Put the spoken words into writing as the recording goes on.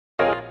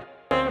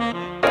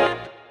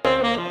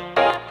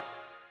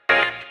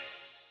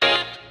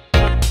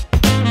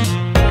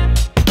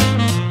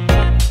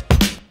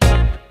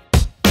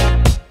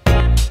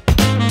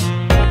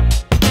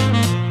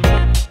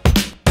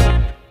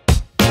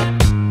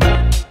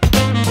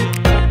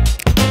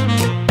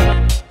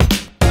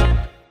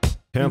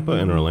Tampa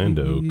and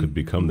Orlando could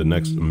become the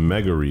next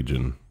mega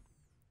region.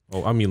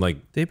 Oh, I mean,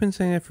 like they've been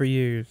saying it for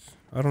years.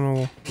 I don't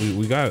know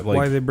we got like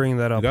why they bring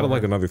that up. We got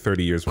like another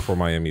 30 years before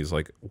Miami's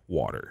like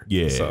water.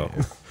 Yeah. So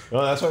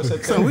well, that's why I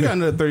said. So we got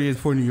another 30 years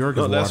before New York.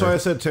 No, that's why I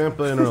said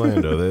Tampa and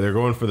Orlando. They're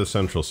going for the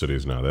central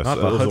cities now. That's not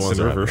the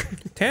Hudson River.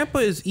 Tampa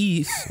is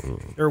east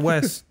or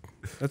west.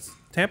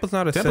 Tampa's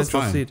not a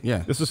central city.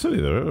 Yeah, it's a city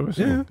though.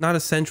 Yeah, not a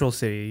central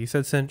city. You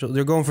said central.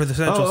 They're going for the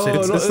central city.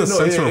 No, it's the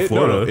central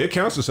Florida. No, it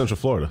counts as Central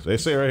Florida. They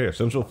say right here,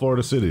 Central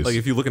Florida cities. Like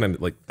if you're looking at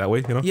it like that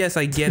way, you know. Yes,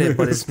 I get it,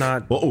 but it's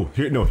not. Well,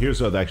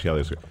 here's actually how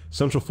this.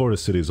 Central Florida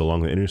cities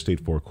along the Interstate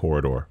 4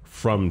 corridor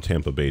from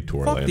Tampa Bay to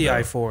Orlando. Fuck the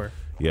I-4.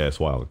 Yeah, it's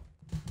wild.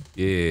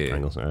 Yeah.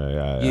 I'm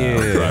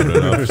driving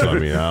it up, so I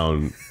mean, I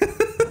don't.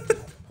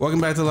 Welcome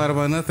back to A Lot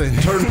About Nothing.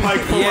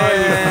 Turnpike.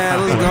 Yeah,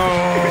 let's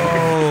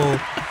go.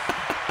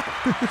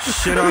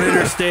 Shit on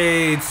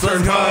interstates.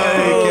 Let's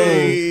go.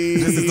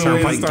 This is the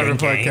way to start a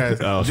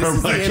podcast. Oh,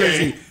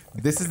 Turnpike.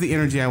 This is the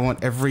energy I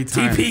want every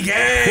time. TP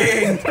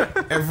gang.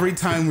 Every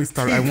time we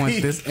start, I want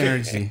this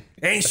energy.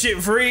 Ain't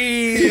shit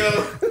free.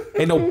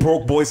 Ain't no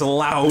broke boys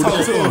allowed.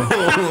 Talk to him.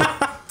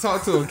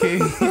 Talk to him, King.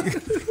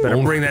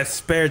 Better bring that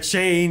spare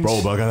change.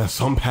 Bro, but I got a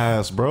Sun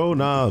Pass, bro.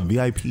 Nah,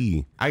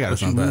 VIP. I got a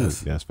Sun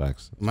Pass. Yeah, that's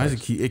facts. Mine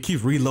it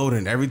keeps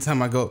reloading every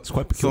time I go. It's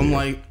quite so I'm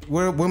like,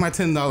 where my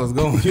 $10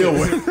 going? Yo,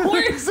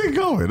 where is it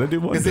going?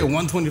 Is it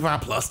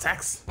 125 plus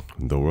tax?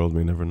 The world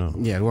may never know.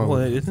 Yeah, the world.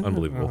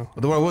 Unbelievable.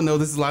 The world will know.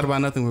 This is A Lot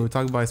About Nothing, where we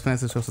talk about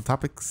expensive social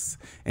topics.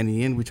 And in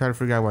the end, we try to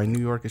figure out why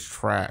New York is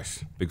trash.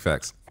 Big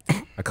facts.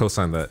 I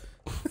co-signed that.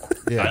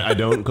 Yeah, I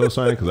don't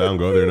co-sign it because I don't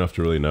go there enough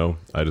to really know.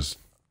 I just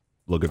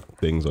look at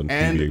things on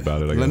TV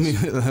about it. I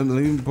guess. Let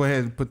me go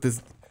ahead and put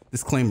this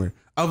disclaimer.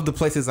 Of the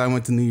places I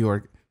went to New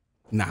York,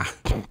 nah,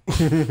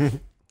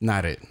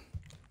 not it.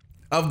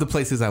 Of the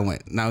places I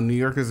went, now New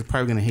Yorkers are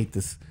probably gonna hate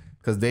this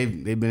because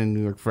they've been in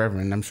New York forever,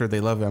 and I'm sure they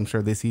love it. I'm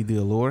sure they see the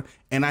allure,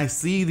 and I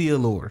see the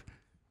allure,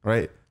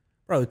 right?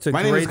 Bro, it's a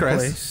My name is great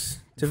Chris. place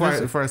to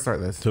visit. Before I start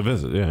this, To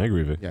visit, yeah, I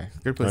agree with you. yeah,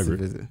 great place to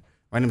visit.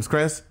 My name is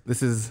Chris.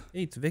 This is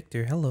Hey, it's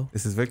Victor. Hello.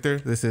 Victor.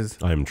 This is,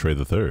 I am Trey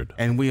the Third.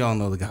 and we all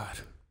know the God.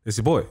 It's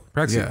your boy,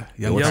 Praxi. Yeah,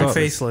 Young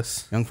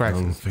faceless. Young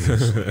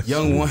Praxi.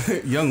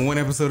 young one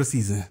episode a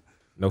season.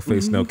 No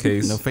face, no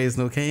case. No face,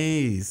 no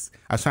case.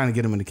 I was trying to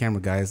get him in the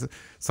camera, guys.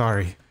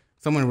 Sorry.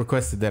 Someone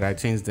requested that I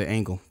change the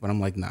angle, but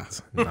I'm like, nah.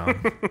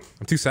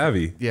 I'm too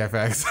savvy. Yeah,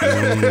 facts.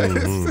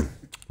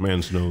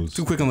 Man's nose.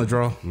 Too quick on the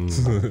draw.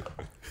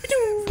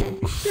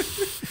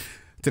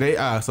 Today,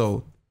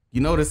 so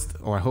you noticed,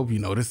 or I hope you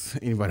noticed,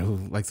 anybody who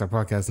likes our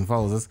podcast and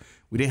follows us,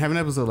 we didn't have an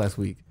episode last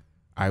week.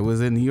 I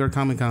was in New York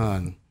Comic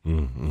Con.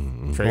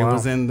 Trey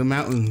was in the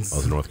mountains. I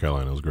was in North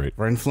Carolina. It was great.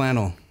 We're in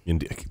flannel.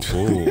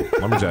 Ooh,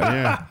 lumberjack.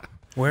 Yeah.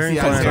 Wearing See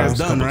how his hair's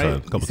done, Couple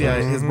right? times. See how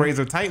his braids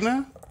are tight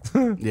now?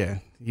 Yeah.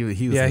 He was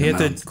Yeah, he had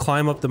to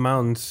climb up the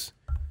mountains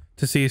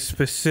to see a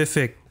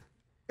specific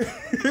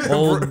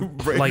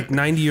old, like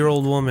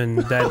 90-year-old woman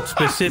that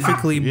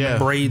specifically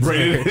braids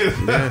hair.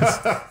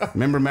 Yes.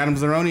 Remember Madame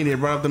Zeroni? They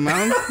brought up the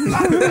mountain.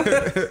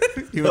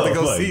 He went to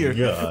go see her.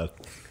 God.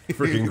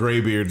 Freaking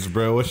graybeards,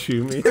 bro. What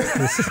you mean?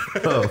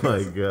 Oh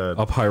my God.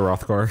 Up high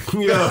Rothgar.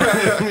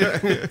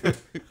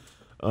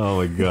 Oh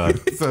my God.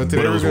 So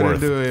today we're gonna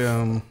do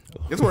a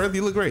it's worth.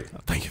 You look great.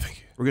 Thank you.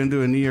 We're gonna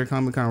do a New York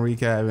Comic Con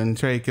recap, and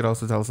Trey could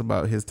also tell us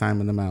about his time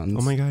in the mountains.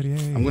 Oh my God, yeah.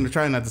 I'm gonna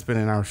try not to spend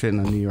an hour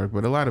shitting on New York,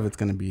 but a lot of it's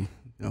gonna be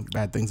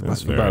bad things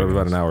about New York.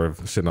 About an hour of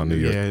shitting on New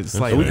York. Yeah, it's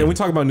and we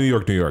talk about New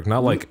York,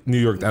 not like New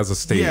York as a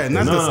state. Yeah,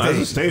 not the state. As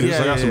a state, it's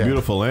got some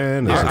beautiful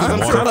land. I'm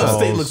sure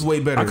upstate looks way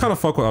better. I kind of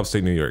fuck with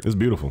upstate New York. It's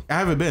beautiful. I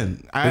haven't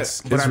been, but I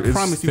it's promise you,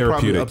 probably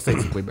therapeutic. upstate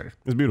is way better.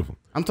 It's beautiful.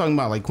 I'm talking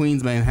about like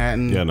Queens,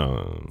 Manhattan. Yeah,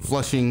 no.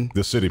 Flushing.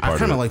 The city part. I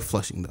kind of like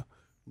Flushing though,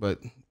 but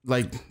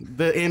like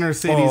the inner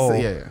cities.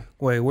 Yeah.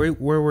 Wait, where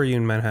were you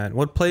in Manhattan?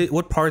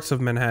 What parts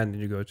of Manhattan did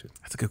you go to?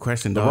 That's a good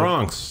question. The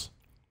Bronx.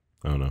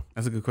 I don't know.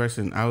 That's a good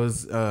question. I went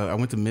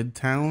to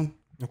Midtown.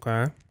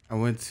 Okay. I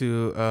went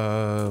to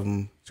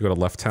Did you go to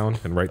Left Town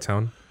and Right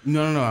Town?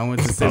 No. I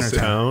went to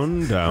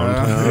Centertown.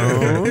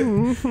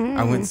 Downtown.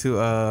 I went to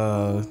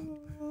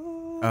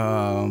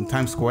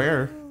Times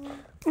Square.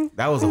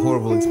 That was a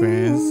horrible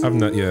experience. I've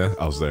not. Yeah,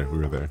 I was there. We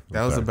were there.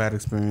 That was a bad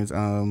experience.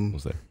 I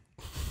was there.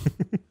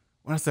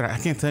 What else did I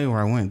can't tell you where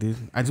I went, dude.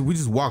 We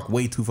just walked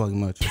way too fucking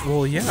much.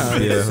 Well, yeah.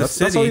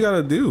 That's all you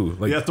gotta do.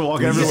 Like You have to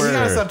walk You everywhere.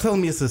 gotta stop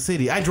telling me it's a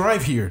city. I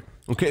drive here.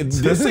 Okay,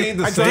 this ain't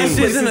the same. This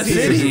isn't a This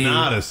city. is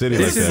not a city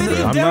This like is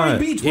that. a bro. I'm not-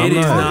 Beach. It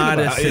is not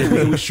a city.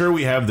 We're sure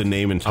we have the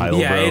name and title,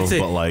 Yeah, bro, it's a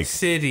but like,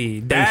 city.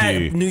 you.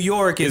 That New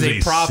York is It's a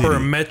a proper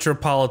city.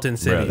 metropolitan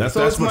city. bro, that's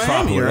it's Miami,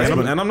 metropolis.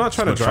 right? and I'm not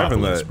trying to drive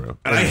in that, bro.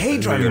 And I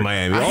hate driving in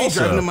Miami. I hate also.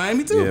 driving to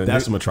Miami too. Yeah.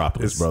 That's the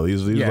metropolis, bro.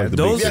 These are like the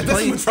those big that's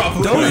cities.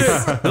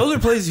 metropolis. those are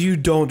places you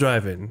don't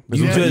drive in.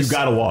 You You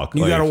gotta walk.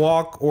 You like- gotta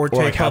walk or take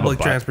like have a public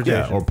bike. transportation.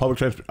 Yeah, or public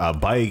transport,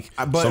 bike.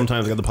 But-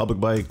 Sometimes I got the public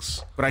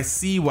bikes. But I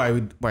see why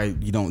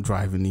you don't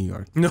drive in New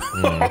York. No.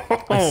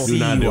 I see Do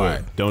not do why.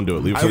 it. Don't do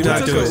it. Leave I some took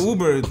taxes. an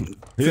Uber to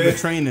the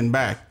train and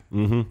back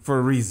for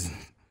a reason.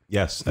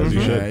 Yes, as you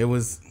Yeah, should. it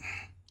was.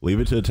 Leave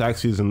it to the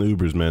taxis and the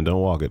Ubers, man.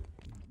 Don't walk it.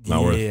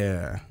 Not worth it.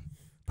 Yeah.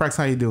 Prax,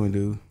 how you doing,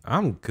 dude?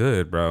 I'm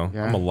good, bro.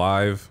 Yeah. I'm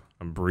alive.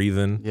 I'm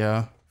breathing.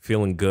 Yeah.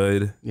 Feeling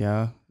good.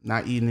 Yeah.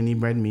 Not eating any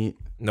red meat.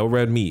 No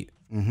red meat.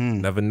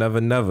 Never,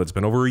 never, never. It's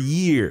been over a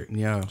year.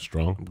 Yeah.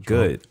 Strong.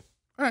 Good.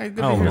 All right.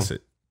 Good. I don't miss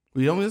it.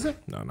 You don't miss it?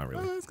 No, not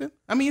really. Oh, that's good.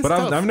 I mean, it's But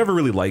tough. I've never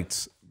really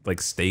liked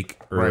like steak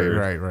or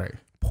Right.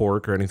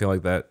 pork or anything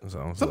like that.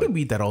 So Some people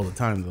eat that all the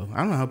time, though. I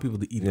don't know how people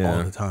eat it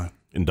all the time.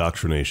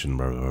 Indoctrination,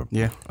 bro.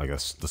 Yeah. I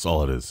guess that's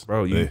all it is.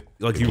 bro, you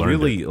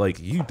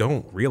you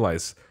don't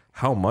realize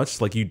how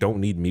much like you don't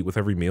need meat with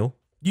every meal.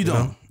 You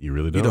don't. You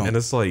really don't. don't. And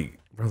it's like,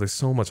 bro, there's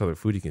so much other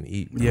food you can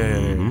eat. Bro.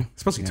 Yeah.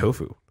 Especially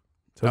tofu.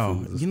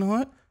 Oh, you know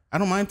what? I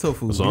don't mind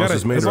tofu. As long as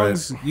it's made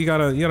right. You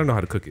gotta know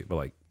how to cook it. But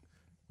like,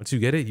 once you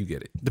get it, you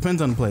get it.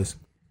 Depends on the place.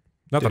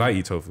 Not that I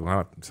eat tofu.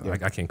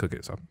 I can't cook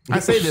it. So I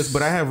say this,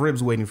 but I have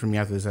ribs waiting for me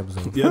after this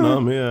episode. Yeah,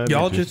 no, man.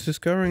 Y'all just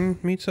discovering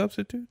meat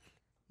substitutes?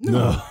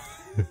 No.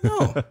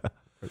 No.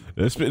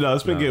 It's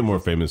been getting more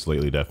famous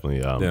lately, definitely.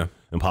 Yeah.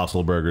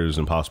 Impossible burgers,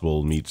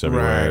 impossible meats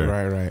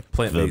everywhere. Right.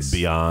 plant-based.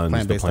 The Beyonds,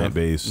 Plant-based the stuff.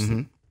 plant-based,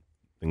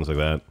 things like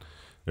that.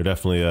 They're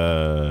definitely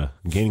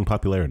gaining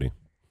popularity.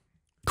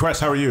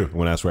 Chris, how are you? I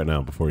want to ask right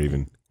now before you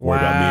even worry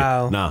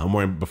about me. Nah, I'm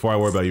worrying before I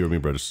worry about you or me,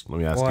 bro. Just let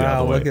me ask you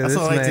out of the way. Look at That's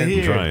this all I like to man.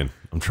 hear.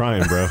 I'm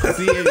trying, bro.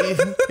 See,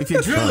 if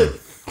you drill it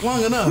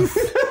long enough,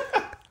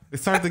 they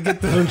start to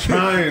get the. I'm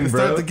trying, they bro.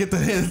 start to get the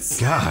hints.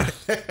 God.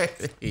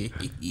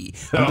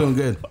 I'm doing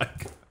good.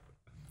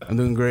 I'm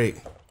doing great.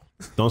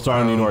 Don't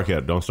start in New York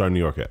yet. Don't start in New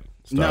York yet.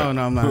 No, I'm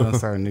not gonna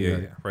start in New Yeah,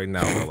 York. yeah. Right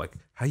now, bro, like,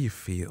 how you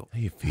feel? How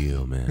you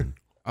feel, man?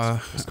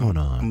 What's going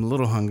on? I'm a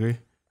little hungry,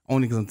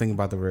 only because I'm thinking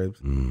about the ribs,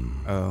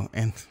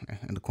 and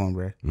the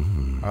cornbread.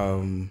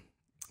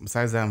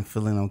 Besides that, I'm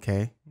feeling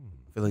okay,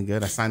 feeling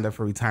good. I signed up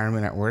for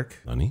retirement at work.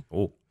 Honey?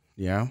 Oh,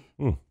 Yeah.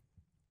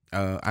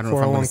 I don't know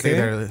if I'm going to stay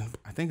 401k? there.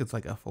 I think it's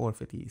like a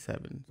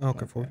 457.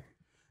 Okay, cool.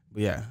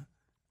 But yeah,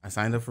 I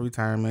signed up for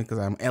retirement because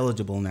I'm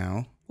eligible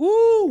now.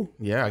 Woo!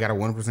 Yeah, I got a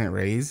 1%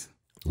 raise.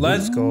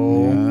 Let's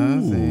go. Yeah,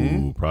 see?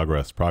 Ooh,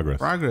 progress.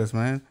 Progress,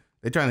 man.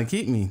 They're trying to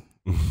keep me.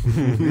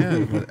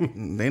 Yeah, but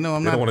they know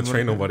I'm they not. don't want to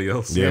train nobody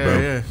else. Yeah, bro.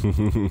 Yeah.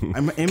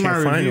 I'm, in my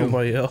Can't find review,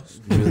 nobody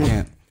else. you really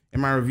can't. In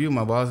my review,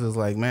 my boss is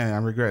like, "Man, I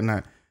regret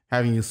not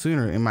having you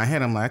sooner." In my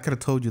head, I'm like, "I could have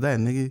told you that,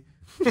 nigga.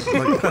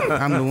 Like,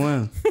 I'm the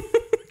one."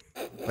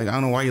 Like, I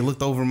don't know why you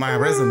looked over my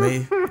resume.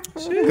 Because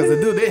the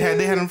dude they had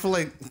him for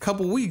like a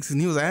couple weeks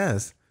and he was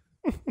ass.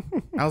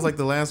 I was like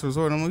the last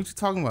resort. I'm like, what you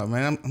talking about,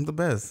 man? I'm the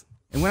best.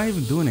 And we're not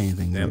even doing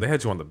anything. Damn, Dude. they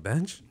had you on the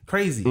bench.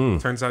 Crazy.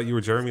 Turns out you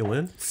were Jeremy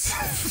Lin.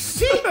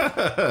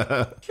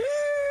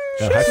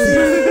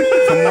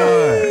 Come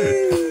on.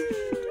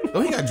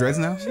 Oh, he got dreads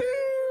now?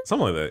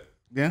 Something like that.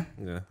 Yeah.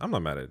 Yeah, I'm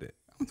not mad at it,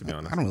 to be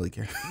honest. I don't really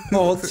care.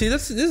 Well, see,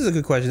 this is a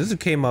good question. This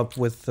came up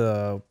with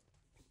I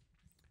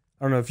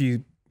don't know if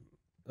you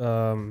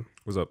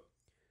What's up?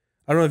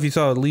 I don't know if you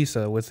saw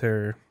Lisa with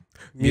her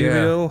music Yeah.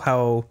 video,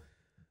 how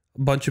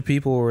a bunch of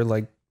people were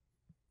like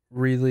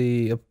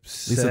really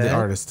upset. Lisa, the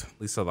artist.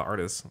 Lisa, the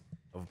artist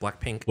of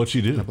Blackpink. What'd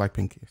she do? The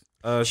Blackpink.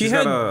 She She's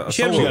had- got a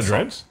she had- solo She got song.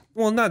 dreads?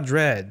 Well, not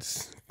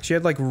dreads. She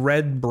had like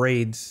red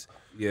braids.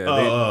 Yeah,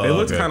 Oh, they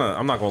looked okay. kind of.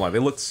 I'm not gonna lie, they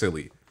looked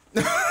silly.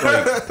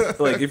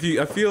 like if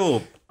you, I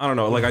feel, I don't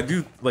know. Like I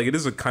do, like it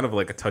is a kind of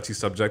like a touchy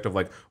subject of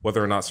like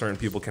whether or not certain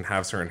people can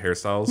have certain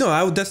hairstyles.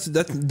 No, that's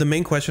the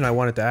main question I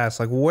wanted to ask.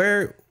 Like,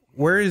 where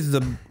is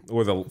the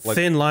or the like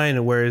thin line,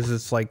 and where is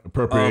this like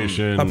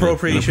Appropriation.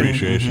 appropriation.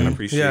 Appreciation.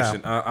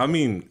 appreciation. I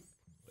mean,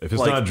 If it's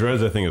Like- not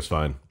dreads, I think it's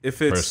fine.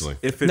 if it's Personally.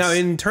 if it's Now,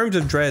 in terms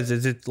of dreads,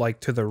 is it like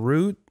to the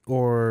root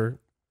or?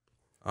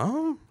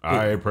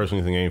 I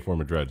personally think any form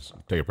of dreads.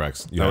 Take a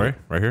Prax. You all got right,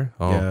 it? right here.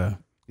 Oh, Yeah.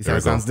 You said There we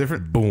it sounds go.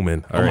 different?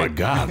 booming. Oh my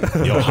God.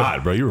 Yo,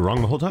 hot, bro. You were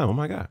wrong the whole time. Oh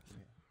my God.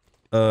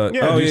 Yeah,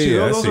 Yeah, you see,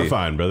 I those see. are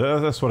fine, bro.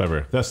 That's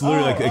whatever. That's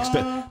literally like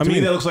to me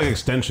that looks like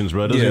extensions,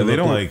 bro. It doesn't Yeah, even they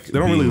look don't- like they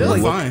don't really They the-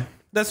 look look- fine.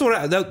 That's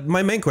what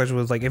my main question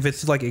was like. If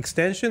it's like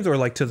extensions or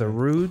like to the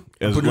root.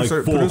 as Producer-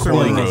 like full producer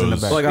Link is in the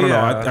cornrows. back. Like I don't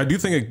Yeah. know. I do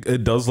think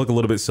it does look a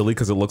little bit silly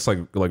because it looks like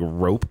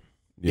rope.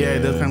 Yeah, it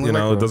does kind of You look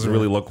know, like it doesn't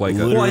really look like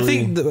Well, I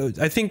Literally- think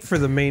I think for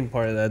the main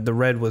part of that, the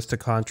red was to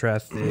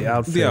contrast the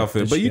outfit. the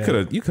outfit. But you Yeah.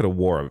 could have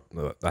wore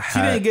a hat.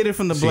 She didn't get it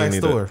from the She black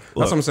didn't need store. to- That's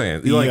what I'm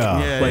saying. Like, Yeah.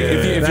 like Yeah, if, you,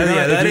 if, you're yeah. gonna,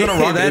 That if you're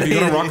gonna rock, ain't- if you're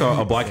gonna rock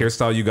a black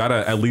hairstyle, you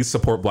gotta at least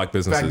support black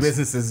businesses. Black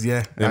businesses,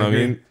 yeah. You know what I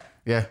agree. mean?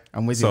 Yeah,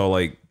 I'm with you. So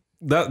like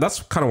that's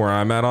kind of where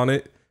I'm at on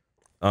it.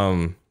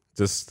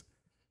 Just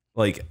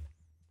like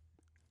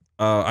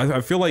I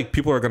feel like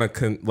people are gonna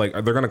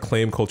they're gonna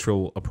claim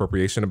cultural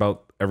appropriation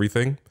about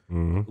everything,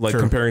 like True.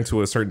 comparing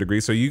to a certain degree.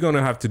 So you're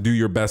gonna have to do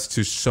your best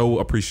to show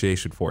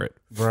appreciation for it.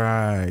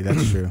 Right,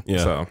 that's true. Yeah,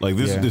 So, like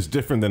this yeah. is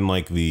different than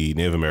like the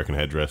Native American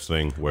headdress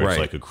thing, where it's Right.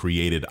 like a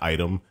created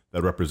item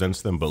that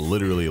represents them. But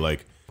literally,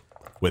 like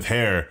with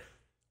hair,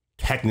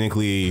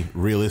 technically,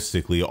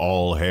 realistically,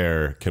 all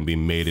hair can be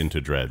made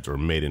into dreads or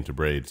made into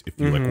braids if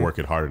you like work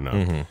it hard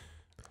enough.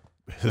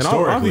 And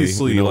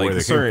obviously, you know where like they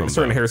came certain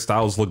from, though.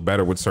 hairstyles look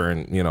better with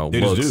certain They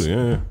looks. just do,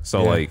 yeah.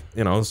 So like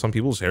some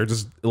people's hair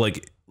just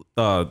like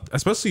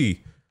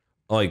especially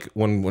like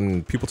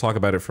when people talk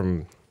about it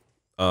from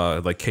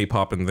like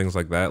K-pop and things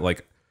like that,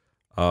 like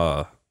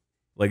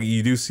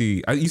you do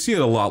see you see it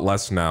a lot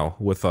less now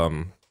with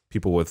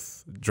people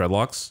with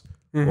dreadlocks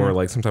or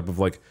like some type of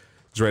like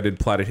dreaded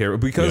plaited hair,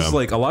 because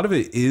like a lot of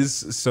it is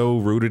so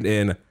rooted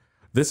in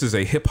this is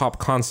a hip hop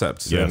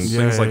concept and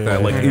things like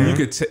that. Like you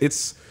could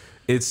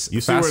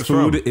it's fast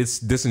food. It's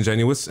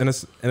disingenuous in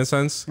a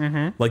sense.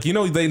 Like, you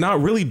know, they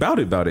not really about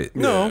it.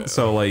 No.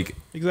 So like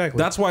exactly.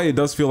 That's why it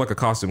does feel like a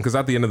costume, because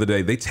at the end of the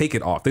day, they take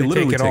it off. They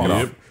literally take it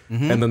off.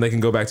 And then they can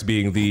go back to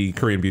being the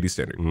Korean beauty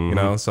standard. You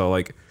know? So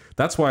like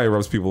that's why it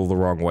rubs people the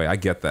wrong way. I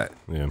get that.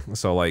 Yeah.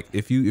 So like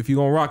if you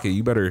gonna rock it,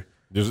 you better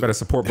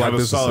support black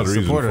businesses. Solid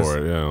reason for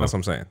it. Yeah. That's what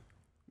I'm saying.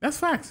 That's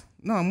facts.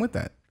 No, I'm with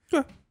that.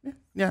 Sure.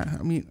 Yeah.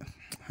 I mean,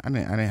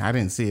 I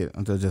didn't see it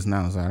until just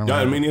now, so I don't.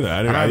 Yeah, me neither.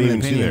 I didn't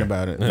even see it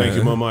about it. Thank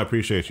you, Momo. I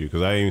appreciate you,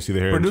 because I didn't even see the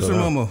hair. Producer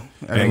Momo.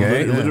 And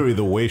literally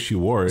the way she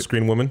wore it,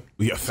 Screen woman.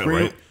 Yeah,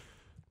 right.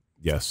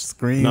 Yes,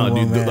 Screen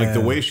woman. Dude, like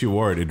the way she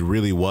wore it, it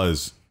really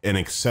was an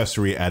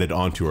accessory added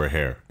onto her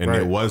hair, and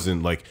it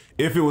wasn't like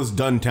if it was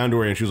done down to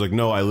her and she was like,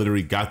 "No, I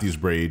literally got these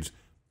braids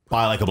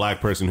by like a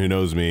black person who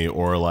knows me,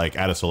 or like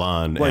at a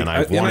salon, like, and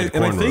I wanted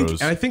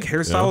cornrows." I think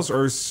hairstyles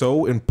are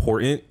so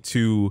important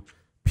to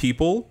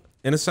people.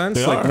 In a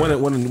sense, like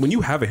when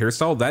you have a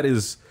hairstyle, that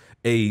is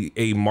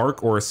a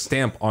mark or a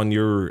stamp on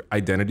your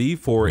identity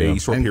for a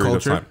short period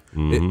of time.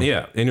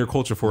 In your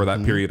culture for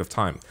that period of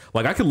time.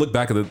 Like I could look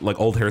back at the like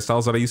old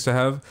hairstyles that I used to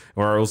have,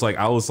 where I was like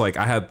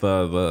I had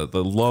the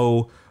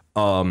low,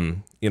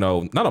 you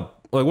know, not a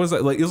like what is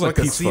that, like it was like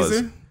a peach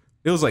Caesar? fuzz.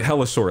 It was like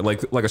hella short,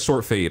 like a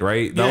short fade,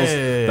 right?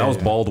 That was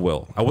bald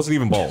Will. I wasn't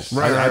even bald.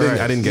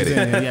 I didn't get it.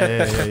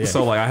 Yeah.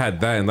 So like I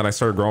had that, and then I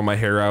started growing my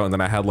hair out, and then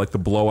I had like the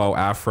blowout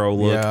afro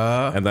look,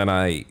 and then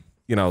I,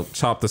 you know,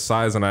 chopped the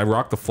sides, and I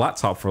rocked the flat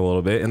top for a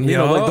little bit, and you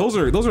know, like those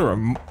are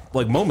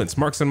like moments,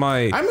 marks in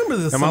my. I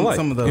remember my life,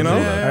 some of those. You know,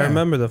 I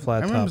remember the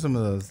flat top. I remember some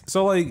of those.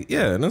 So like,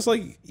 yeah, and it's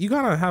like you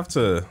gotta have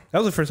to. That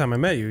was the first time I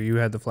met you. You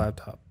had the flat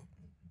top.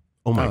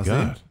 Oh my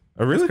god!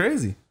 Oh, really? That's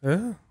crazy.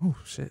 Yeah. Oh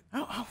shit.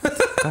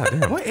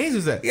 What age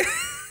was that? If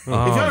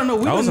y'all don't know,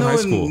 we've been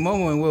knowing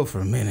Momo and Will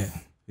for a minute.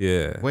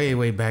 Yeah.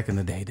 Way back in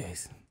the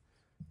days.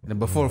 The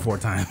before 4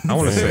 time. I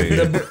want to say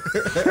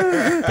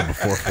The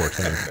before 4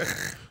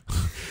 time.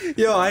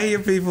 Yo, I hear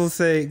people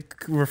say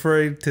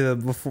referring to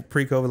before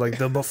pre-COVID like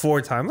the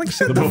before time. Like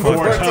shit, The before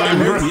time.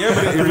 yeah,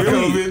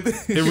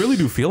 but it really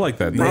do feel like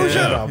that. bro,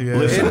 shut up.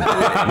 Listen,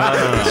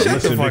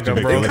 listen, fuck Victor,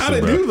 up, bro. Victor, It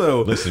kinda listen, bro. do,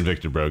 though. Listen,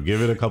 Victor, bro.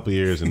 Give it a couple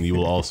years, and you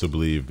will also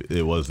believe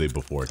it was a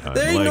before time.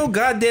 There ain't no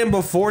goddamn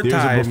before There's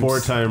time. a before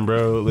time,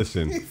 bro.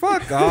 Listen.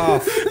 Fuck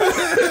off.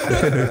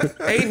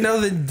 Ain't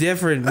nothing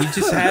different. We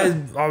just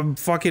had a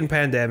fucking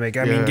pandemic.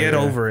 I mean, get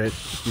over it.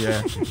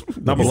 Yeah.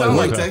 No, but sound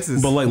like like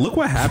Texas. But like, look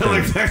what happened.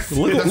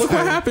 Look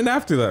what happened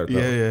after that. Though.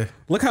 Yeah.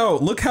 Look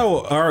how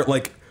our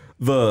like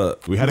the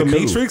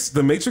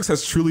Matrix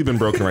has truly been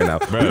broken right now.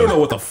 We don't know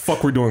what the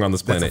fuck we're doing on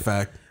this planet. That's a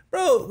fact.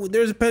 Bro,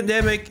 there's a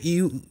pandemic.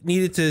 You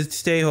needed to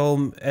stay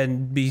home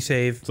and be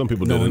safe. Some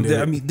people didn't.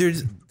 I mean,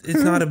 it's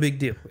not a big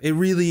deal. It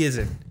really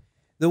isn't.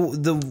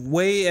 The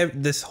way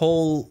this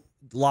whole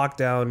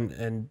lockdown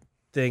and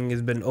thing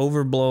has been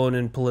overblown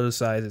and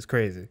politicized is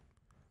crazy.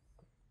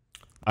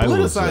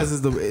 Politicize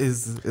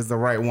is the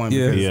right one.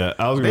 Yeah.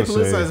 I was They going to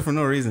politicize say. it for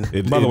no reason.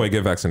 By the way,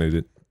 get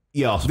vaccinated.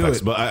 Yeah, also Do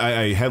facts, it. but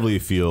I heavily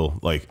feel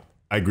like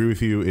I agree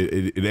with you.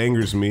 It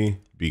angers me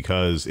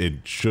because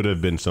it should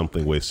have been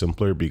something way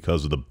simpler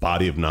because of the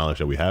body of knowledge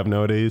that we have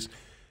nowadays.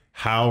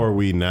 How are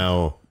we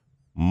now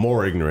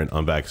more ignorant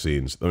on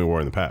vaccines than we were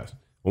in the past?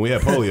 When we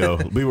had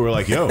polio, people were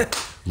like, yo,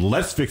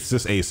 let's fix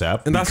this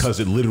ASAP because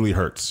it literally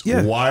hurts.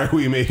 Yeah. Why are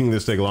we making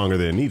this take longer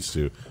than it needs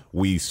to?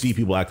 We see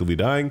people actively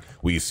dying.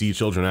 We see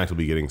children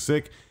actively getting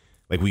sick.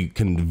 Like we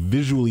can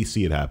visually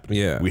see it happening.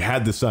 Yeah. We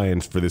had the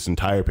science for this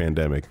entire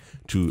pandemic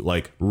to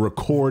like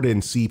record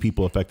and see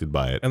people affected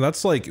by it. And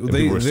that's like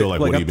people were still like,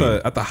 what do you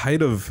mean? at the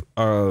height of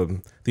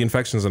the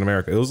infections in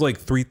America, it was like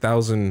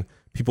 3,000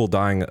 people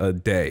dying a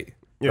day.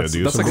 Yeah, that's,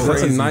 dude, that's some like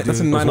crazy, that's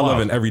a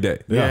 9/11 every day.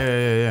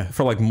 Yeah.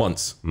 For like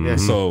months.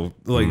 So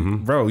like,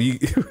 bro, you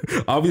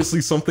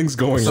obviously something's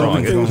going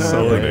Something's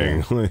wrong.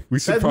 happening. We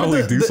should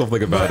probably do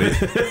something about it.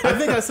 I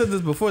think I said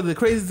this before. The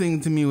crazy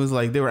thing to me was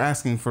like they were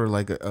asking for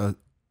like a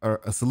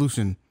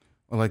solution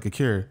or like a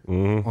cure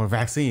or a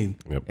vaccine,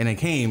 and it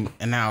came,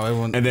 and now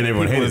everyone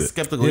hated was it.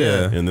 skeptical.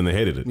 Yeah. And then they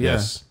hated it. Yeah.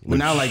 Yes. But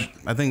now, like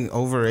I think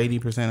over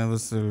 80% of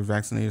us are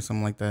vaccinated or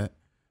something like that.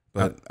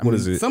 But I mean,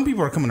 is it? some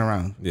people are coming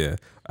around. Yeah.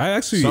 I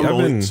actually,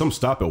 some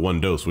stop at one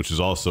dose, which is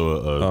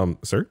also a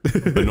sir?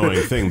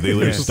 annoying thing. They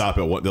literally stop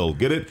at one. They'll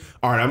get it.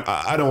 All right,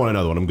 I don't want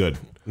another one. I'm good.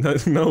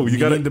 No, you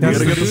gotta get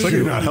the second.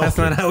 You're not helping. That's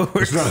not how it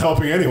works. It's not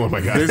helping anyone, my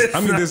guy.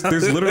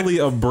 There's literally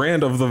a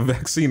brand of the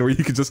vaccine where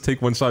you can just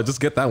take one shot. Just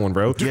get that one,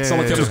 bro. Yeah,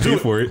 Someone can just pay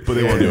for it. But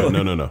they won't do it.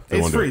 No. They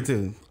It's won't free do it.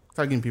 too.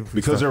 Start getting people free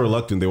Because stuff. they're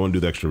reluctant. They won't do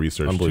the extra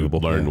research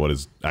Unbelievable. to learn what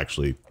is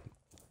actually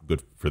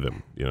good for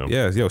them. You know.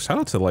 Yeah, yo, shout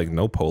out to like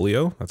no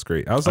polio. That's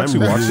great. I was actually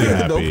really watching.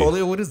 happy. No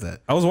polio. What is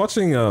that? I was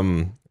watching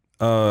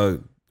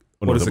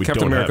what is that it? we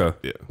Captain don't America, have.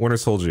 Yeah. Winter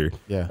Soldier.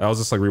 Yeah. I was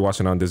just like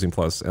rewatching it on Disney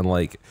Plus, and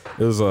like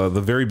it was the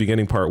very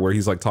beginning part where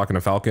he's like talking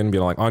to Falcon,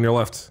 being like on your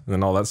left,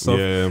 and all that stuff.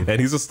 Yeah. And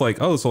he's just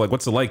like, oh, so like,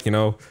 what's it like, you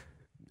know,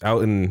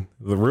 out in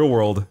the real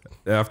world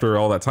after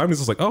all that time? He's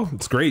just like, oh,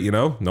 it's great, you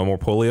know, no more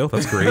polio.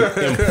 That's great.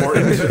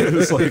 Important.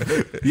 It's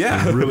like,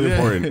 yeah, Really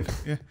important.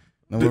 Yeah.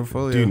 No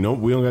portfolio. Dude, no,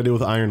 we don't got to deal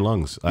with iron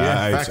lungs.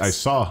 Yeah, I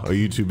saw a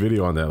YouTube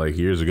video on that like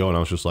years ago, and I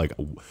was just like,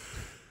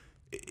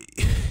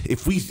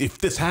 if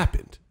this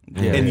happened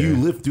and you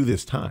lived through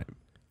this time,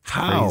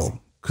 how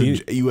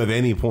could you at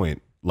any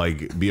point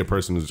like be a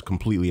person who's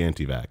completely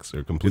anti-vax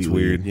or completely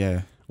weird.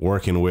 Yeah.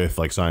 working with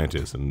like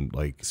scientists and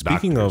like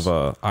Speaking doctors?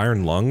 of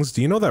iron lungs,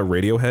 do you know that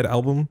Radiohead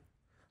album,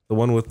 the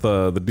one with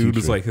the dude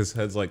who's like his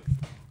head's like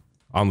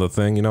on the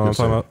thing? You know what I'm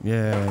talking about?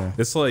 Yeah.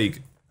 It's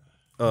like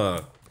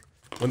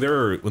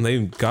when they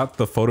got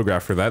the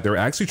photograph for that, they were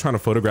actually trying to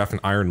photograph an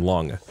iron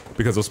lung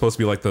because it was supposed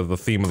to be like the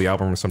theme of the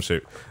album or some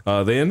shit.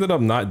 They ended up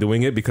not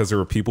doing it because there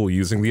were people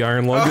using the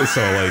iron lung.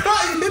 So like,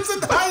 It's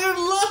an iron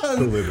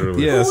lung.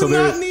 Literally. yeah. Who would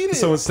not need it?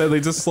 So instead, they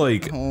just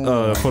like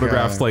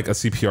photographed God. like a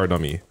CPR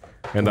dummy,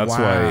 and that's Wow.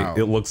 why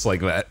it looks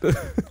like that.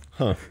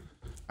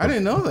 I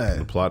didn't know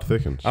that. Plot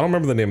thickens. I don't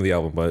remember the name of the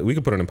album, but we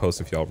could put it in post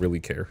if y'all really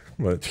care.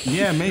 But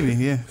Yeah, maybe.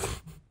 Yeah.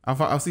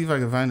 I'll see if I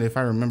can find it if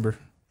I remember.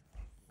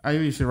 I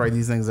usually should write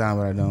these things down,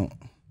 but I don't.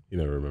 He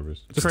never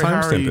remembers. just Trey, how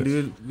are timestamp you, it.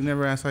 dude? You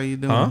never asked how you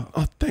doing. Huh?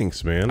 Oh,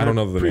 thanks, man. I don't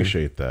know the name.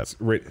 Appreciate that.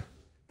 Right,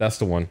 that's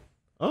the one.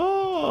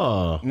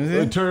 Oh, Is let me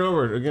it? turn it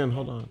over again.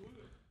 Hold on.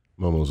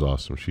 Momo's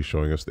awesome. She's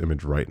showing us the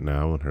image right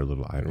now on her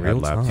little iPad Real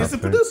laptop. time. She's the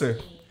thing. producer.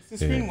 She's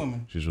the Yeah, screen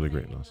woman. She's really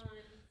great and awesome.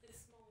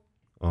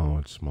 Oh,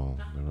 it's small.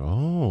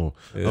 Oh,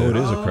 it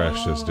is a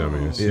crash test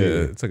dummy. I see.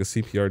 Yeah, it's like a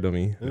CPR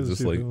dummy. It is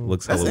just a like CPR.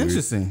 looks That's hella weird.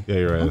 interesting. Yeah,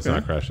 you're right. It's Okay.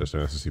 not a crash test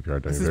dummy. It's a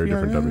CPR dummy. That's Very CPR,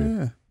 different dummy.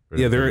 yeah.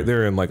 Yeah,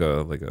 they're in like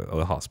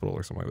a hospital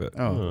or something like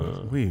that.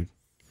 Oh, weird.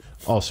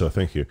 Also,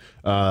 thank you.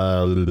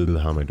 How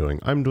am I doing?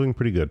 I'm doing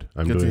pretty good.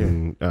 I'm Good to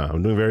doing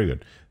very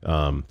good.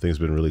 Things have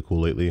been really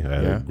cool lately. I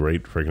had Yeah. a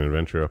great freaking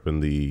adventure up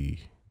in the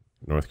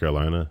North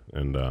Carolina,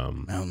 and Oh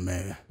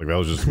man. like that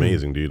was just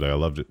amazing, dude. Like I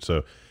loved it.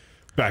 So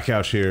back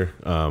out here.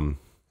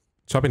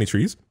 Chop any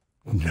trees?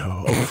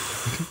 No,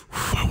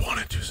 I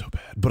wanted to so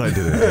bad, but I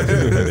didn't. I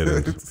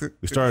didn't.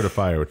 We started a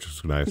fire, which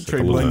was nice. Trey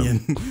A couple of Bunyan.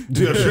 times.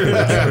 Yeah, sure.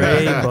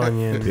 Trey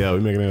Bunyan. Yeah,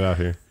 we're making it out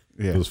here.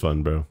 Yeah. It was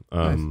fun, bro.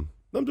 I'm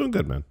doing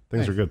good, man.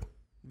 Things are good.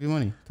 Be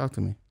money. Talk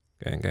to me.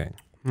 Gang.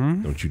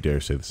 Don't you dare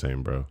say the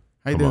same, bro.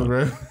 How you Come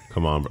doing, on. bro?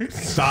 Come on, bro.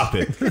 Stop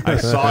it. I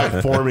saw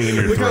it forming in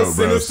your Look how throat,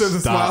 bro. sinister the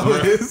Stop.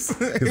 smile is.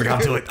 He's like,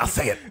 I'll do it. I'll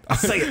say it. I'll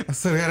say it. I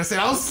said I gotta say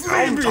I'll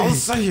sleepy. I'll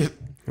say it.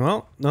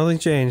 Well, nothing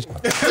changed.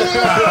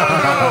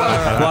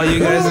 While you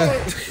guys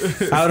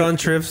are out on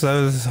trips,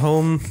 I was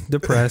home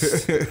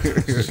depressed.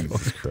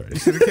 Jesus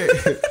Christ. You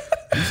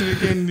should have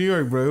came to New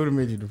York, bro. It would have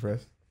made you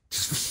depressed.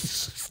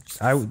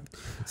 I would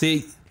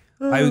see.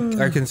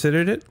 I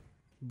considered it,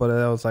 but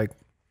I was like,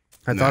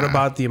 I thought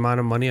about the amount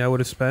of money I would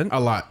have spent, A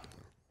lot.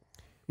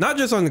 not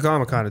just on the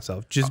Comic-Con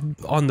itself, just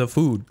on the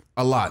food.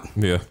 A lot.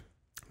 Yeah.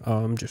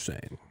 I'm just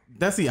saying.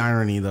 That's the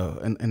irony, though,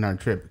 in our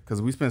trip,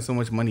 because we spent so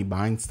much money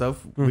buying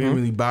stuff. We didn't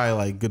really buy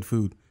like good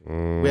food.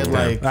 We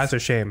had That's a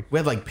shame.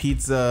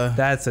 pizza.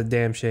 That's a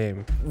damn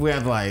shame. We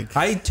had like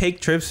I take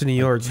trips to New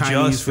York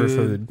Chinese just for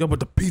food. Yo, but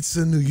the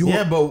pizza in New York.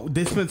 yeah, but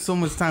they spent so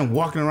much time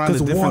walking around the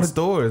Does different water-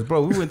 stores,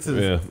 bro. We went to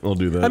Yeah, I'll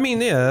do that. I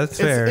mean, yeah, that's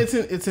fair.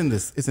 it's in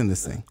this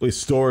thing. Wait,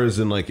 stores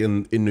in like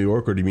in New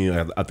York, or do you mean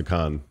at the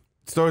con?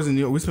 Stores in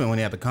New York. We spent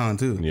money at the con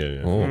too. Yeah,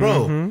 yeah. Oh.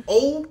 Bro.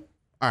 All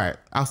right.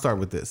 I'll start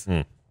with this.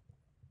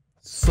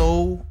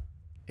 So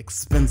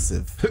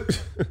expensive.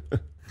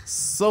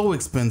 So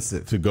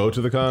expensive. To go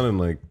to the con and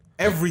like,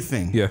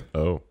 Everything. Yeah.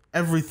 oh,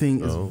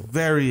 Everything is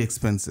very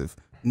expensive.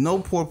 No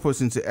poor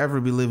person should ever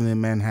be living in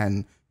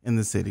Manhattan in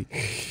the city.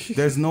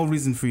 There's no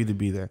reason for you to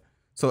be there.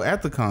 So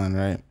at the con,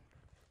 right?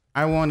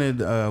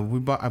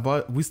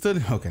 We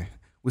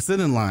stood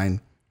in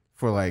line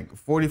for like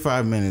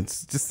 45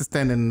 minutes just to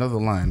stand in another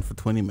line for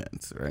 20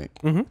 minutes, right?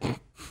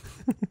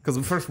 Because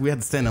first we had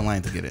to stand in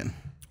line to get in.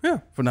 Yeah.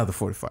 For another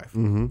 45.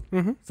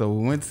 So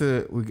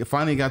we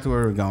finally got to where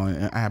we were going,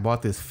 and I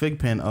bought this fig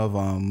pen of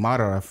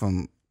Madara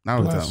from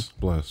Naruto.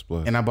 bless.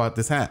 And I bought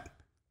this hat.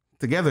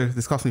 Together,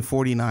 this cost me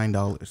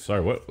 $49.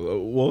 Sorry, what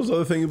was the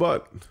other thing you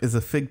bought? It's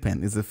a fig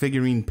pen. It's a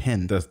figurine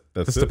pen. That's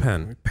That's it? the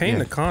pen. Paying Yeah,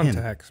 the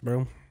contacts,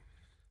 bro.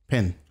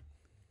 Pen.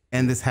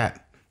 And this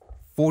hat.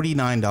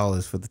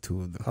 $49 for the two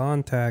of them.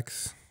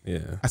 Contacts.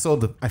 Yeah. I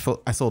sold the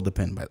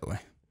pen, by the way.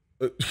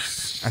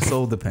 I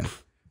sold the pen.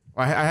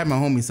 I had my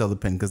homies sell the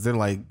pen because they're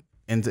like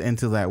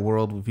into that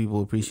world where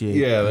people appreciate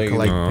Yeah, and they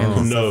collect pens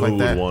and know stuff like who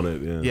that. would want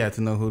it. Yeah, Yeah,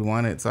 to know who'd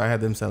want it. So I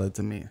had them sell it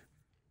to me.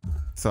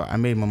 So I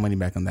made my money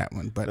back on that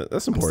one. But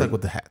That's I'm important. stuck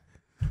with the hat.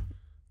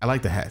 I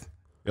like the hat.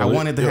 Yeah, I what-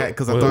 wanted the yo, hat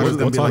because I what- thought it was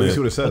what's going to be on it? like See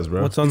what it says,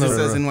 bro. What's on it the? just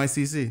says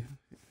NYCC.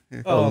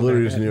 Oh,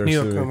 literally just New York New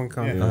York City. Comic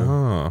Con. Yeah.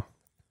 Oh.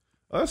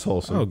 Oh, that's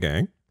wholesome. Oh,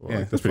 gang.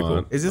 Yeah. That's pretty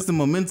cool. It's just a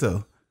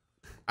memento.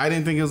 I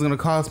didn't think it was going to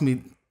cost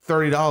me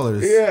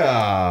 $30.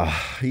 Yeah.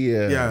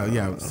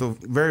 Yeah. So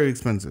very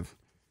expensive.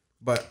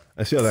 But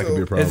I see how that could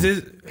be a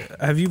problem.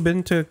 Have you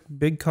been to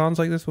big cons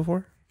like this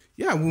before?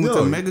 yeah, we went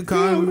to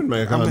MegaCon.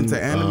 I've been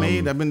to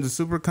Animate. I've been to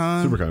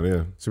SuperCon. SuperCon,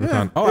 yeah. SuperCon.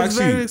 Yeah, Oh, it's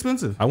actually, very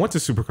expensive. I went to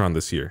SuperCon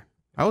this year.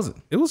 How was it?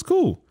 It was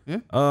cool. Yeah.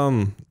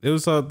 It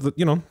was the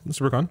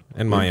SuperCon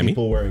in Miami.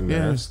 People wearing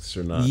masks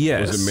or not?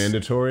 Yes. Was it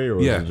mandatory or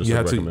was Yeah, it just you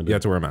like had to recommended? you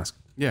had to wear a mask.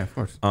 Yeah, of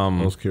course. I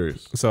was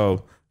curious.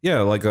 So yeah,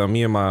 like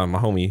me and my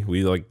homie,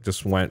 we like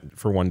just went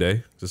for one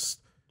day, just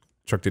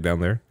trucked it down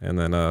there, and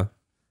then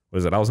what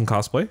is it? I was in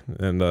cosplay,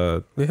 and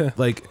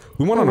like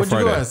we went on a Where'd you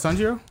Friday. go at,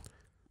 Sanjiro?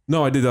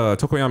 No, I did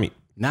Tokoyami.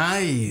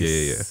 Nice.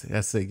 Yeah.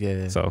 That's sick.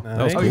 Yeah. So that was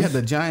Nice. oh, cool. you had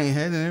the giant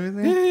head and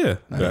everything. Yeah.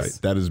 Nice.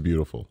 That is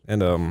beautiful.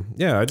 And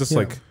yeah, I just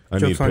like I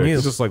Joke's need on you.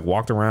 pics. just like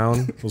walked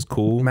around. It was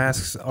cool.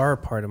 Masks are a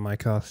part of my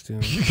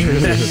costume.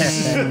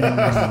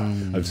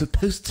 I'm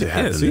supposed to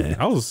have Yeah, see,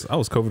 I was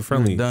COVID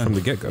friendly Done. from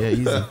the get go. Yeah,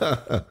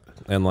 easy.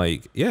 And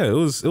like, yeah, it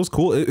was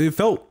cool. It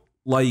felt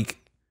like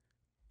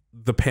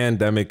the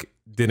pandemic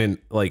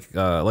didn't like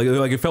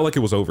it felt like it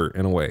was over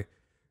in a way,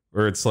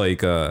 where it's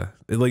like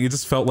it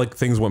just felt like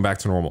things went back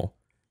to normal.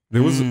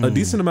 There was a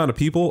decent amount of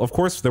people. Of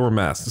course, there were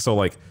masks, so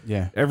like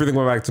Yeah. everything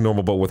went back to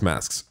normal, but with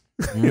masks.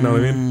 You know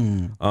what I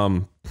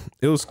mean?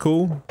 It was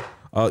cool.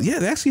 Yeah,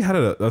 they actually had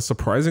a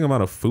surprising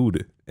amount of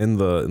food in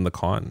the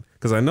con,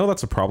 because I know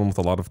that's a problem with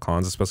a lot of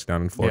cons, especially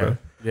down in Florida.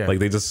 Yeah. Like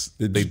they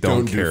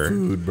don't care. do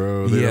food,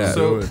 bro. They Yeah.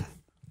 don't do So, it.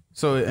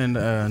 so in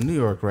New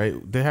York, right?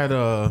 They had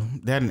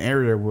an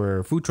area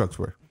where food trucks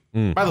were.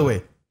 By the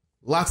way,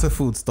 lots of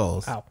food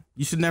stalls. Ow.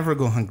 You should never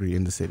go hungry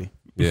in the city.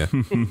 Yeah.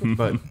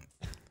 But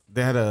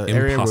they had an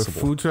area where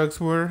Impossible. food trucks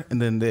were,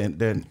 and then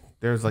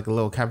there's like a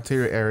little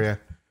cafeteria area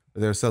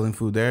where they were selling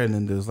food there, and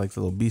then there's like a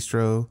little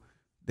bistro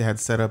they had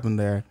set up in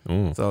there.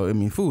 So I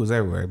mean, food was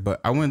everywhere.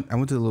 But I went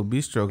to the little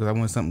bistro because I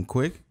wanted something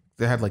quick.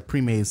 They had like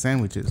pre-made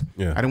sandwiches.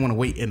 Yeah. I didn't want to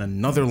wait in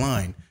another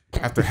line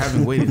after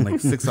having waited in like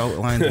 6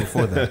 lines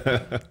before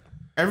that.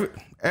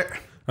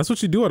 That's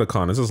what you do at a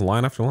con. It's just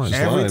line after line.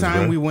 Every lines,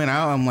 time bro. we went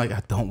out, I'm like,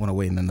 I don't want to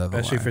wait in another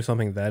Especially line. for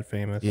something that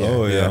famous. Yeah,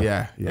 Oh,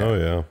 yeah. yeah. Oh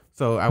yeah.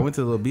 So I went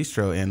to the little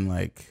bistro and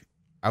like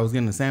I was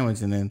getting a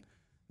sandwich, and then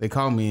they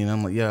called me and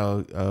I'm like,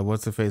 yo,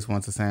 what's her face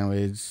wants a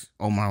sandwich?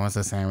 Omar wants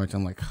a sandwich.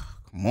 I'm like,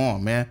 come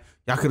on, man.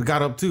 Y'all could have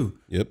got up too.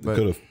 Yep. But-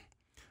 Could have.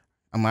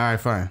 I'm like, all right,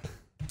 fine.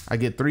 I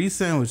get 3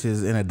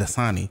 sandwiches and a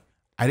Dasani.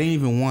 I didn't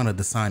even want a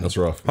Dasani. That's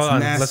rough. Hold on,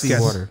 let's nasty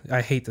guess. water.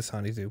 I hate the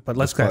Dasani too, but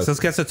let's guess. Let's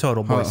guess the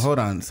total, boys. Hold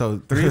on. So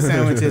 3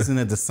 sandwiches and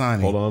a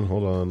Dasani. Hold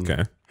on.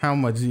 Okay. How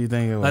much do you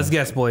think it was? Let's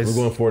guess, boys.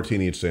 We're going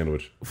 14 each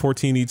sandwich.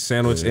 14 each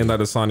sandwich, and that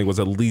Asani was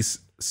at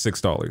least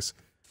 $6.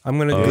 I'm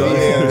gonna go.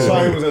 Yeah,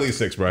 sorry, it was at least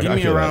 6, bro. Give I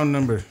me a feel that. round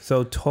number.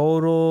 So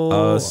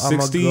total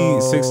 60, I'ma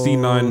go,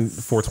 69,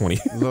 420.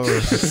 Lower.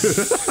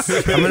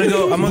 I'm gonna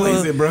go.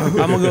 Blaze it, bro. I'm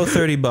gonna go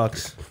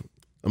 $30.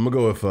 I'm gonna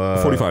go with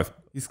 45.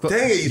 He's Dang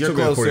it, you You're took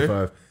me at closer.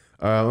 45.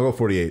 I'm gonna go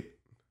 48.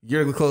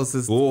 You're the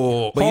closest.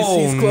 Oh, But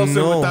he's closer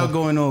no. without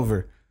going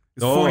over.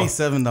 It's Oh.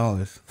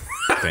 $47.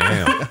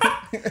 damn.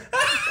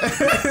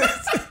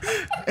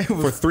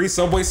 For 3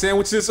 Subway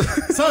sandwiches?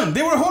 Son,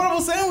 they were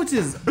horrible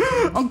sandwiches.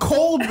 On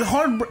cold,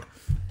 hard.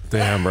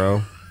 Damn,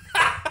 bro.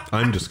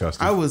 I'm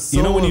disgusted. I was so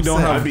You know when you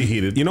don't upset. I'd be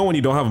heated. You know when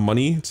you don't have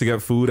money to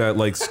get food at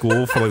like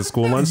school for like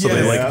school lunch, so they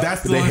Yes, like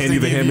that's the they lunch hand you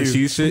they the ham give and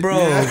you. cheese shit, Bro,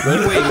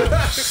 Yeah. wait.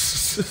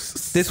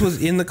 This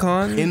was in the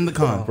con? in the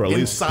con. Bro, at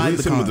least Inside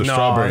the him with con. the No,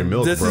 strawberry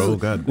milk, this bro.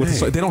 is- God With the-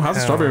 dang. they don't have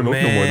the strawberry milk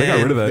no more. They got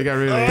man. rid of that. They got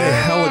rid of They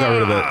that. hella got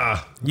rid of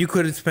that. You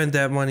could have spent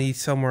that money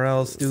somewhere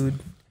else, dude.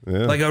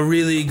 Yeah. Like a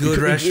really good You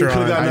could restaurant.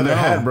 have gotten I another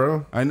know. hat,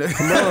 bro. I know.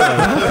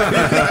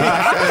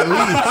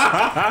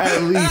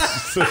 At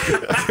least.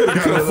 Could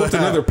have flipped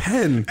another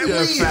pen.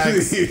 Yeah,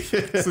 facts.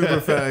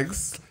 Super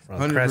facts.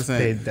 Crest 100%.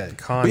 paid that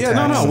contact.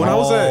 yeah, no, when I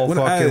was at- all when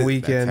I- fucking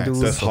weekend, That tax-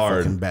 dude. That's so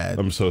hard. fucking bad.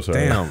 I'm so sorry.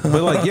 Damn.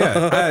 But like,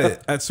 yeah,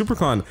 at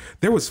SuperCon,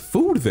 there was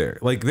food there.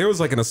 Like there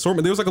was like an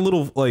assortment. There was like a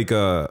little like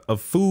a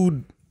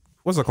food.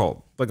 What's it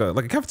called? Like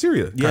a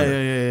cafeteria. Yeah, kinda.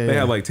 yeah. They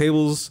had like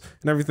tables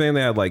and everything.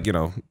 They had like,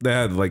 they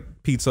had like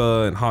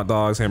pizza and hot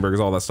dogs, hamburgers,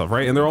 all that stuff,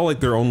 right? And they're all like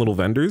their own little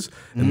vendors.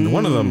 And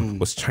one of them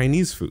was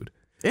Chinese food.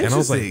 And I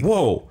was like, Interesting.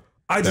 whoa,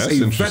 I just That's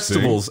ate interesting.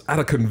 vegetables at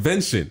a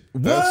convention.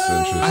 That's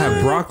interesting. I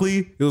had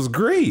broccoli. It was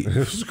great. It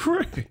was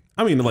great.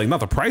 I mean, like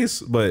not the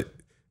price, but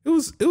it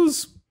was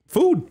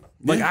food.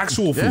 Like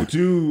actual food.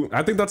 Dude,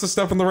 I think that's a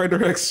step in the right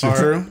direction.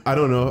 True. I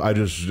don't know. I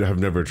just have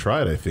never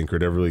tried, I think, or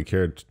never really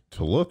cared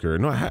to look. Or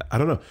no, I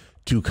don't know.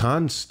 Do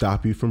cons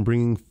stop you from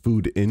bringing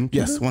food in?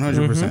 Yes,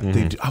 100%.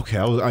 They do. Okay,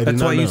 I did That's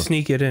not why know. you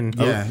sneak it in.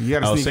 Yeah, you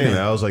gotta I was sneak saying in.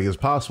 that. I was like, it's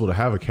possible to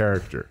have a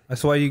character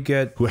That's why you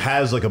get. who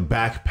has like a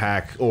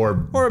backpack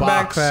or Or a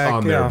box backpack,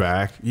 on their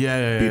yeah.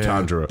 Yeah, Yeah. Be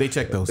Tundra. They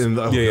check those. And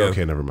Yeah, yeah.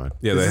 Okay, never mind.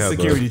 Yeah, It's they a have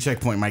security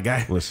checkpoint, my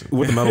guy. Listen.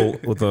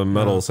 with the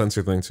metal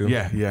sensor thing too.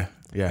 Yeah.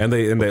 And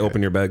they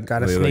open your bag.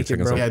 Gotta They, sneak check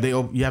it, us bro. out.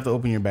 Yeah, you have to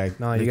open your bag.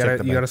 No, They you check gotta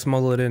the you bag. gotta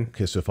smuggle it in.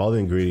 Okay, so if all the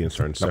ingredients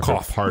are in separate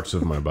cough. parts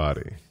of my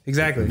body,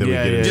 Exactly. then we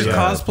Yeah, get yeah, into Just yeah.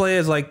 cosplay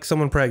as like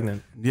someone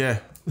pregnant. Yeah.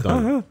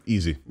 done.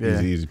 Easy,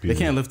 Yeah. easy They peasy.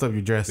 can't lift up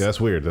your dress. Yeah,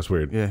 that's weird. That's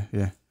weird. Yeah.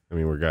 I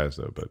mean, we're guys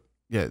though, but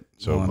Yeah.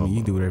 so Well, I mean,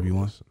 you do whatever you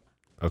want.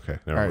 Okay.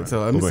 All right,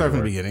 so let me start from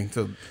the beginning.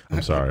 So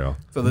I'm sorry, y'all.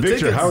 So the Victor,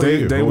 tickets, how are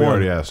you? Day We one.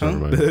 already asked. Never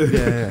mind.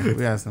 yeah,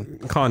 we asked them.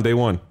 Con day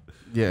one.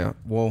 Yeah,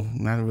 well,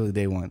 not really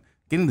day one.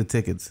 Getting the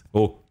tickets.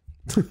 Oh,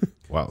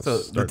 Wow. So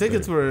the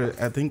tickets were,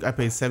 I think I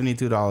paid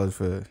 $72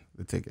 for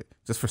the ticket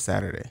just for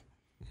Saturday.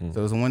 So it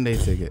was a 1-day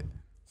ticket.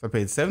 So I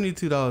paid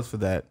 $72 for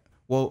that.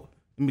 Well,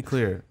 let me be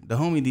clear. The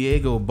homie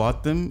Diego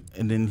bought them,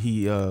 and then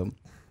he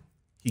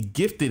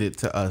gifted it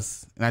to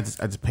us, and I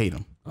just paid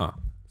him.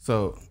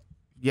 So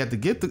you have to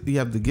get the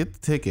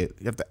ticket.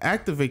 You have to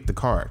activate the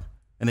card,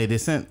 and they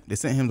sent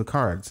him the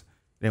cards.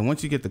 Then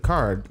once you get the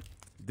card,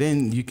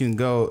 then you can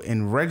go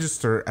and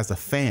register as a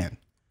fan.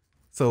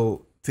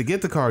 So to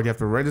get the card, you have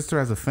to register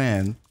as a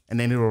fan, and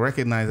then it will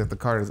recognize that the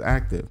card is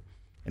active.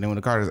 And then when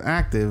the card is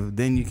active,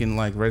 then you can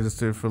like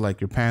register for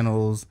like your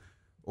panels,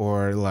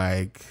 or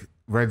like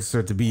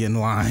register to be in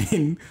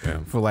line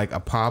for like a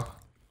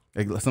pop,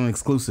 like something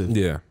exclusive.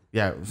 yeah.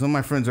 Yeah, some of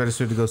my friends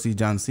registered to go see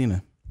John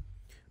Cena.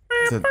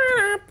 So,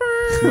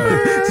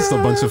 Just a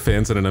bunch of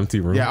fans in an empty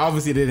room. yeah,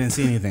 obviously they didn't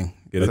see anything.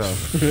 Get it?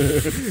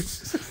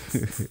 So,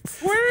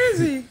 Where is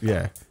he?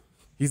 yeah,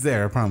 he's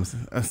there, I promise.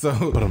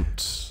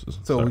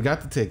 So we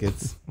got the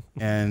tickets,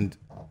 and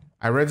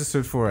I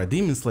registered for a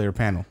Demon Slayer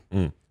panel,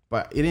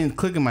 but it didn't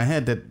click in my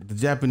head that the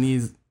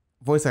Japanese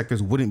voice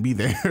actors wouldn't be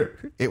there.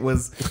 It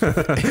was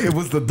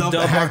the dub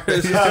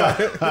actors.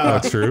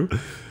 That's true.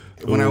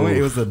 When I went,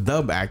 it was the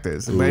dub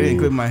actors, but it didn't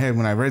click in my head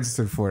when I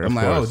registered for it. I'm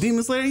like, oh,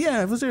 Demon Slayer,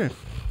 yeah, for sure.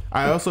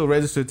 I also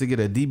registered to get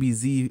a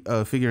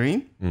DBZ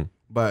figurine,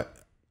 or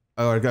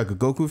I got a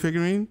Goku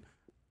figurine.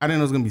 I didn't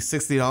know it was gonna be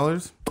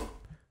 $60,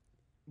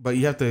 but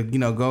you have to,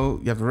 you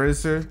have to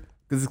register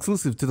because it's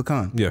exclusive to the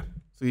con. Yeah.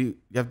 So you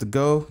have to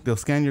go. They'll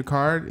scan your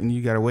card, and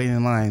you gotta wait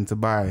in line to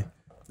buy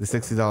the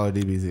 $60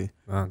 DBZ.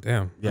 Oh,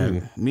 damn. Yeah,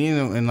 me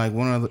and like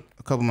a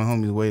couple of my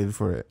homies waited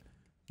for it,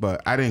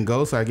 but I didn't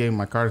go, so I gave him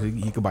my card so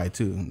he could buy it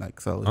too. Like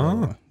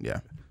so, yeah,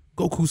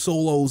 Goku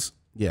solos.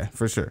 yeah,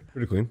 for sure.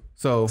 pretty clean.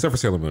 So Except for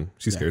Sailor Moon.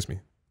 She scares me.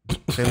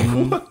 Sailor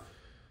Moon.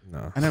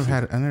 No. I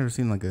never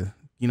seen like a.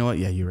 You know what?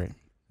 Yeah, you're right.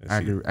 I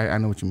agree. I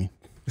know what you mean.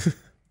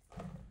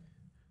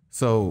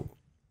 So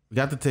we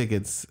got the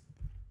tickets.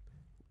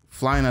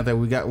 Flying out there, it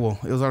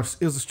was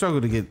a struggle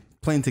to get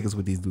plane tickets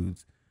with these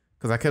dudes.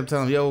 Cause I kept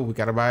telling them, yo, we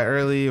gotta buy it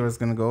early, or it's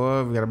gonna go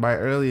up. We gotta buy it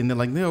early, and they're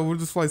like, no, we'll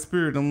just fly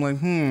Spirit. I'm like,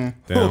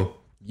 Damn.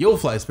 You'll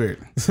fly Spirit.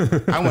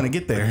 I want to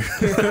get there.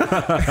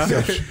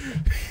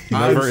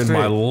 Never in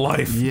my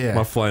life. Yeah.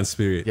 My flying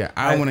Spirit. Yeah,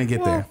 I want to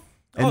get there.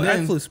 And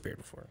I flew Spirit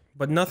before,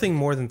 but nothing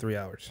more than 3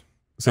 hours.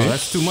 So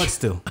that's too much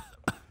still.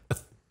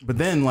 But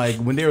then, like,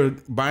 when they were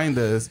buying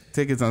the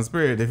tickets on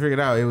Spirit, they figured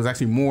out it was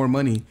actually more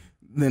money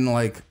than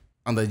like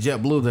on the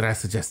JetBlue that I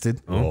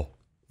suggested. Oh.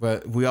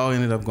 But we all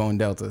ended up going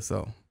Delta,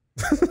 so.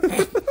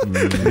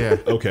 Yeah.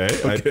 Okay.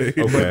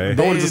 Okay.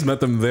 No one just met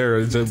them there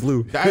in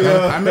JetBlue.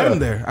 I met them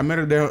there. I met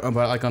her there,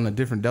 but like on a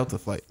different Delta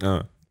flight.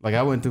 Like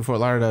I went to Fort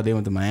Lauderdale, they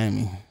went to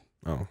Miami.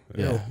 Oh.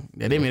 Yeah.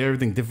 Yeah, they made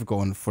everything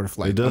difficult for the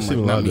flight. It does I'm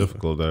seem like, a lot not me.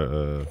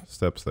 difficult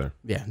steps there.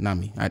 Yeah, not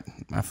me.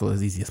 I feel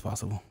as easy as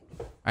possible.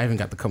 I even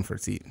got the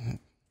comfort seat.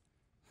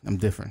 I'm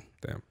different.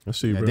 Damn. I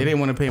see you, Yeah, bro. they didn't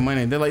want to pay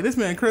money. They're like, this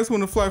man Chris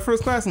want to fly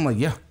first class. I'm like,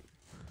 yeah.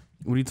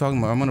 What are you talking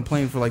about? I'm on a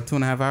plane for like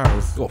 2.5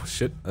 hours. Oh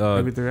shit.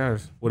 Maybe 3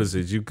 hours. What is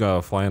it? You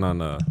flying on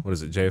what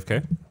is it?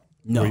 JFK?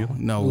 No,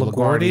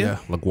 LaGuardia?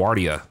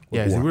 LaGuardia.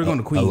 Yeah, so we were going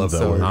to Queens. I love that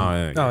so, word.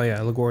 Oh yeah,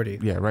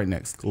 LaGuardia. Yeah, right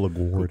next.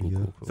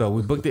 LaGuardia. So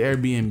we booked the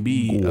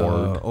Airbnb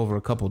over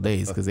a couple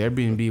days because the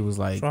Airbnb was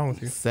like wrong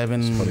with you?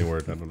 $7. Funny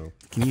word. I don't know.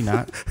 Can you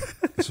not?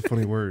 It's a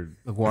funny word.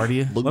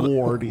 LaGuardia.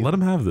 LaGuardia. Let him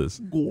have this.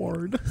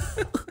 Guard.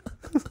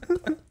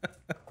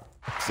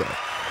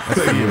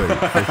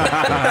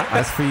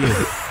 That's for you.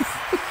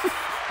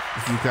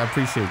 I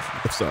appreciate you.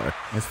 I'm sorry.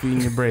 That's for you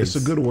and your braids.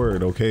 It's a good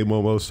word, okay,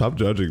 Momo? Stop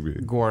judging me.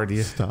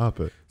 LaGuardia. Stop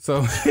it.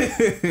 So,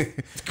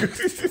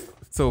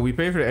 so we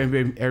paid for the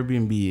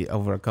Airbnb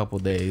over a couple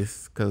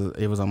days because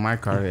it was on my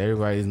card.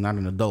 Everybody's not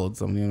an adult,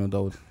 so I'm the only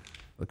adult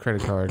with a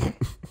credit card.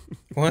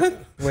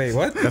 What? Wait,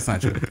 what? That's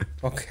not true.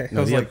 Okay.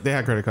 No, they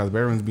had credit cards, but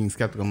everyone's being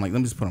skeptical. I'm like, let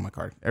me just put it on my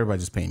card. Everybody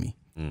just pay me.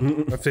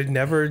 If they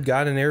never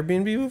got an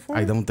Airbnb before?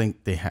 I don't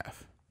think they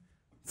have.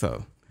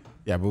 So,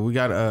 yeah, but we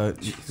got an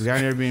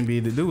Airbnb.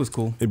 The dude was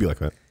cool. It'd be like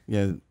that.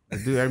 Yeah, the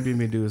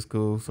Airbnb dude was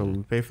cool. So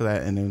we paid for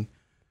that, and then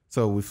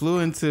so we flew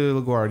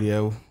into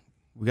LaGuardia.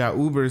 We got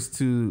Ubers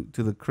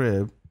to the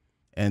crib,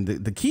 and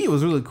the key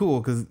was really cool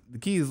because the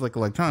key is like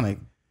electronic.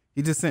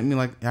 He just sent me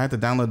I had to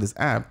download this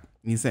app,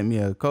 and he sent me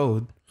a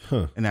code,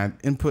 and I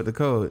input the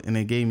code, and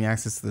it gave me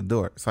access to the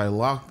door. So I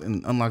locked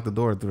and unlocked the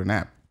door through an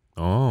app.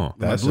 Oh,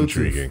 that's Bluetooth.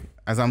 intriguing.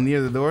 As I'm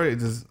near the door, it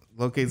just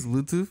locates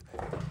Bluetooth.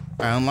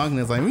 I unlock and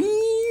it's like,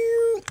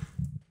 it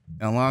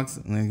unlocks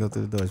and then you go to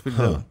the door. It's pretty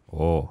dope.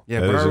 Oh, Yeah,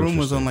 that but is our room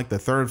was interesting. on like the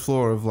third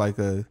floor of I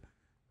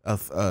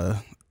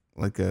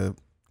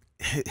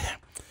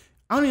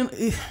don't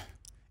even.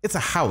 It's a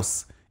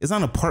house. It's not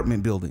an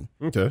apartment building.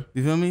 Okay.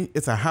 You feel me?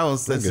 It's a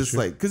house that's get just you.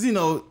 like because in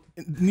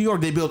New York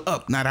they build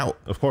up, not out.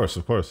 Of course.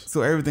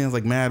 So everything is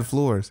like mad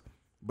floors,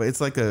 but it's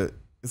like a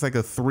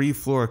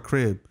 3-floor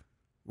crib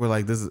where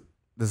like this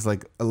there's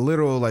like a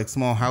little like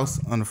small house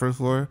on the first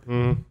floor,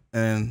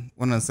 and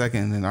one on the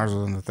second, and then ours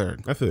was on the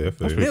third. I feel you.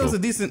 It was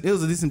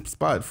a decent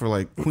spot for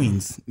like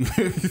Queens. You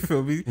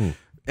feel me?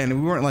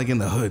 And we weren't like in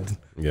the hood.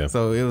 Yeah.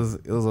 So it was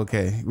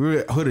okay. We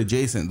were hood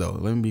adjacent though.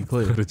 Let me be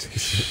clear.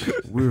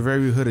 We were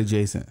very hood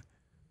adjacent.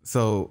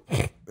 So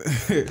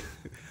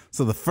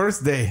so the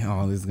first day,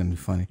 this is gonna be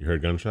funny. You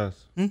heard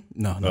gunshots?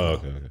 No. Oh,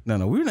 okay.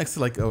 No. We were next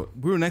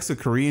to a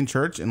Korean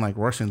church, and like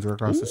Russians were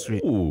across the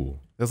street. Ooh.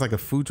 There's like a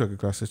food truck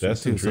across the street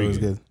That's too, so it was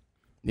intriguing. good.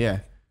 Yeah,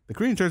 the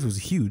Korean church was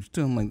huge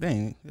too. I'm like,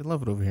 dang, I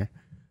love it over here.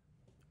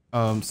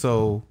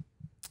 So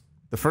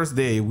the first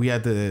day we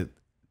had to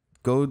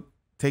go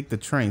take the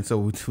train, so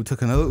we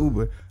took another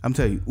Uber. I'm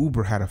telling you,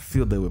 Uber had a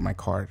field day with my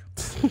card.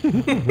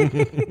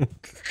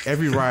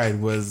 Every ride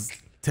was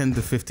 $10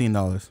 to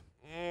 $15.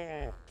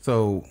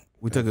 So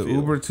we took an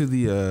Uber to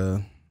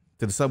the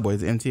subway,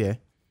 the MTA.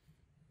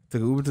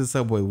 Took an Uber to the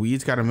subway. We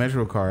each got a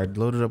Metro card,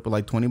 loaded up with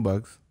like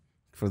 $20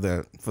 for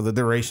the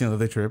duration of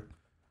the trip.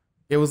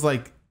 It's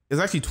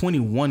actually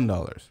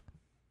 $21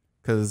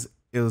 because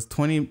it was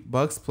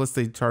 $20 plus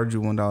they charge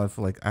you $1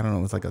 for like, I don't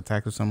know, it's like a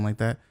tax or something like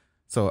that.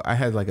 So I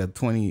had like a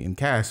 20 in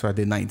cash, so I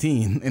did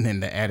 19, and then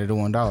they added the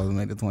 $1 and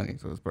made it 20,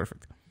 so it was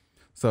perfect.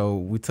 So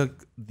we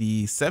took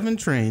the 7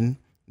 train.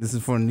 This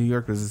is for New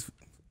Yorkers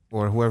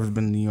or whoever's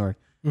been in New York.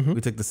 We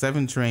took the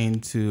 7 train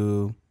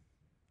to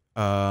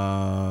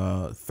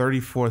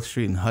 34th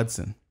Street in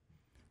Hudson,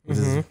 which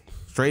is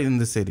straight in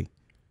the city.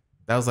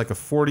 That was like a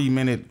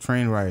 40-minute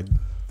train ride,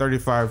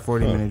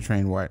 40-minute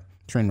train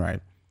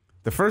ride.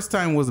 The first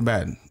time wasn't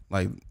bad.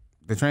 Like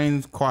the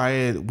train's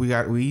quiet.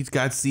 We each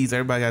got seats.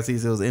 Everybody got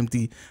seats. It was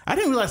empty. I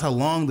didn't realize how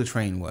long the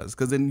train was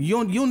because then you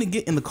only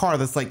get in the car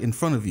that's like in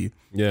front of you.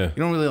 Yeah. You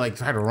don't really like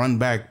try to run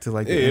back to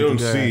like. Yeah, you don't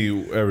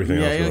see everything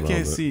else. Yeah, you going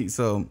can't on, see.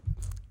 So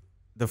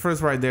the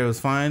first ride there was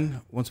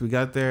fine. Once we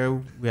got there,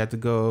 we had to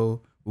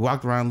go. We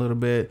walked around a little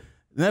bit.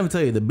 And let me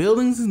tell you, the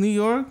buildings in New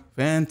York,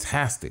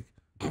 fantastic.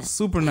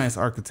 Super nice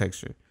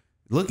architecture.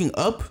 Looking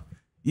up,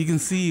 you can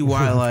see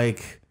why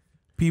like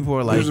people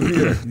are like,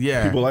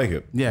 yeah, people like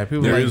it. Yeah,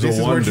 people There are like is this a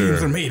is where wonder.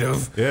 dreams are made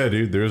of. Yeah,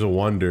 dude, there's a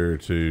wonder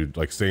to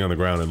like staying on the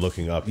ground and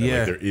looking up. And, Yeah.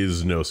 like, there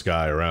is no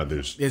sky around.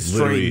 There's It's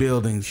literally straight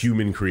buildings.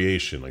 human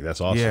creation. Like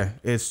that's awesome. Yeah,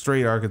 it's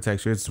straight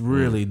architecture. It's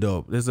really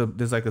dope. There's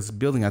like a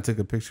building I took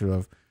a picture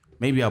of.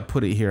 Maybe I'll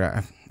put it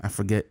here. I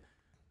forget.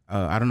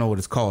 I don't know what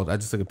it's called. I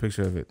just took a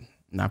picture of it.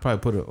 And I probably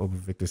put it over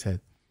Victor's head.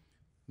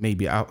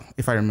 Maybe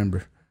if I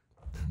remember.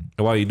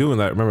 And while you're doing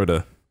that, remember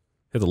to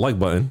hit the like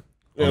button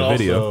on the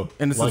video.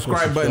 And the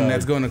subscribe button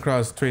that's going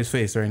across Trey's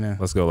face right now.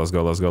 Let's go. Plug.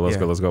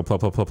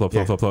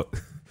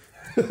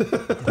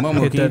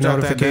 Momo, Hit can you that drop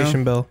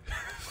notification bell.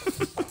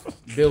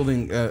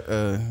 Building,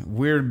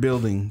 weird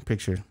building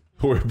picture.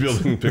 We're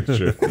building a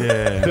picture.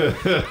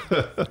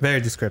 Yeah.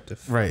 Very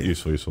descriptive. Right.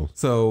 Useful.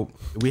 So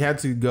we had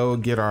to go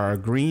get our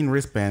green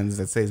wristbands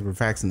that says we're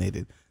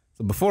vaccinated.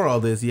 So before all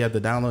this, you have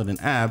to download an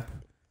app.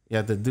 You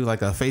have to do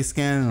like a face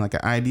scan and like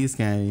an ID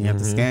scan. And you have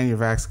to scan your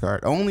Vax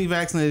card. Only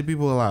vaccinated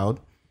people allowed.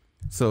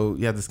 So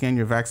you have to scan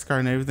your Vax card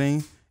and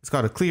everything. It's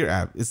called a Clear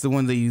app. It's the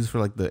one they use for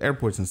like the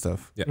airports and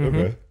stuff. Yeah.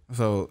 Okay.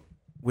 So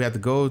we had to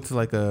go to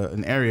like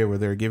an area where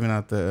they're giving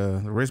out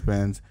the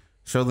wristbands.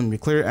 Show them your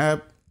Clear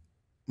app.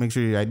 Make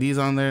sure your ID's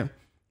on there.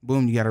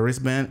 Boom, you got a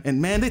wristband.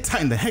 And man, they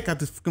tightened the heck out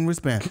this fucking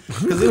wristband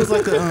because it was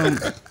like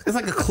it's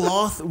like a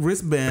cloth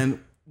wristband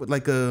with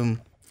like I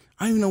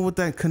don't even know what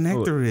that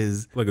connector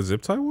is. Like a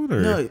zip tie one,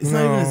 or No, it's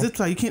not even a zip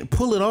tie. You can't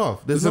pull it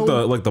off. There's is it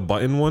the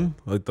button one,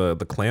 like the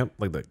clamp,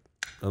 like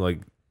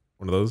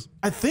one of those?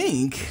 I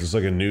think It's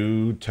like a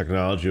new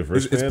technology of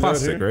It's wristband.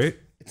 plastic, right?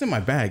 it's in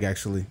my bag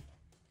actually.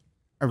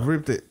 I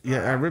ripped it.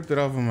 Yeah, I ripped it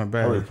off of my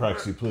bag. Hurry,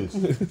 Praxi, please.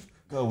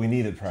 Go, we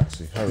need it,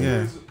 Praxi. Hurry.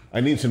 Yeah. I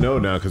need to know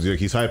now because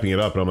he's hyping it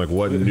up, and I'm like,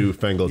 what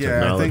newfangled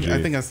Yeah, technology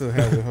I think I still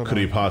have it. Hold could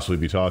on. he possibly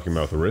be talking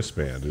about with the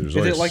wristband? There's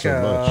Is it like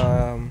so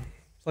much.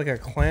 it's like a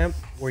clamp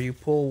where you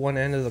pull one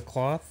end of the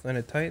cloth and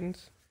it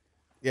tightens?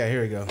 Yeah,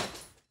 here we go.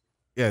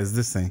 Yeah, it's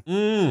this thing.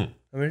 I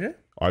mean,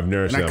 I've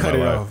never seen I that in cut my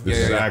it life. off. This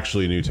Yeah, is yeah.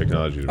 actually new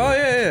technology to me. oh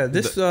yeah.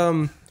 This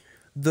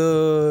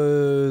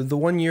the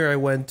one year I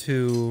went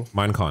to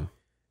Minecon.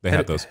 They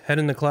had those. Head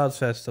in the Clouds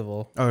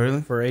Festival Oh,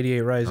 really? for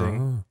 88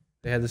 Rising.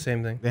 They had the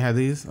same thing. They had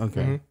these?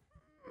 Okay.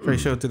 Trey,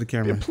 show it to the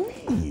camera.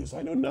 Please,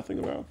 I know nothing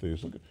about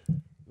these. Look at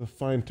the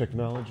fine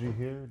technology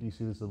here. Do you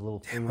see this little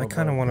thing? I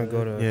kind of want to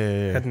go to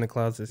Yeah. Head in the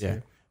Clouds this Yeah.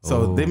 year.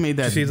 So they made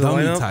that Did you see the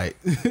dummy lineup? tight.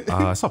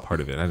 I saw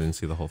part of it. I didn't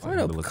see the whole thing. I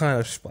know, kind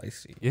of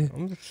spicy. Yeah.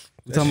 We're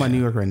talking about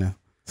New York right now.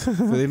 So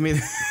they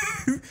made.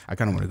 I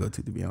kind of want to go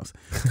to be honest.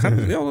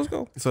 Yeah, let's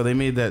go. So they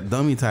made that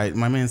dummy tight.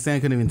 My man Stan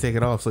couldn't even take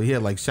it off, so he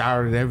had like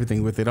showered and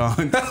everything with it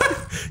on,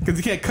 because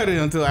you can't cut it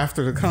until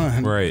after the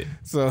con. Right.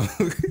 So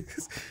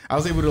I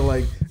was able to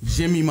like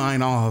jimmy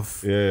mine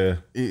off. Yeah.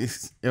 It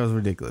was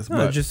ridiculous. No,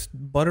 but just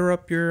butter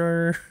up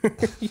your.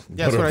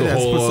 that's what I the did. I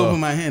just put whole, soap in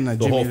my hand. And I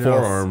The whole jimmied it off.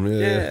 forearm.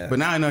 Yeah. But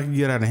now I know I can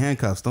get out of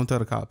handcuffs. Don't tell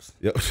the cops.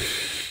 Yep.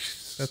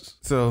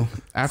 So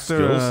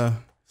after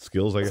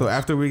skills, I guess. So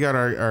after we got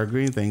our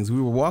green things,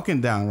 we were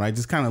walking down, right?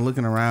 Just kind of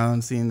looking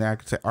around, seeing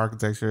the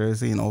architecture,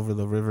 seeing over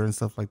the river and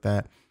stuff like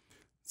that.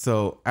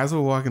 So as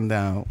we're walking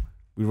down,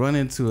 we run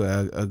into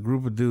a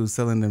group of dudes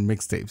selling their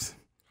mixtapes.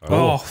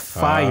 Oh,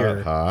 fire.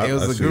 It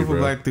was a group of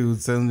black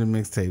dudes selling their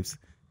mixtapes.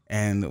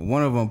 And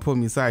one of them pulled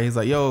me aside. He's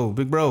like, yo,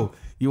 big bro,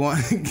 you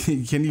want,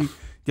 can you,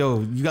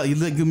 you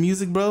like good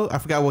music, bro? I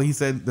forgot what he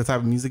said, the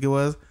type of music it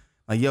was.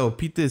 Like, yo,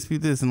 peep this.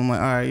 And I'm like,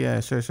 all right, yeah,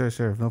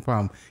 sure. No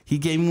problem. He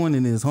gave me one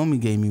and his homie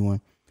gave me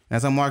one.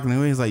 As I'm walking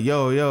away, he's like,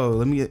 yo,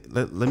 let me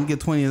get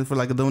 20 for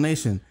like a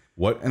donation.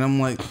 What? And I'm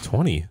like,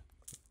 20.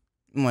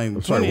 I'm like,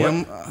 I'm sorry,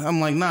 20. I'm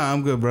like, nah,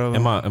 I'm good, bro.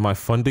 Am I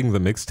funding the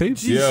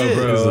mixtapes? Yeah,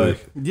 bro.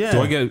 Like, yeah.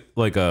 Do I get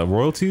like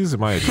royalties?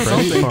 Am I a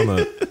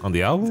credit on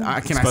the album?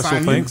 Can I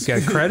sign thanks?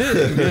 Get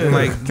credit?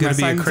 Like, Can I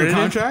sign you to a accredited?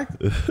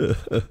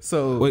 contract?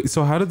 So Wait,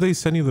 so how did they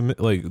send you the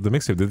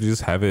mixtape? Did they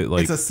just have it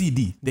like it's a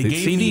CD. They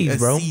gave me CDs, a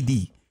bro.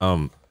 CD.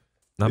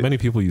 Not many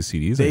people use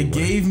CDs They anymore.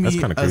 gave me That's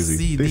kind of a crazy.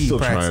 CD. they still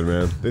Praxi. trying,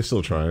 man. They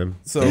still trying.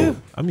 So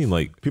I mean,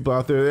 like People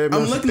out there,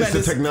 I'm looking it's at the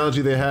this-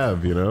 technology they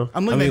have, you know?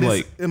 I'm I looking mean, at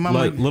like, this. And I'm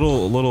like like,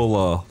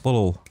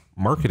 little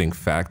marketing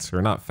facts,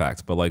 or not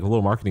facts, but like a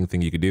little marketing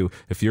thing you could do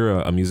if you're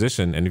a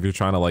musician and if you're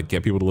trying to like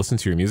get people to listen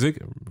to your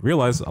music.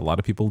 Realize a lot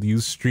of people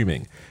use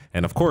streaming,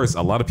 and of course,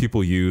 a lot of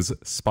people use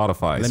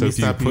Spotify. Let so me if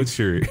you stop you. put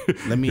your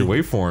Let me- your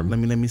waveform,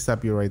 let me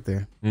stop you right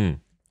there.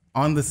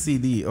 On the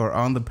CD or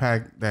on the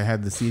pack that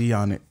had the CD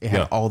on it, it had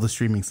Yeah. all the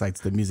streaming sites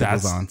the music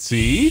was on.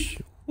 See,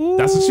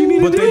 that's what you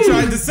need But to they do.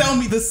 tried to sell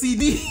me the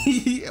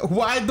CD.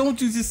 Why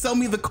don't you just sell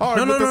me the card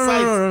No, with the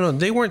sites? no.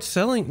 They weren't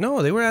selling.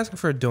 No, they were asking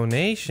for a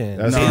donation.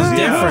 That's It's easy.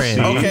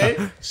 different.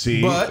 Okay.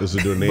 See, But- it's a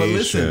but donation.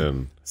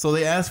 listen, so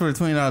they asked for a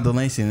 $20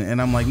 donation,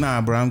 and I'm like, nah,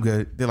 bro, I'm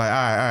good. They're like,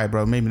 all right,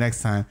 bro, maybe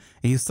next time.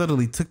 And he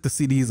suddenly took the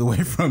CDs away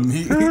from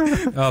me.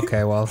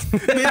 Okay, well,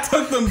 They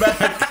took them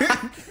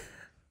back.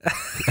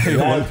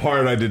 That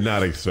part I did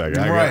not expect.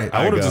 Right.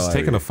 I would have got, just like,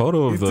 taken a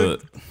photo of the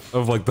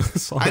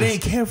songs. I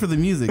didn't care for the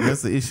music.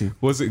 That's the issue.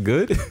 Was it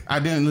good? I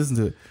didn't listen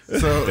to it.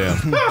 So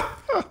Damn.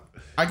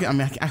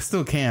 I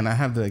still can. I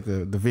have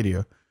the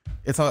video.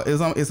 It's on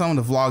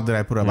the vlog that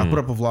I put up. I put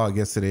up a vlog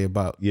yesterday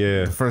about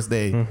Yeah. the first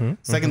day.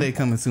 Second day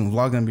coming soon.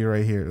 Vlog gonna be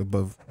right here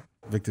above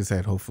Victor's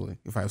head, hopefully,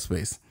 if I have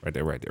space. Right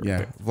there.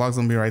 Yeah, vlog's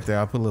gonna be right there.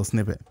 I'll put a little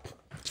snippet.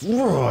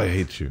 Oh, I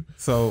hate you.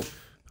 So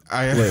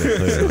I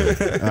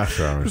Later.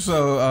 After hours.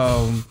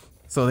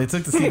 so they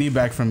took the CD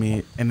back from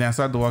me, and then I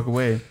started to walk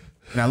away,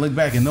 and I look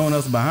back and no one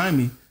else behind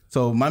me.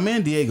 So my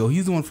man Diego,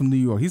 he's the one from New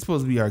York. He's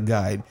supposed to be our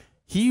guide.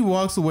 He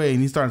walks away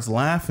and he starts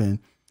laughing.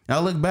 And I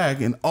look back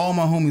and all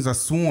my homies are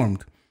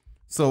swarmed.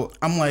 So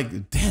I'm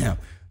like, damn,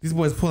 these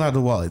boys pull out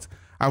the wallets.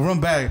 I run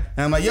back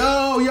and I'm like,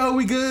 yo,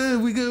 we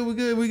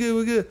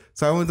good.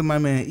 So I went to my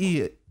man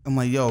E. I'm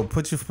like, yo,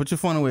 put your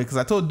phone away, because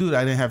I told dude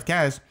I didn't have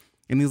cash.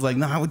 And he's like,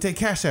 nah, I would take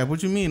Cash App.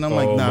 What you mean? I'm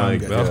like, nah, I'm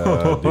good.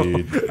 God,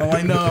 dude. I'm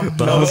like, no.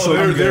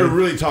 They're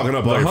really talking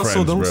up all your hustle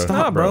friends, don't bro. stop.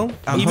 nah, bro.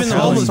 I'm Even the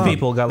telling homeless you.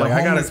 people got like, The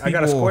I homeless got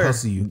a people square.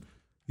 hustle you.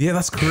 Yeah,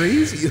 that's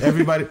crazy.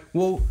 Everybody,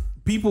 well,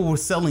 people were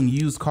selling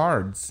used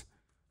cards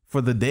for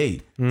the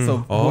day. So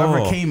whoever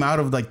Oh. came out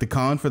of like the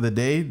con for the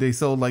day, they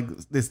sold like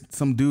this.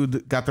 Some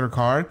dude got their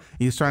card.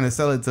 He was trying to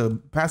sell it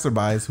to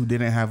passerbys who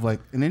didn't have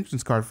like an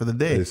entrance card for the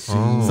day.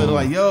 So they're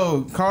like,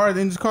 yo,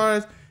 entrance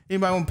cards.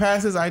 Anybody want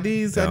passes,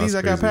 IDs? Yeah, IDs, that's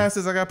I got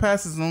crazy.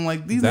 passes. And I'm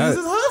like, these That- niggas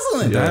is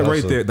hustling. That right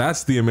hustle. there,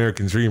 that's the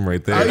American dream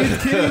right there. Are you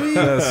kidding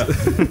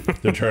me?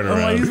 They're turning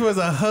I'm like, these around. was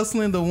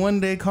hustling the 1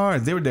 day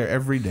cards. They were there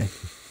every day.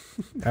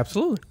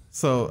 Absolutely.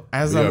 So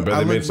as Yeah, I I bet they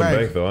look made some back,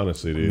 bank though,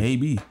 honestly, dude.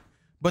 maybe.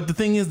 But the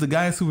thing is, the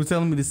guys who were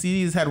telling me the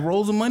CDs had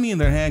rolls of money in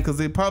their hand because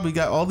they probably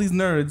got all these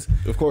nerds.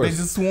 Of course. They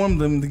just swarmed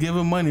them to give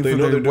them money They for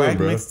know their they're doing, whack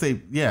bro.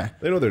 mixtape. Yeah.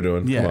 They know what they're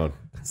doing. Yeah. Come on.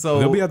 So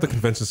They'll be at the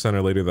convention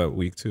center later that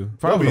week too.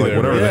 Probably Like, there,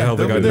 whatever bro. the hell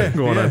they they'll got be there.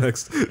 going on Yeah.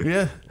 next.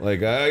 yeah.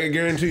 Like, I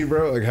guarantee you,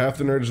 bro, like half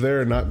the nerds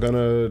there are not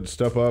gonna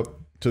step up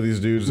to these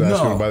dudes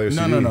asking to buy their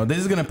CD. No. They're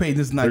just gonna pay.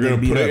 This is not They're gonna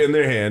gonna beat put up. it in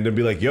their hand and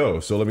be like, yo,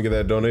 so let me get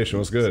that donation.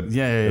 What's good?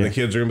 Yeah. And the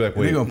kids are gonna be like,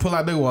 They're wait. gonna pull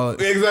out their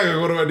wallet. Exactly.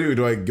 What do?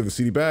 Do I give the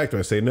CD back? Do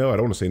I say no? I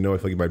don't want to say no. I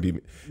feel like it might be.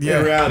 Yeah.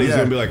 In reality, he's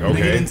gonna be like, They get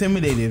okay.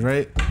 intimidated,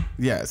 right?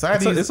 Yeah. So I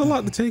had It's a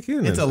lot to take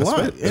in. It's a lot.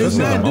 It was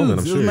Especially at mad the moment,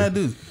 dudes. It I'm was sure. mad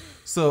dudes.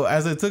 So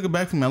as I took it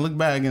back from me, I look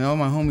back and all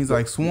my homies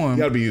like swarm. You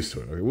gotta be used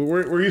to it. Okay?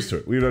 We're used to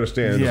it. We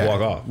understand. Yeah, Just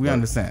walk off. we But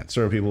understand.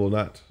 Certain people will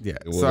not. Yeah.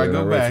 Well, So I they're go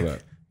not ready back, for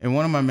that. and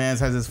one of my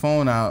mans has his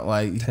phone out.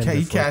 Like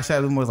he cashed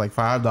out him was like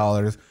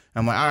 $5.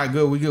 I'm like, all right,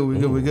 good, we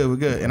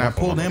good. And I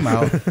pulled him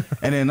out,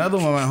 and then another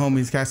one of my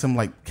homies cashed him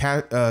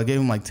gave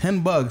him like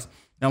 $10. And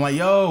I'm like,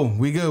 yo,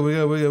 we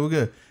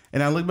good.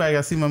 And I look back,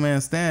 I see my man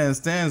Stan's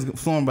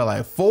flown by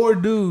like 4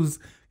 dudes,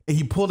 and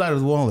he pulled out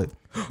his wallet.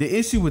 The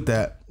issue with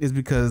that is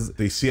because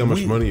They see how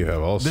much money you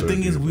have. Also, the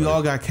thing is, dude, we like-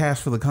 all got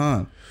cash for the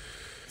con,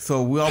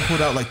 so we all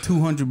pulled out like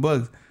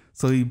 $200.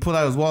 So he pulled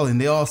out his wallet, and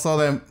they all saw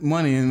that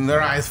money, and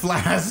their eyes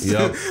flashed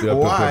Yep.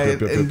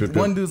 wide. Yep. And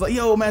one dude's like,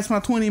 "Yo, match my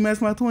 20.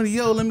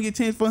 Yo, let me get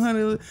change for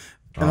 100."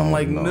 And I'm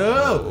like,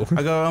 no.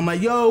 I'm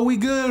like, yo, we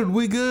good.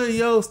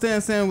 Yo,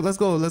 Stan, let's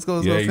go,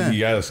 Stan. You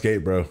gotta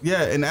escape, bro.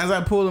 Yeah, and as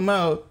I pulled him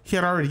out, he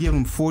had already given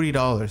him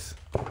 $40.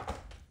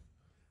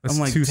 That's I'm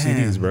like, 2 damn,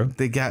 CDs, bro.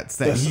 They got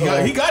Stan.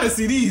 He got his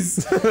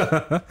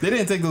CDs. They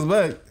didn't take those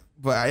back.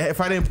 But if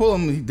I didn't pull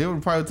him, they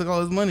would probably took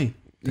all his money.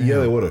 Yeah,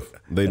 they would have.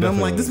 And I'm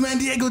like, this man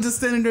Diego just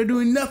standing there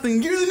doing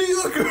nothing. You're the New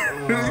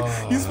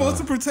Yorker. You're supposed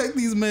to protect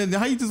these men.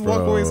 How you just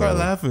walk away and start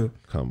laughing?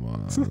 Come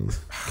on.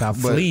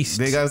 Got But fleeced.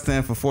 they got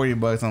Stan for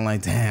 $40. I'm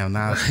like, damn,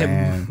 nah,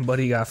 Stan. But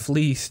he got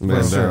fleeced.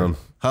 Man For down. sure.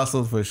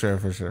 Hustled for sure.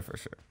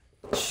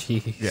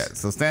 Jeez. Yeah,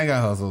 so Stan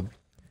got hustled.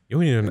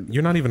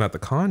 You're not even at the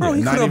con Bro, yet.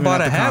 he Not could have even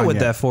bought at a the hat con with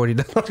yet. that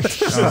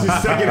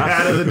 $40. Second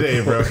hat of the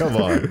day, bro. Come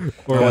on.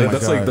 Or Oh like my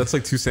that's God.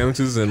 like 2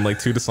 sandwiches and like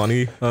 2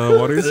 Dasani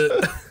waters.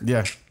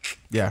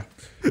 Yeah.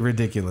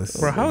 Ridiculous.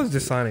 Bro, how is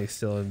Dasani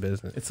still in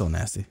business? It's so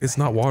nasty. It's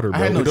not water, bro.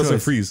 had no It doesn't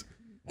choice. freeze.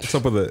 What's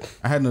up with it?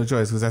 I had no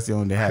choice because that's the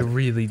only they I had.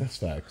 really,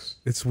 Facts.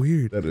 It's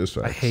weird. That is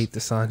facts. I hate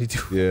Dasani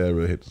too. Yeah, I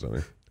really hate this on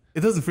it.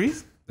 It doesn't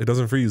freeze? It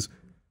doesn't freeze.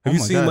 Have Oh you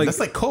my seen God, like that's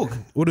like Coke.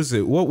 what is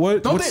it?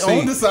 What Don't what they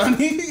state? own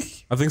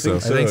Dasani? I think so. I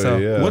think so.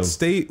 Yeah. What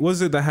state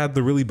was it that had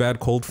the really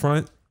bad cold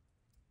front?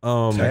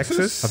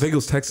 Texas? I think it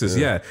was Texas.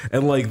 Yeah.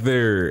 And like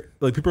they're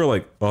like people are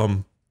like,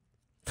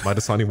 my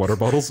Dasani water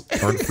bottles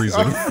aren't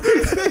freezing.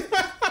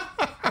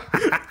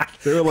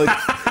 They were like,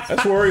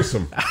 that's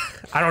worrisome.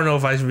 I don't know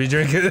if I should be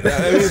drinking it.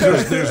 I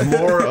mean, there's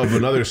more of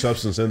another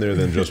substance in there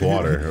than just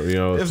water. You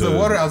know, If the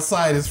water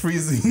outside is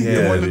freezing,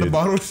 Yeah, the one in the dude.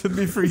 bottle should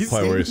be freezing.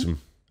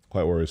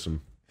 quite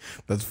worrisome.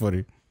 That's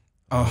funny.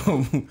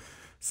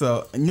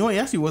 So you know, it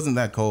actually wasn't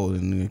that cold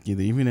in New York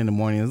either. Even in the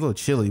morning, it was a little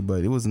chilly,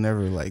 but it was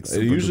never like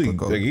super It usually, duper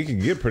cold. like, you can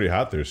get pretty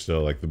hot there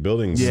still. Like the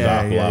buildings Yeah,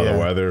 stop a lot of yeah. the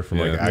weather from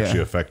like Yeah. actually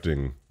Yeah.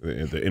 affecting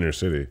the inner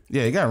city.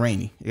 Yeah, it got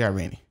rainy.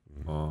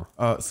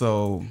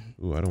 So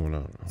Ooh, I don't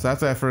want to. So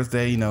after that first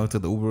day, to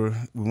the Uber,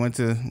 we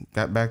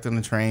got back on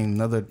the train,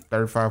 another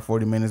 35,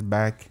 40 minutes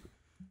back.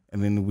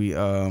 And then we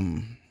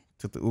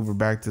took the Uber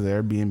back to the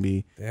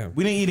Airbnb. Damn.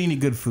 We didn't eat any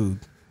good food.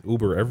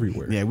 Uber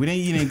everywhere. Yeah, we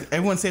didn't eat any.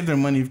 Everyone saved their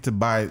money to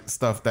buy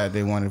stuff that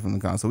they wanted from the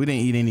con. So we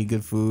didn't eat any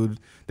good food.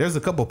 There's a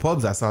couple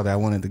pubs I saw that I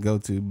wanted to go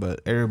to, but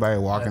everybody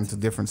walking to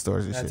different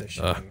stores and That's a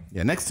shit. shame.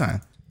 Yeah, next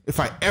time, if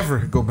I ever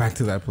go back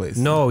to that place.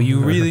 No, you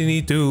really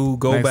need to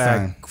go Next back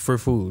time. for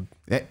food.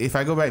 If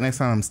I go back next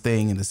time, I'm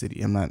staying in the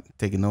city. I'm not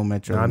taking no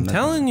metro. I'm nothing.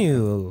 telling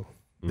you.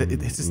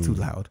 It's just too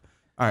loud.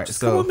 All right, Just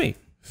so come with me.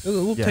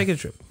 We'll Yeah. take a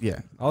trip. yeah,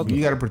 I'll do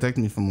you got to protect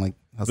me from like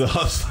The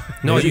hustle.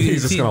 No,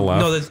 He's just gonna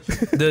laugh No,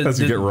 as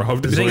you get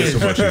robbed. The There's thing only is, so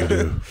much you can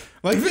do.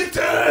 like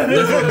Victor.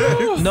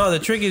 no, the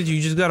trick is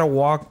you just gotta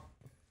walk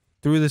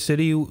through the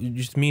city,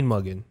 just mean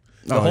mugging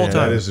the whole yeah,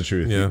 time. That is the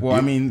truth. Yeah. Well,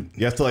 I mean,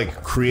 You have to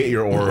like create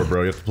your aura,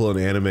 bro. You have to pull an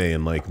anime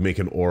and like make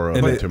an aura of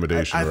And it-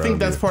 intimidation. I around think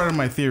that's you. part of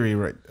my theory,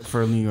 right,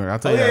 for New York. I'll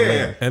tell Oh, you yeah, that yeah,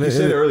 later. yeah. And You it-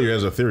 said it- earlier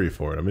as a theory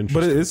for it. I'm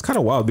interested. But it's kind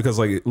of wild because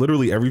like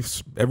literally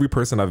every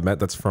person I've met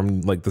that's from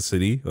like the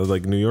city of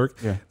like New York,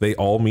 Yeah. they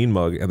all mean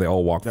mug and they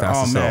all walk They're fast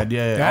all as hell. mad.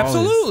 Yeah,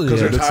 Absolutely.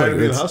 because Yeah, they're it's tired like- of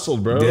being it's-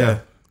 hustled, bro. Yeah.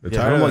 They're Yeah.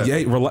 tired And I'm of like,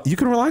 that. yeah, you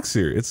can relax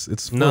here.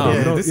 It's fun. No. Yeah,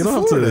 you don't, this you don't is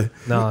have Florida.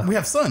 to. No. We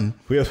have sun.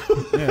 We have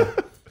Yeah,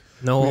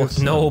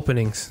 no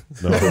openings.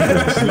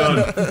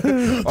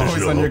 none.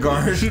 always on your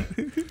guard.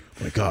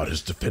 My God,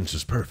 his defense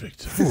is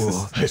perfect.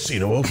 I see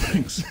no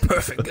openings.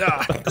 Perfect.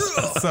 God.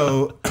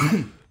 so,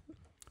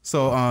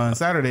 so on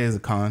Saturday is a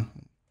con.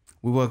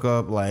 We woke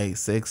up like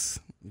 6.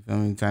 You feel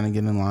me? Trying to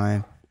get in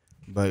line,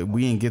 but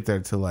we didn't get there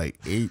till like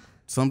 8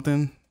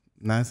 something,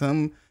 9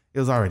 something. It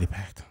was already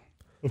packed.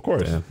 Of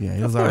course. Yeah,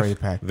 it was already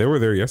packed. They were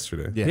there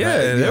yesterday.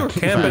 Yeah, they were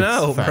camping Facts,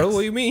 out, facts. bro. What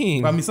do you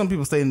mean? Well, I mean, some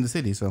people stayed in the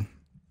city, so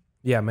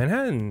Yeah,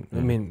 Manhattan. I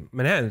mean,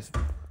 Manhattan's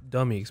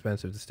dummy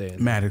expensive to stay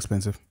in, mad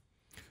expensive.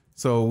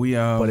 So we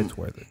but it's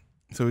worth it.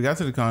 So we got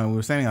to the con. We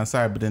were standing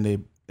outside, but then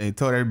they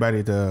told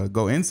everybody to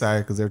go inside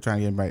because they were trying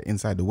to get everybody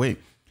inside to wait.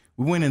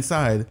 We went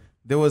inside.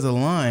 There was a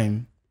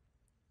line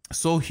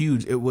so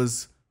huge. It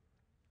was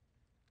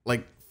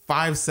like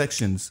 5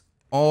 sections,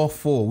 all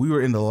full. We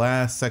were in the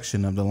last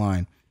section of the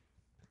line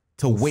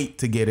to wait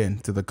to get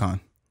into the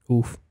con.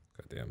 Oof.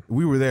 Goddamn.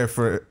 We were there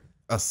for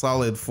a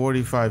solid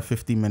 45,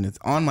 50 minutes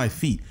on my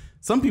feet.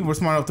 Some people were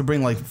smart enough to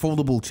bring like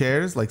foldable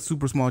chairs, like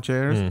super small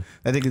chairs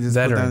that they could just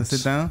put down and Veterans.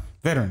 sit down.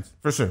 Veterans,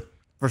 for sure.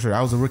 For sure.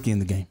 I was a rookie in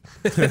the game.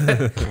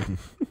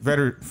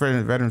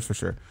 Veterans for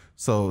sure.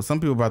 So some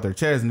people brought their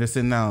chairs and they're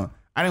sitting down.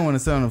 I didn't want to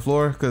sit on the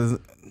floor because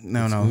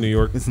no. New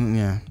York.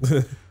 Yeah.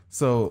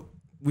 So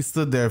we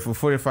stood there for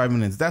 45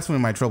 minutes. That's when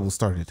my trouble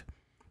started.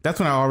 That's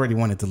when I already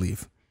wanted to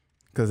leave.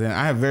 Because then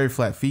I have very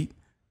flat feet.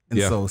 And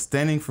Yeah. so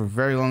standing for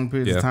very long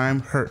periods Yeah. of time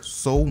hurt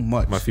so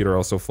much. My feet are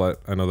also flat.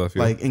 I know that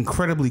feeling. Like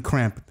incredibly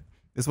cramped.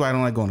 That's why I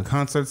don't like going to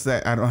concerts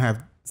that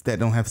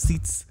don't have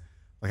seats.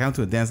 Like I went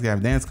to a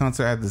dance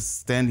concert. I had to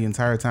stand the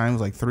entire time. It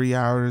was like 3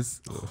 hours.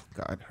 Oh,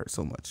 God, it hurt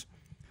so much.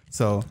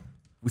 So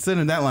we stood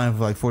in that line for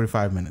like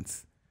 45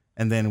 minutes.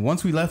 And then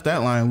once we left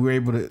that line, we were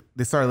able to,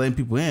 they started letting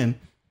people in.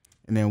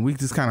 And then we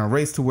just kind of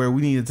raced to where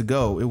we needed to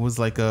go. It was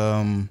like,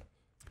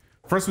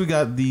 first we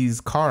got these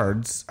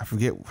cards. I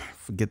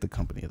forget the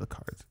company of the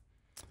cards.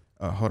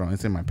 Hold on,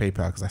 it's in my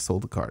PayPal because I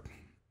sold the card.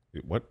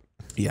 What?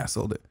 Yeah, I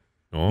sold it.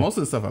 Oh. Most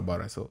of the stuff I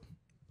bought, I sold.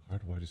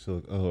 Card? Why do you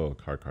still? Oh,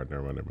 card.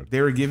 Never mind.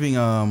 They were giving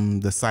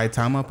the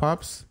Saitama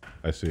pops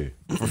I see.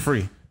 for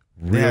free.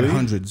 Really? They had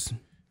hundreds.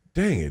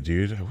 Dang it,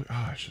 dude.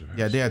 I should have.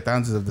 Yeah, they had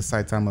thousands of the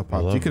Saitama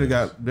pops. love You could have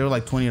got. They were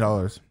like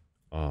 $20.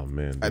 Oh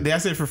man. Did I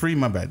say it for free?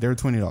 My bad. They were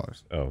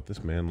 $20. Oh,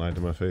 this man lied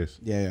to my face.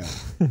 Yeah.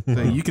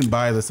 So you can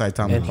buy the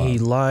Saitama And pop. he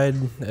lied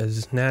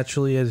as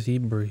naturally as he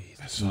breathed.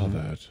 I saw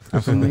that.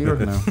 I'm from New York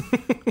now.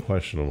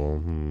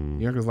 Questionable.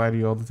 New Yorkers lie to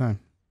you all the time.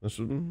 That's,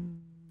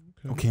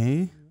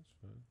 Okay.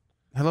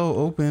 Hello,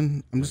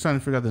 open. I'm just trying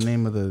to figure out the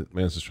name of the.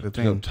 Man, it's just trying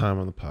to take up time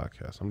on the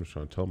podcast. I'm just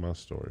trying to tell my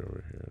story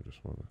over here. I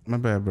just want to. My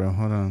bad, bro.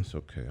 Hold on. It's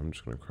okay. I'm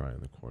just gonna cry in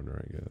the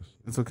corner, I guess.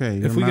 It's okay.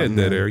 If we get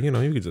dead air,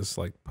 you could just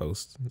like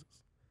post.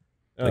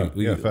 Like,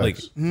 you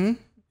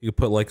could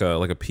put like a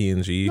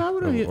PNG. No,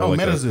 or oh, like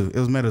MetaZoo. It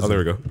was MetaZoo. Oh, there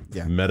we go.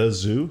 Yeah.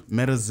 MetaZoo?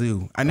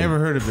 MetaZoo. I never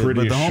heard of it,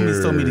 but the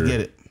homies told me to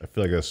get it. I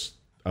feel like that's.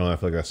 I don't know. I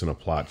feel like that's in a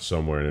plot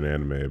somewhere in an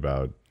anime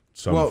about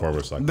some form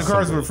of like. The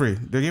cards were free.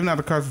 They're giving out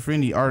the cards for free,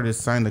 and the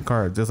artists signed the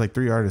cards. There's like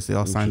 3 artists. They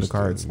all signed the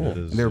cards.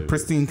 They were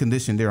pristine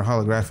condition. They were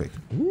holographic.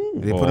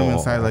 They put them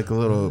inside like a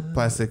little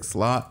plastic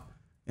slot,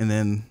 and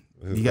then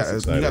you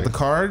got the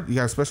card. You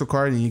got a special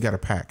card, and you got a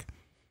pack.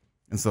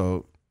 And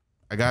so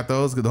I got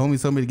those because the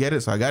homies told me to get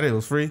it, so I got it. It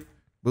was free.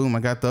 Boom,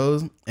 I got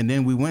those, and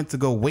then we went to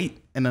go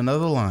wait in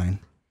another line.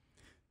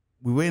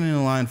 We waited in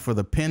a line for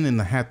the pin and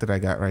the hat that I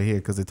got right here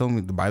because they told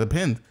me to buy the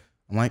pin.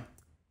 I'm like,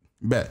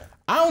 bet.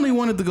 I only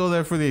wanted to go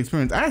there for the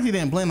experience. I actually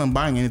didn't plan on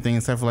buying anything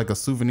except for like a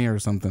souvenir or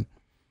something.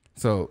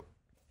 So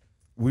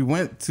we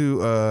went to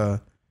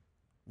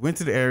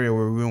the area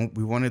where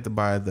we wanted to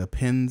buy the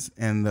pins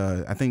and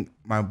I think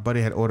my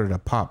buddy had ordered a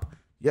pop.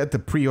 You had to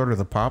pre-order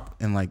the pop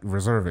and like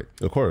reserve it.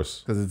 Of course,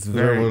 because it's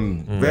very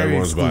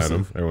everyone's exclusive. buying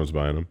them. Everyone's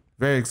buying them.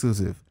 Very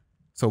exclusive.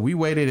 So we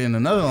waited in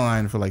another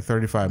line for like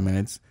 35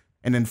 minutes.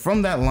 And then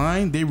from that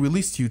line, they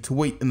released you to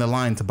wait in the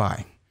line to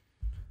buy.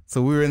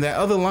 So we were in that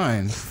other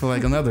line for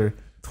like another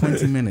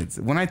 20 minutes.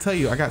 When I tell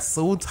you, I got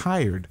so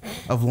tired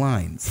of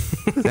lines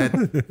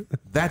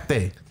that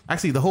day.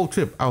 Actually, the whole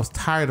trip, I was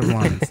tired of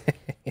lines.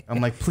 I'm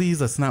like,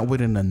 please, let's not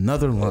wait in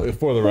another line.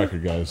 For the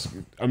record, guys,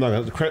 I'm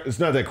not. It's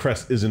not that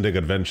Crest isn't a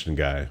convention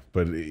guy,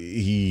 but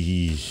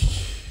he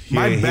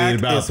my back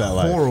about is that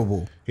horrible.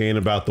 Life. He ain't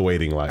about the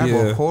waiting life. I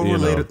have a horrible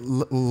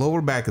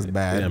lower back is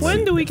bad.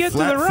 When do we get to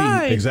the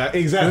ride?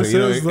 Exactly. This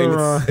is the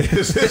ride.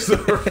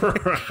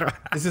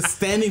 It's just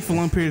standing for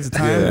long periods of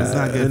time. It's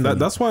not good.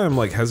 That's why I'm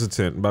like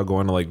hesitant about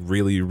going to like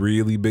really,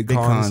 really big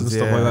cons and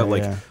stuff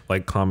like that.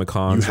 Like Comic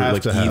Cons. You have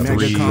like to have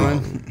E3. you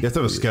have to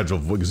have a schedule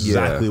of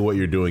exactly what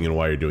you're doing and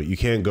why you're doing it. You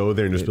can't go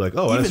there and just be like,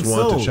 oh, I just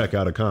want to check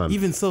out a con.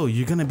 Even so,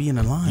 you're gonna be in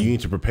a line. You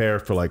need to prepare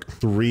for like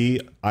 3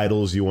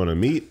 idols you want to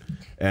meet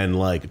and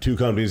like 2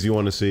 companies you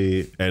want to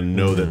see, and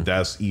know that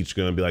that's each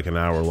going to be like an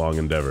hour-long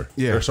endeavor.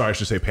 Yeah. Or sorry, I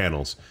should say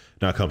panels,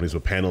 not companies,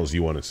 but panels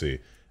you want to see.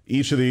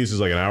 Each of these is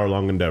like an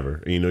hour-long endeavor,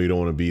 and you know you don't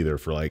want to be there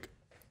for like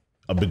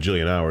a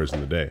bajillion hours in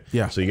the day.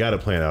 Yeah. So you got to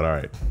plan out, all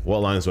right, what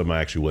lines am I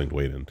actually willing to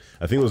wait in?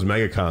 I think it was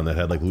MegaCon that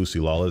had like Lucy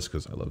Lawless,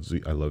 because I love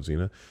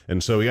Xena.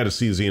 And so we got to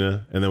see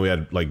Xena, and then we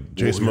had like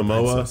Jason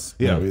Momoa.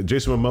 Yeah, we had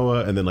Jason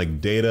Momoa, and then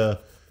like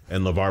Data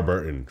and LeVar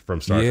Burton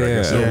from Star Trek.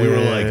 And so we were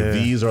like,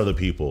 these are the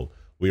people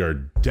we are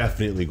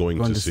definitely going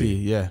to see.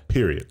 Yeah.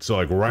 Period. So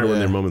like right when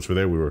their moments were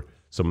there, we were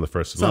some of the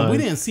first. So we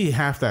didn't see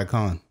half that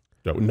con.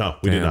 No,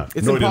 we did not.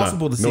 It's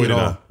impossible to see it all.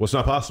 Well, it's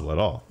not possible at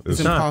all.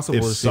 It's impossible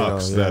to see it all.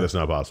 It sucks that it's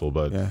not possible,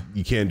 but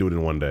you can't do it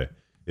in one day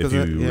if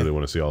you really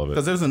want to see all of it.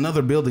 Because there's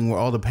another building where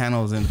all the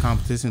panels and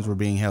competitions were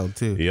being held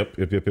too. Yep.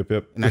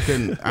 And I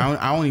couldn't.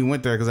 I only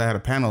went there because I had a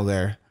panel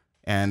there,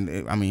 and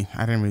I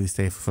didn't really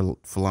stay for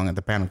long at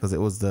the panel because it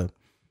was the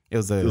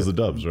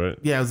dubs, right?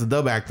 Yeah, it was the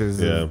dub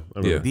actors. Yeah,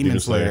 Demon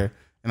Slayer.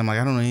 And I'm like,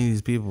 I don't know any of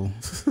these people.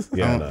 I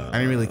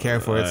didn't really care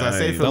for it. So I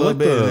stayed for a little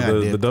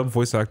bit. The dub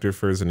voice actor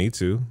for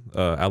Zenitsu,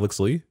 Alex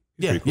Lee.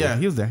 Yeah, cool. Yeah,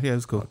 he was there. Yeah, it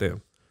was cool. Oh,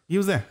 damn. He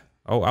was there.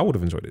 Oh, I would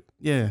have enjoyed it.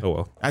 Yeah. Oh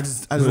well. I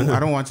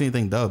don't watch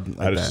anything dubbed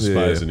like I just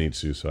despise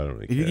Zenitsu, so I don't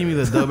really care. If you give me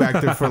the dub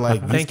actor for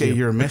like Yusuke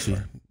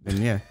Urameshi,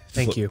 then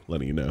Thank you.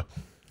 Letting you know.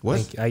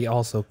 What? I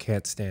also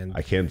can't stand.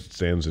 I can't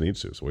stand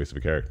Zenitsu. It's a waste of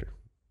a character.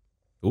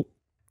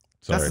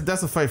 Sorry.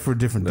 That's a fight for a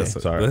different day.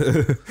 Sorry.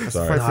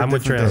 I'm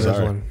with Trey on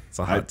this one. It's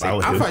a hot take.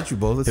 I'll fight you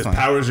both. It's His fine.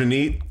 powers are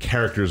neat.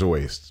 Character's a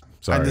waste.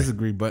 Sorry. I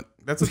disagree, but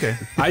that's okay.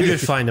 I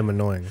just find him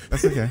annoying.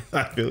 That's okay.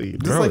 I feel you.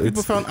 Just like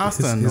people found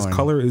Asta annoying. His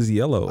color is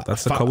yellow.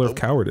 That's the color of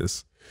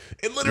cowardice.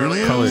 It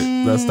literally Color.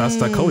 That's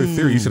that color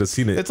theory. You should have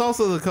seen it. It's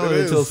also the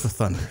color they chose for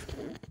thunder.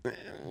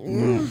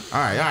 All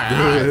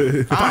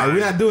right. We're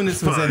not doing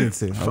this for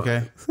Zenitsu,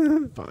 okay?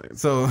 Fine.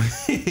 So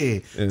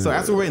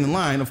as we're waiting in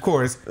line, of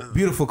course,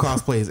 beautiful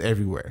cosplays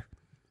everywhere.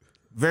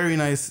 Very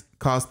nice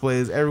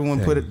cosplays.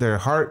 Everyone put their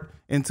heart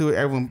into it.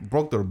 Everyone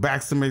broke their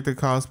backs to make their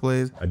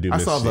cosplays. I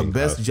saw the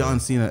best cosplays. John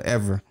Cena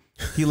ever.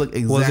 He looked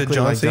exactly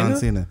John like Cena? John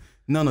Cena.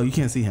 No, you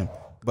can't see him.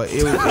 But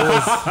it was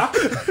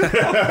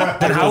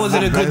Then how was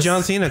it a good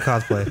John Cena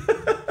cosplay?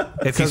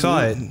 If you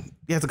saw it.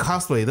 Yeah, it's a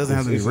cosplay. It doesn't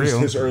have to be real.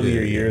 His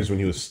earlier years when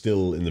he was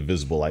still in the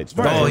visible light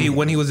spectrum. Oh,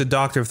 when he was a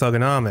doctor of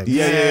thugonomics.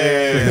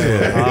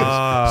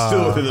 Yeah.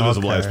 Still within the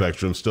visible light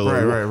spectrum. Still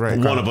right.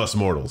 one of us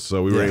mortals.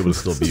 So we were able to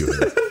still view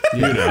him.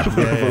 You know.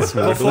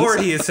 Before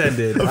he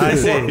ascended. I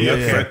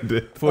see.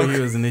 Before he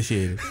was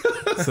initiated.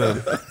 So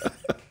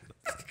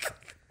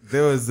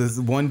there was this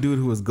one dude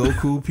who was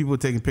Goku. People were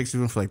taking pictures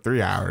of him for like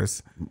 3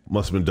 hours.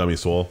 Must have been Dummy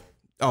Swole.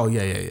 Oh,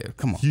 yeah.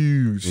 Come on.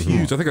 Huge.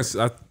 I think I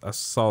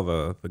saw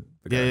the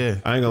guy.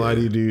 Yeah. I ain't gonna lie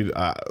to you, dude.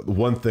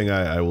 One thing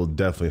I will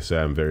definitely say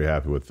I'm very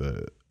happy with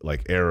the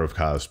like era of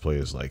cosplay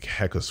is like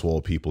hecka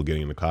swole people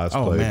getting into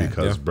cosplay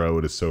because bro,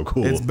 it is so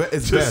cool it's to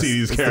best. see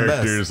these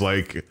characters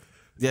like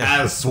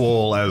as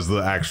swole as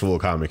the actual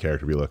comic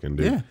character be looking,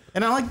 dude. Yeah.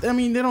 And I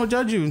mean, they don't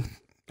judge you.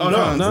 Oh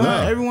no.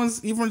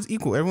 Everyone's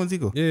equal. Everyone's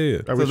equal.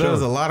 Yeah. So there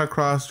was a lot of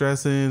cross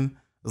dressing.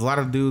 There's a lot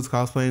of dudes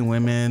cosplaying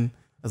women.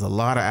 There's a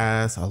lot of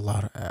ass. I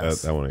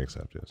want to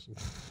accept this.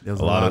 There's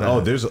a lot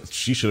of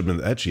she should have been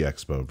the Etchy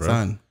Expo, bro.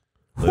 Son.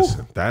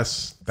 Listen,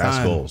 that's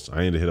goals.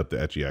 I need to hit up the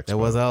Etchy Expo. There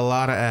was a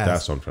lot of ass.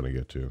 That's what I'm trying to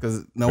get to.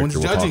 Because no one's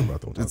judging.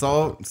 It's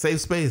all safe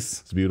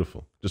space. It's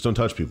beautiful. Just don't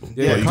touch people.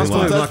 Yeah, you can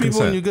cosplay lie. touch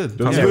people and you're good.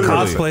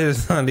 Cosplay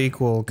is not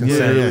equal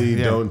consent. Literally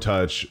don't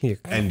touch,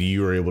 and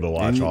you are able to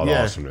watch all the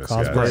awesomeness.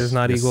 Cosplay is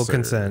not equal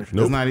consent.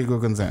 It's not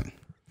equal consent.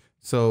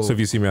 So if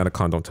you see me at a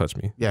con, don't touch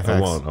me. Yeah, I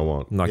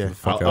won't. Knock the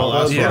fuck I'll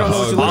out. ask for a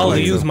hug. I'll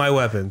use my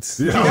weapons.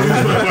 Yeah,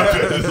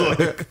 I'll use my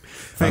weapons.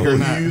 I will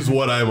use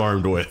what I'm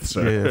armed with,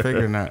 sir. Yeah,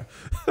 figure not.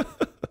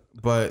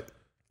 But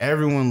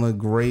everyone looked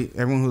great.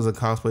 Everyone who was a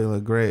cosplay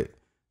looked great.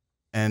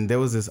 And there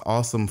was this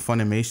awesome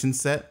Funimation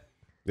set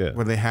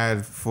where they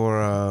had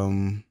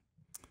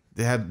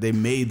they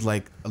made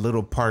like a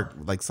little park,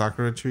 like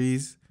sakura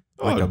trees,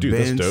 like a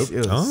bench. That's dope.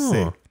 It was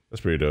sick. That's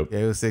pretty dope.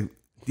 Yeah, it was sick.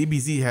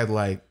 DBZ had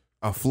like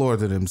a floor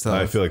to themselves.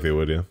 I feel like they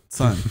would, yeah.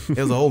 Son, it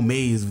was a whole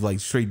maze of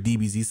like straight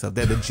DBZ stuff.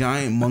 They had a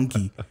giant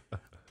monkey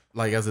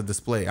like as a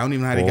display. I don't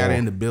even know how they got it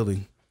in the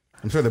building.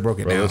 I'm sure they broke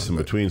it down. Listen,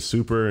 between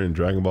Super and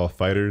Dragon Ball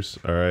Fighters,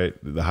 all right,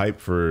 the hype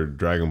for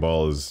Dragon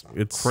Ball is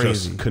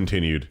crazy. Just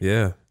continued.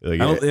 Yeah, like,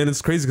 and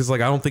it's crazy because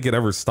like I don't think it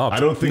ever stopped. I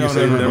don't think it's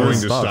ever going to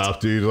stop,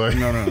 dude. Like,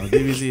 no.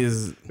 DBZ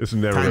is it's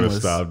never going to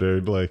stop,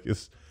 dude. Like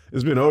it's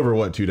been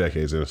over 2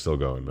 decades and it's still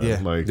going, man. Yeah,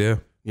 like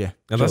yeah,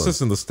 and that's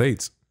just in the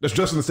States. That's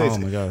just in the States. Oh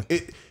my god,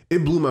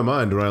 it blew my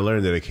mind when I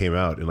learned that it came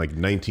out in like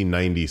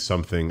 1990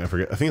 something. I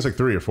forget. I think it's like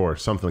 3 or 4,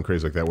 something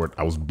crazy like that. Where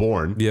I was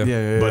born.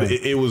 Yeah. But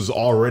it was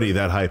already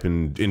that hype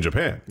in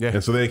Japan. Yeah.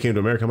 And so then it came to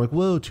America. I'm like,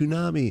 whoa,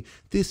 Toonami,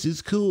 this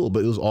is cool.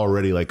 But it was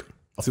already like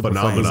a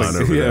phenomenon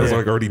over there. It was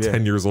like already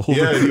 10 years old.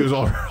 Yeah, it was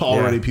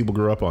already people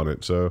grew up on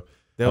it. So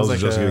there I was like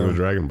just getting with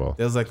Dragon Ball.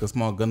 There was like a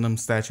small Gundam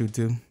statue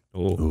too.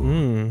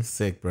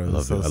 Sick, bro. I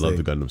love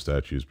the Gundam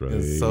statues, bro.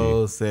 It's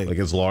so sick. Like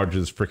as large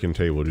as freaking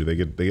table, dude. They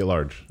get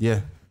large.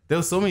 Yeah. There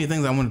was so many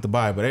things I wanted to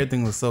buy, but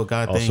everything was so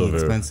goddamn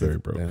expensive. Very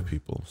broke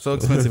people. So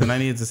expensive, and I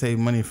needed to save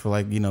money for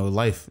like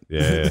life.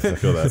 Yeah, I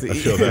feel that. I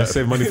feel that.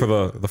 Save money for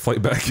the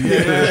flight back.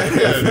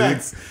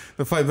 Facts.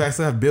 The flight back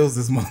still have bills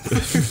this month.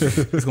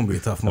 It's gonna be a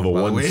tough month. Have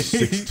a by the way.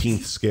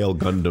 1/16 scale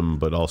Gundam,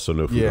 but also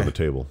no food on the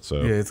table.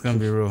 So yeah, it's gonna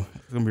be a real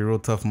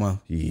tough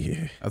month.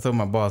 Yeah, I told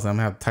my boss I'm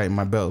gonna have to tighten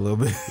my belt a little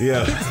bit.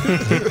 Yeah.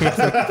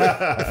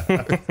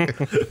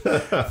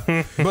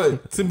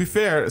 But to be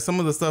fair, some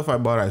of the stuff I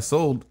bought I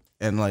sold,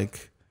 and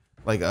like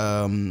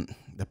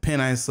the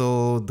pen I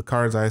sold, the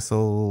cards I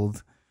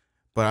sold,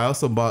 but I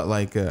also bought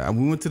like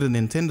we went to the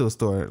Nintendo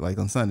store like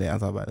on Sunday. I'll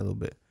talk about it a little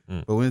bit.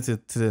 But we went to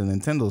the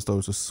Nintendo store,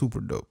 which was super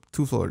dope.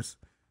 2 floors,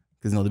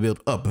 because they built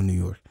up in New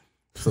York.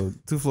 So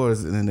 2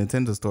 floors in the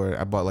Nintendo store.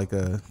 I bought like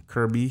a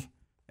Kirby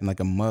and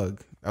like a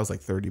mug. That was like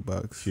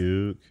 $30.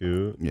 Cute.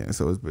 Yeah,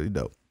 so it was pretty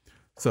dope.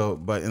 So,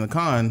 but in the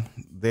con,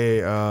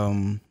 they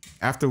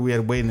after we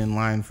had waited in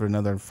line for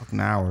another fucking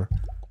hour,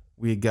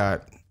 I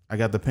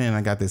got the pen.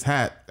 I got this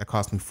hat that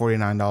cost me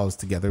 $49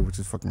 together, which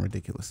is fucking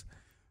ridiculous.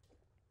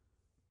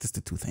 Just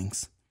the 2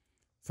 things.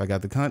 So I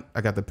got the pen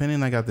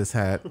and I got this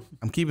hat.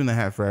 I'm keeping the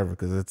hat forever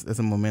because it's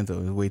a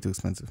memento. It's way too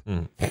expensive.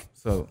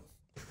 So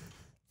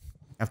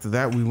after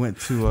that, we went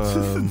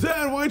to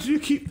Dad, why'd you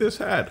keep this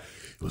hat?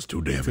 It was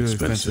too damn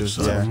expensive,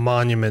 son. Yeah.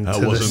 Monument to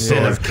the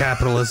sin of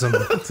capitalism.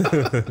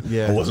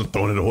 Yeah, I wasn't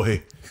throwing it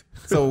away.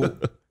 So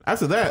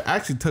after that, I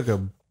actually took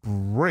a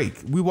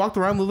break. We walked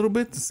around a little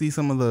bit to see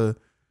some of the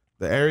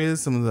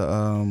areas, some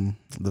of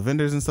the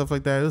vendors and stuff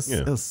like that.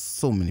 It was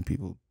so many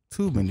people,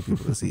 too many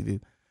people to see,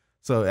 dude.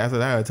 So after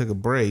that, I took a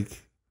break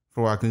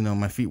for a while.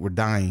 My feet were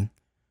dying.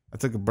 I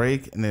took a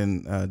break, and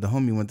then the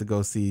homie went to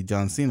go see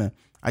John Cena.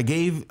 I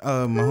gave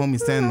my homie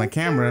Stan my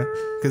camera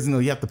because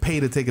you have to pay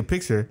to take a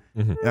picture.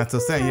 And I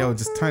told Stan, yo,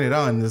 just turn it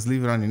on, just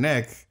leave it on your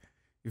neck.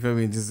 You feel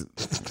me? Just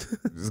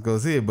go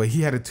see it. But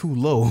he had it too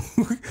low,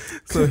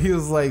 so he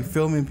was like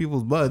filming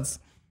people's butts.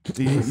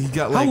 He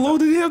got like, how low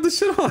did he have the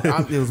shit on?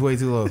 It was way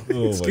too low.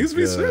 Excuse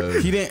me, sir.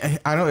 He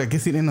didn't. I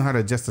guess he didn't know how to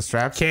adjust the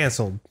straps.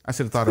 Canceled. I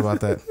should have thought about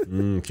that.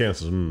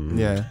 Canceled.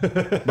 Yeah,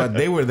 but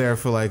they were there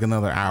for like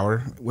another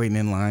hour waiting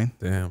in line.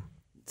 Damn.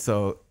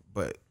 So,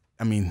 but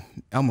I mean,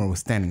 Elmer was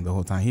standing the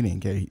whole time. He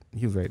didn't care.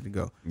 He was ready to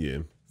go.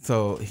 Yeah.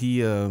 So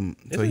he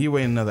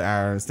waited another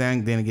hour.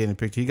 Stan didn't get in the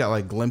picture. He got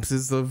like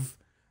glimpses of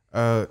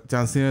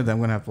John Cena that I'm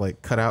gonna have to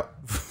like cut out.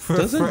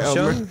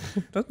 Doesn't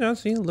John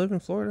Cena live in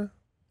Florida?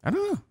 I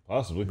don't know.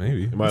 Possibly,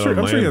 Maybe. I'm I'm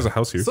sure he has a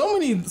house here. So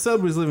many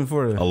celebrities live in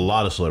Florida. A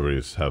lot of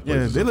celebrities have Yeah,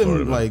 places they in live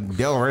Florida, in man. like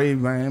Delray,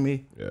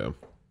 Miami. Yeah.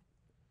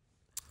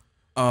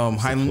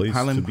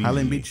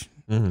 Highland Beach.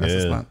 That's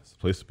the spot. It's a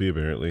place to be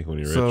apparently when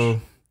you're rich.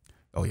 So,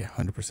 oh yeah,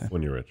 100%.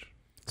 When you're rich.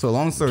 So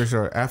long story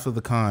short, after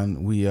the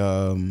con,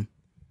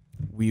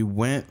 we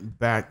went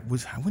back.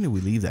 When did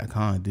we leave that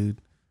con,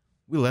 dude?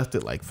 We left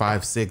at like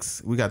 5,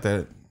 6. We got there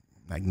at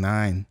like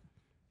 9,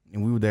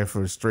 and we were there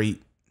for a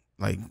straight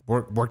like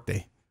work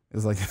day. It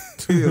was like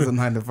it was a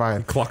 9 to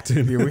 5. Clocked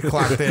in. Yeah, we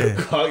clocked in.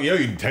 Yeah,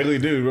 you technically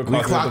do. We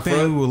clocked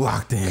in. We were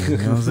locked in. You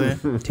know what I'm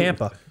saying?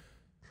 Tampa.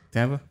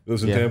 Tampa. It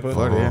was in Tampa.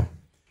 Florida. Yeah.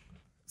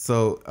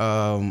 So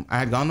I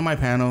had gone to my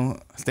panel.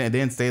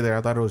 Didn't stay there.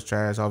 I thought it was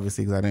trash,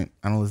 obviously, because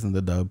I don't listen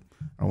to the dub.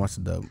 I don't watch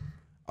the dub.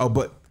 Oh,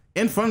 but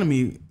in front of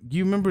me,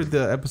 you remember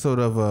the episode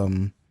of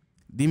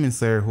Demon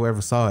Slayer? Whoever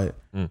saw it,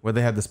 where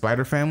they had the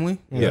Spider Family.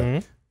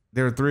 Yeah.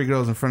 There were 3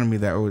 girls in front of me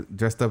that were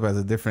dressed up as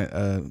a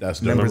different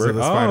That's members dope. of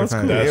the Oh, Spider that's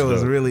Family. cool. That's It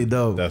was dope. really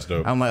dope. That's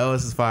dope. I'm like, oh,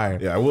 this is fire.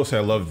 Yeah, I will say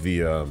I love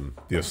the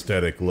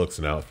aesthetic looks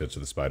and outfits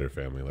of the Spider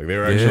Family. Like they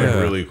were actually like,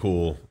 really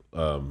cool.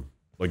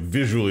 Like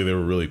visually, they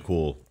were really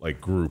cool. Like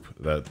group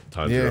that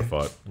Tanjiro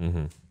fought.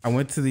 Mm-hmm. I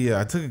went to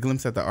I took a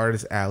glimpse at the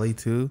artist alley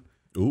too.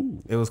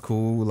 Ooh, it was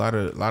cool. A lot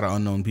of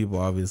unknown people,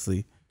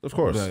 obviously. Of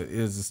course, but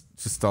it was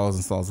just stalls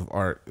and stalls of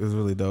art. It was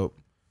really dope.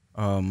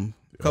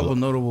 Couple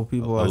notable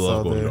people I saw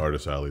love going there. to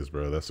artist alleys,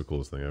 bro. That's the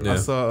coolest thing ever. I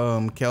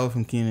saw Kel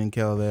from Keenan and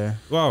Kel there.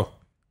 Wow.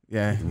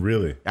 Yeah.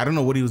 Really? I don't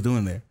know what he was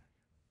doing there.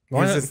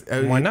 Why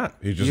not?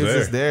 He's He was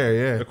just there,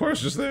 yeah. Of course,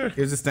 just there.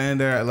 He was just standing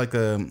there at like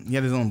he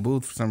had his own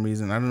booth for some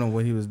reason. I don't know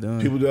what he was doing.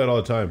 People do that all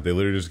the time. They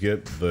literally just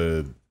get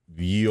the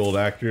ye old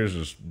actors,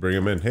 just bring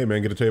them in. Hey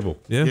man, get a table.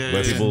 Yeah.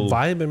 Let people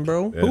Vibing,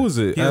 bro. Yeah. Who was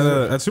it?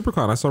 At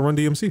SuperCon, I saw Run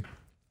DMC.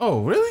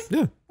 Oh, really?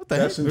 Yeah. What the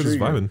heck? That's They're just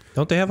intriguing. vibing.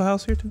 Don't they have a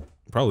house here too?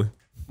 Probably.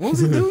 What was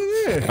he doing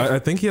there? I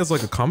think he has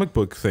like a comic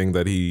book thing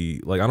that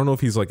he like. I don't know if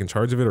he's like in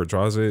charge of it or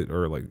draws it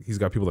or like he's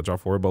got people that draw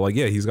for it. But like,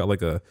 yeah, he's got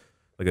like a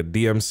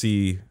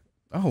DMC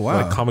Oh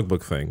wow, like comic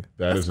book thing.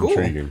 That's cool.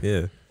 intriguing.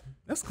 Yeah.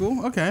 That's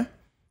cool. Okay.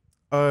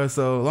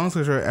 So long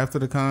story short, after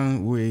the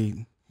con,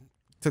 we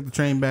took the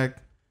train back,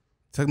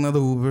 took another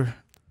Uber.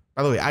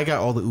 By the way, I got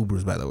all the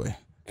Ubers. By the way,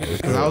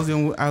 because I was the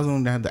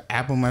one that had the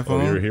app on my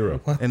phone. Oh, you're a hero.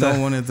 And no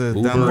one wanted to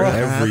Uber download the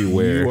app.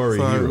 everywhere. You are a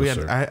So hero, we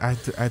had,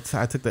 sir.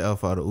 I took the L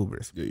for all the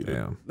Ubers. Yeah, you did.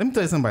 Damn. Let me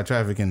tell you something about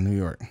traffic in New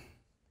York.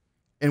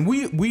 And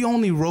we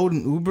only rode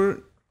an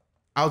Uber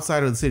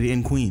outside of the city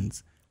in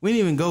Queens. We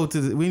didn't even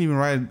we didn't even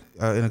ride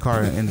in a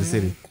car in the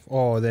city.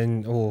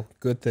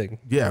 Good thing.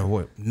 Yeah,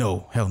 what?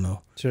 No, hell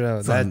no.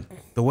 Sure, Son,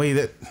 the way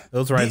that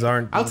those rides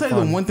aren't. I'll tell you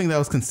fun. the one thing that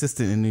was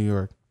consistent in New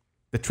York: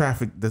 the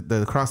traffic,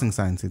 the crossing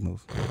sign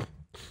signals.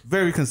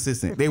 Very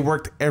consistent. They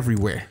worked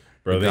everywhere.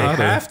 Bro, they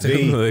have to.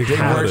 They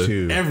have work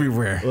to.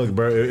 Everywhere. Look,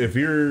 bro, if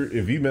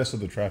you mess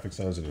with the traffic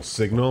signs in a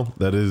signal,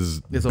 that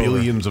is It's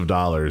billions of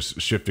dollars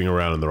shifting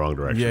around in the wrong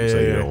direction. Yeah, so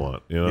yeah, you yeah. don't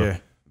want, you know? Yeah.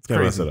 Can't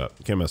crazy. mess it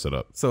up. Can't mess it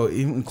up. So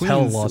even in Hell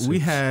Queens, lawsuits. we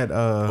had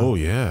Oh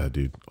yeah,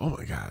 dude. Oh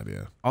my god,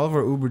 yeah. all of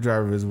our Uber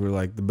drivers were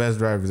like the best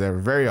drivers ever.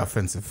 Very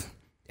offensive.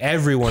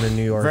 Everyone in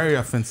New York. Very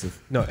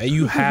offensive. No,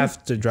 you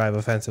have to drive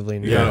offensively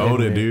in New You York. gotta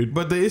own it, anyway. dude.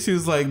 But the issue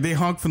is like they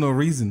honk for no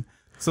reason.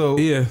 So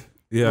Yeah.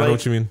 Yeah. I Like, know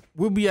what you mean.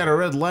 we'll be at a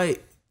red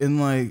light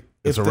and like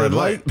It's if a the red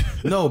light.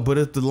 No, but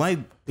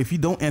if you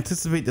don't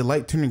anticipate the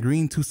light turning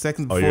green 2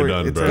 seconds Oh, before you're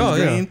done, it bro. turns Oh,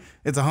 yeah. green,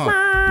 it's a honk.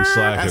 You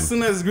slacking. As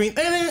soon as it's green,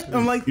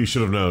 I'm like, You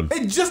should have known.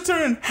 it just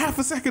turned half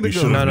a second You ago.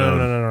 should've No.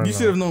 known. You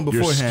should have known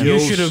beforehand. You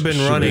skills should have been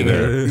should be running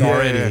there. it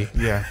already.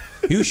 Yeah.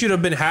 You should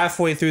have been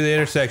halfway through the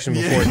intersection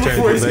before Yeah, it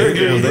before turned it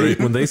green. turned green.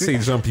 When they say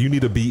jump, you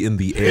need to be in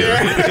the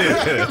air.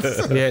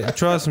 Yeah,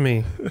 trust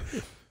me.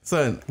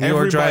 Son, You are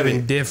everybody-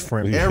 driving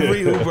different.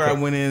 Every Uber I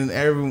went in,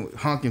 everyone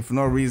honking for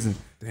no reason.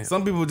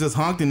 Some people just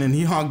honked and then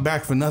he honked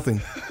back for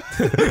nothing.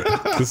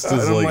 This is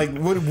And I'm like,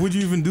 like, what would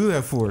you even do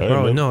that for?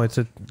 Bro, no, it's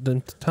how they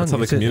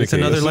it's communicate.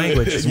 another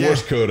language. It's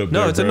Morse code up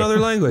there, No, it's bro. another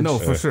language. No,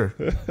 for sure.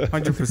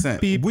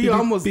 100%. Beep, We beep,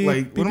 almost, beep,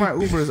 like, one of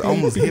my Ubers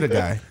almost hit a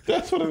guy.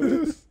 That's what it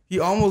is. He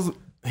almost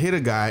hit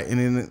a guy and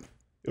then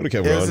He would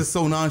have kept it was going. just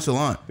so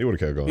nonchalant. He would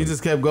have kept going. He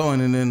just kept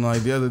going, and then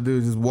like the other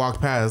dude just walked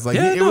past. Like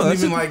Yeah, it no, wasn't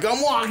that's even like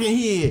I'm walking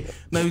here.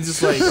 No, he was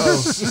just like,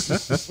 oh,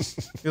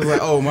 he was like,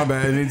 oh my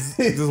bad, and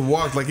he just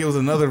walked like it was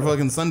another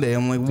fucking Sunday.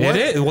 I'm like, what?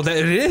 It is. Well,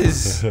 it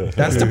is.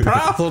 That's the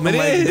problem. I'm It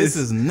like, is. this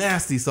is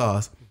nasty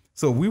sauce.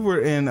 So we were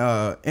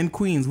in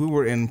Queens. We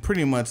were in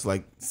pretty much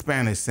like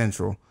Spanish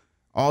Central.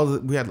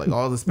 We had like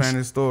all the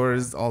Spanish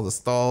stores, all the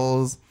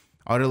stalls,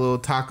 all the little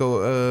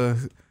taco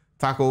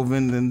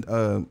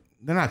vending.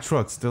 They're not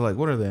trucks. They're like,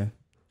 what are they? Are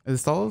they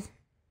stalls?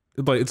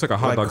 it's like a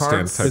hot Like dog stand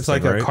carts? type It's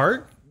like thing, a right?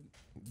 cart.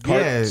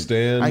 Cart,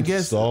 stand, I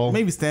guess stall.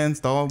 maybe stand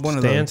stall. One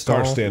of Stand those. stall.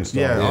 Car stand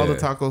stall. Yeah, all the Yeah.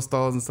 taco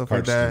stalls and stuff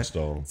Cart like that. stand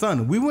stall.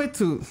 Son, we went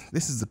to.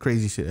 This is the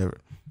crazy shit ever.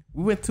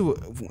 We went to.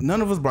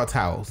 None of us brought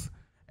towels,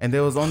 and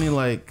there was only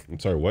like I'm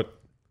sorry, what?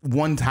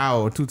 one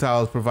towel or 2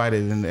 towels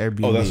provided in the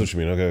Airbnb. Oh, that's what you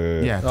mean.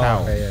 Okay. Yeah, Oh,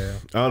 towel. okay, yeah.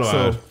 I don't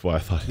know. So- I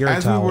thought. You're a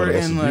As we towel. were What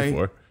else in is like,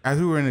 before? as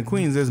we were in the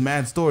Queens, there's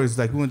mad stores.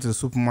 Like we went to the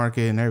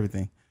supermarket and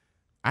everything.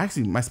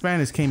 Actually, my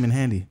Spanish came in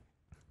handy.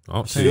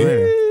 Oh, Tell you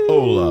later.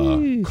 Hola,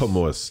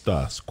 ¿cómo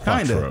estás?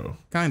 Cuatro.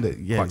 Kinda,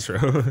 yeah.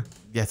 Quattro.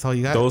 Yeah, that's all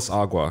you got. Dos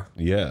agua.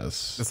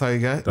 Yes. That's all you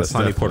got. That's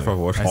Dasani, por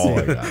definitely favor. all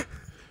I got.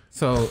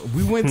 So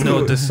we went to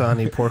No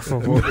Dasani, por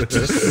favor.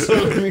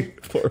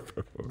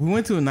 we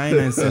went to a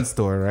 99-cent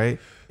store, right?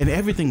 And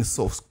everything is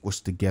so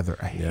squished together.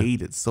 I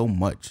hate it so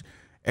much.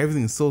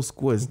 Everything's so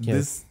squished. Yeah.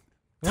 This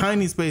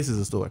tiny space is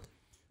a store.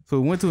 So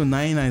we went to a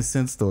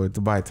 99-cent store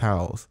to buy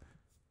towels.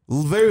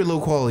 Very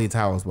low quality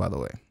towels, by the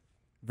way.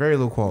 Very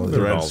low quality.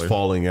 Threads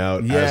falling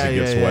out Yeah, as it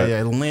gets wet.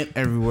 yeah. Lint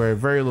everywhere.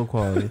 Very low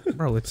quality.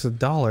 Bro, it's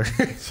 $1.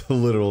 It's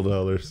literal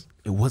dollars.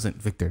 It wasn't,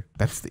 Victor.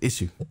 That's the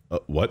issue.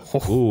 What?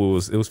 Ooh,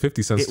 it was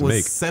 50 cents It to was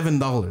make.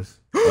 $7.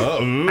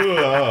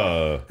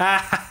 It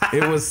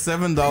It was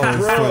 $7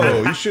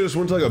 bro, you should have just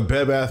went to like a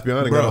Bed Bath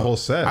Beyond and got a whole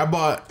set. I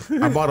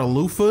bought a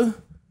loofah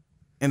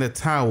and a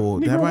towel.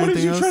 Did I buy what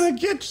anything are you else? trying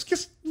to get? Just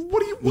get. What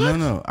do you want?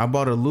 No. I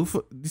bought a loofah.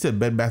 You said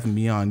Bed Bath and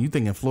Beyond. You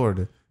think in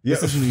Florida? Yeah.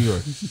 This is New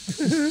York.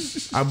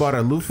 I bought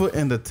a loofah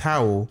and a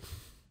towel,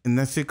 and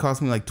that shit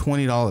cost me like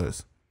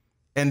 $20.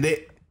 And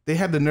they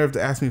had the nerve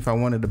to ask me if I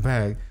wanted the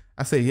bag.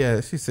 I said yeah.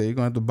 She said you're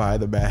gonna have to buy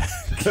the bag.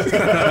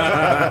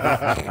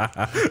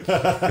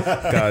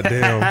 God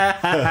damn.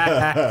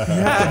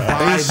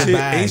 Buy the Ain't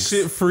bags.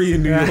 shit free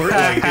in New York.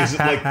 Like, is it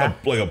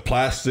like a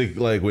plastic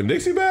like with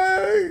Nixie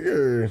bag?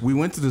 Or? We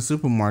went to the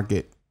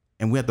supermarket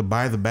and we had to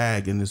buy the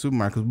bag in the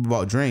supermarket because we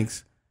bought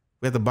drinks.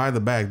 We had to buy the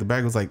bag. The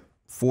bag was like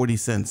 40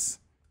 cents,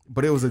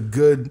 but it was a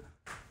good,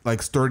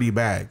 like sturdy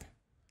bag.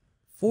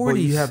 40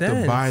 But you have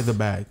cents. to buy the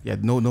bag. Yeah,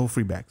 no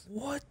free bags.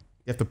 What?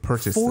 You have to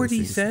purchase 40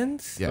 things.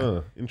 cents?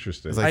 Yeah,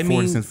 Interesting. it's like I 40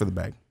 mean- cents for the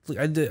bag.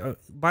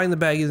 Buying the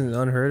bag isn't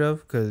unheard of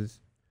because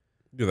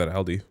Do that at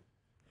Aldi.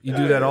 you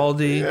do that all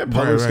day. Yeah,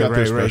 Publix got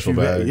their special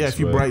bags. Yeah, if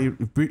you but- buy,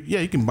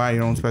 you can buy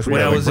your own special.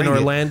 When bag. I was in Bring it.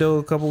 Orlando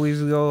a couple weeks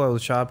ago, I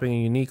was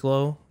shopping in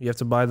Uniqlo. You have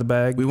to buy the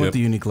bag. We went to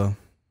Uniqlo.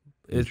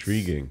 It's-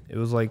 Intriguing. It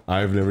was like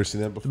I've never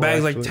seen that the before.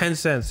 bag's like actually. 10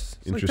 cents.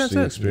 It's like 10 Interesting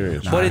cents.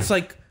 experience. But it's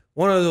like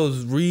one of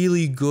those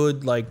really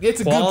good, like It's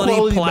a good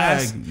quality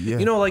bag. Yeah.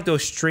 You know, like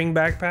those string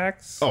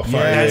backpacks. Oh, fine.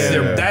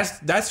 Yeah, That's yeah.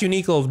 that's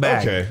Uniqlo's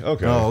bag. Okay.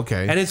 Oh,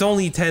 okay. And it's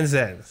only 10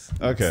 cents.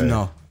 Okay.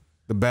 No,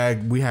 the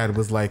bag we had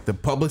was like the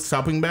Publix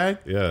shopping bag.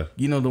 Yeah.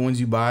 You know the ones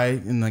you buy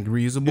in like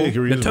reusable. Yeah, you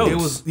can reuse The totes. them.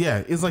 It was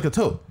it's like a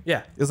tote.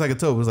 Yeah. It's like a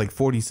tote. It was like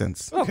 40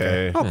 cents.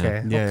 Okay.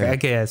 Okay. Yeah. Okay. I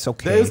guess.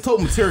 Okay. It was tote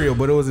material,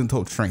 but it wasn't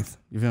tote strength.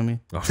 You feel me?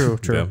 True.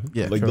 Damn.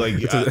 Yeah. Like, true. like,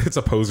 It's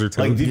a poser too.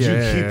 like, did you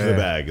Yeah, keep yeah, the yeah.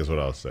 bag? Is what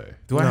I'll say.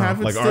 Do I have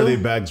it Like, still? are they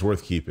bags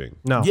worth keeping?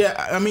 No. Yeah,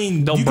 I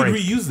mean, Don't you break.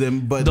 can reuse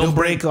them, but They'll they'll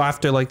break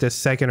after like the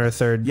second or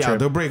third Yeah, trip.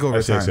 they'll break over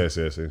I see.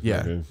 time. Yeah.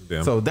 Okay.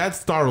 Damn. So that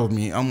startled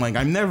me. I'm like,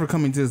 I'm never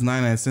coming to this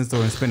 99-cent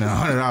store and spending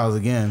 $100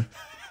 again.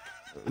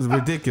 It was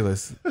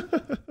ridiculous.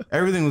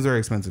 Everything was very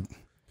expensive.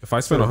 If I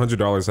spend $100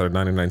 at a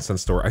 99-cent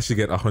store, I should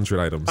get 100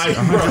 items. I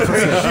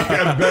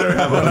better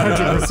have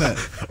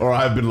 100%, or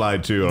I've been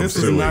lied to. I'm This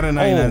is suing. not a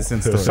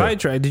 99-cent store.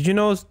 Sidetrack. Did you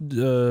know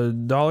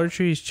Dollar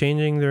Tree is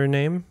changing their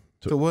name?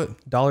 To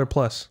what? Dollar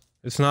Plus.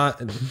 It's not.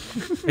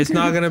 It's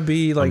not gonna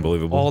be like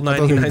Unbelievable. all thought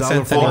it was 99 $1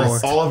 cents for anymore.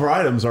 all of our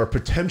items are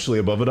potentially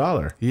above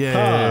 $1.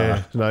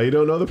 Yeah. Now you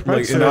don't know the Like,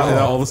 price. and at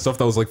all. all the stuff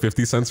that was like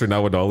 50 cents are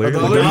now $1.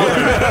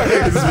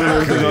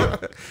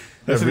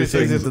 That should have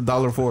changed it to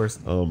 $1.04.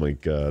 Oh my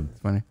god.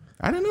 Funny.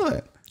 I didn't know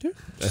that.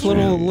 Just a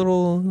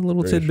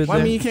little tidbit Well, I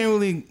there. mean, you can't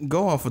really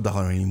go off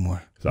 $1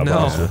 anymore. Is that No.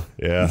 possible?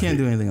 Yeah. You can't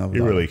do anything off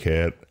You $1. really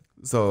can't.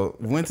 So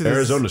went to this.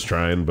 Arizona's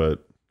trying,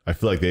 but I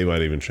feel like they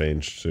might even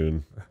change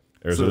soon.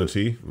 Arizona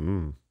tea.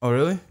 Oh,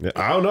 really? Yeah,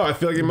 I don't know. I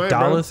feel like it might.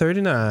 bro.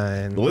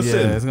 $1.39. Listen.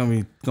 Yeah, it's gonna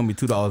be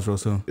 $2 real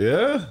soon.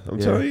 Yeah, I'm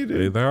telling you,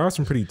 dude. There are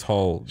some pretty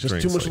tall Just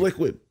drinks. too much like,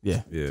 liquid.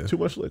 Yeah. Yeah. Too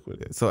much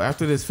liquid. So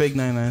after this fake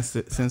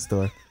 99-cent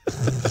store,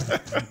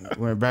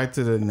 went back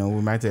to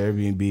we're back to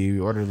Airbnb. We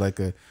ordered like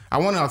I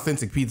want an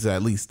authentic pizza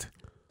at least.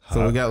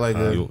 So we got like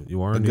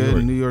you are a in New good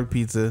York. New York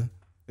pizza.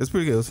 It's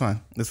pretty good. It was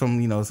fine. It's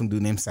from some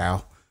dude named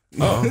Sal.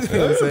 Oh,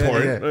 that's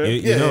important. You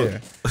Yeah, know, yeah.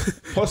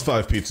 Plus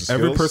 5 pizza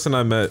skills. every person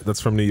I met that's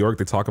from New York,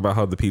 they talk about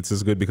how the pizza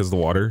is good because of the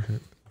water.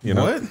 You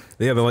know? What?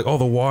 Yeah, they're like, oh,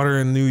 the water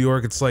in New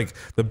York, it's like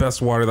the best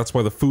water. That's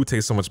why the food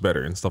tastes so much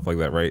better and stuff like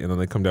that, right? And then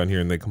they come down here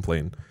and they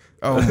complain.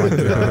 Oh my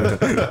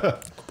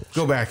god.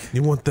 Go back.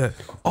 You want that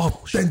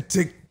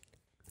authentic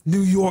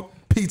New York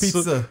pizza?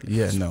 Pizza.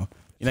 Yeah, no.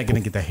 You're not gonna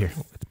get that here.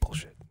 It's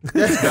bullshit.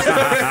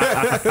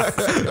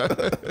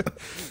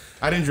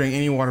 I didn't drink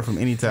any water from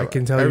any tap. I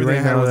can tell you Everything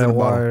right I had now was in that a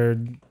bottle. water.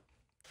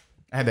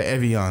 I had the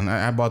Evian.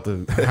 I bought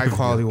the high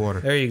quality water.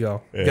 There you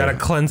go. You gotta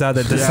cleanse out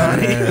the Yeah,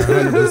 Dasani. yeah,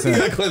 100%.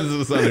 That cleanses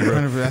the Sunday, bro.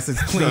 100%. That's just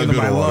Not clean to good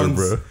my water, lungs.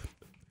 bro.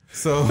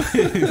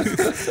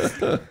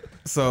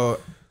 So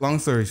long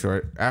story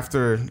short,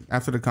 after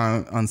the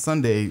con on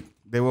Sunday,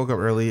 they woke up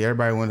early.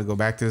 Everybody wanted to go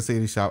back to the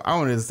city shop. I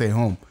wanted to stay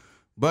home,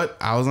 but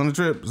I was on a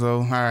trip, so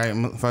all right,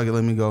 fuck it,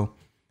 let me go.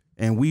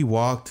 And we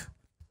walked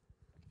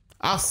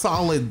a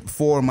solid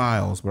 4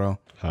 miles, bro.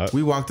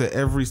 We walked to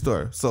every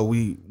store. So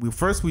we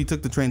first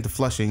took the train to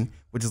Flushing,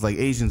 which is like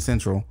Asian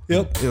Central.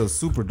 Yep. It was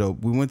super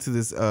dope. We went to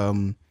this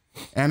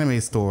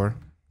anime store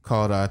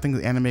called I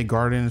think Anime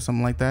Garden or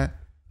something like that.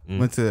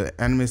 Went to an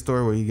anime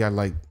store where you got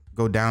like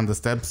go down the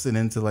steps and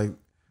into like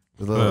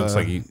the little it's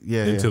like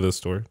into the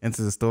store.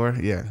 Into the store.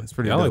 Yeah, it's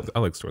pretty Yeah, dope. I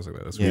like stores like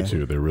that. That's Me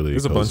too. They're really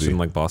There's a cozy. bunch in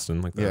like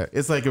Boston like that. Yeah,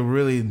 it's like a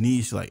really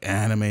niche like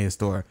anime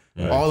store.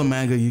 All the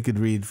manga you could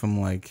read from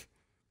like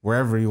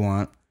wherever you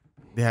want.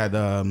 They had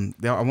I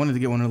wanted to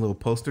get one of the little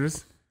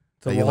posters.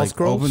 The that you wall like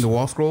scrolls? open the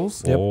wall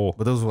scrolls. Yep. Oh,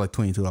 But those were like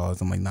 $22.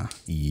 I'm like, nah.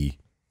 Yeah,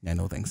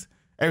 no thanks.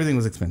 Everything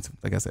was expensive.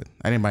 Like I said,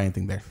 I didn't buy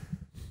anything there.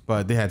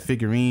 But they had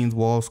figurines,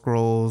 wall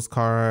scrolls,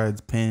 cards,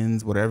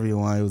 pins, whatever you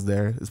want. It was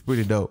there. It's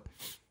pretty dope.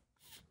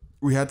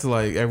 We had to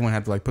like everyone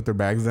had to like put their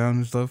bags down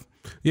and stuff.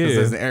 yeah.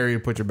 There's an area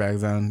to put your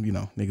bags down. You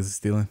know, niggas is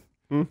stealing.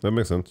 That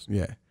makes sense.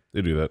 Yeah.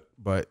 They do that.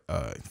 But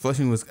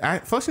Flushing was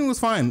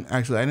fine.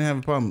 Actually, I didn't have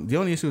a problem. The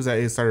only issue was that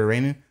it started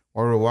raining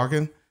while we were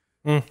walking,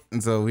 and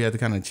so we had to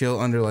kind of chill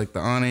under like the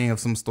awning of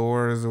some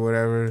stores or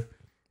whatever.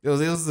 It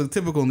was a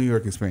typical New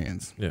York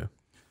experience. Yeah.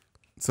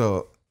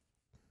 So,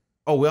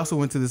 we also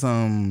went to this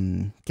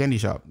candy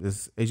shop,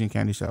 this Asian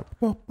candy shop.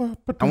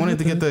 I wanted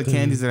to get the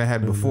candies that I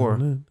had before.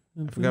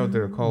 I forgot what they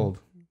were called.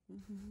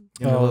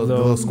 You know, the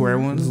little square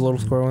ones. The little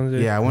square ones.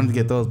 Yeah, I wanted to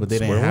get those, but they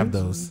didn't Square have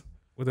ones?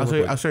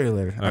 those. I'll show you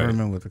later. I don't right.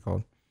 remember what they're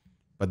called,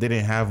 but they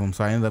didn't have them,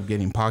 so I ended up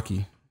getting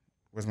Pocky.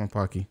 Where's my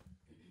Pocky?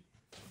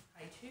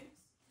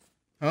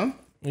 Huh?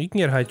 You can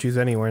get high chews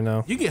anywhere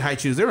now. You get high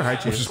chews. They were high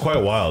Which chews. is quite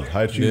wild.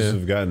 High chews Yeah.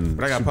 have gotten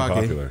But I got super Pocky.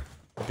 popular.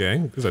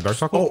 Gang? Is that dark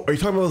chocolate? Oh, are you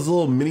talking about those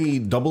little mini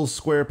double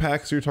square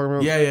packs you're talking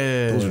about?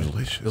 Yeah. Those are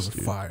delicious. Those are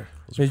dude. fire.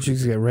 Did you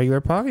just get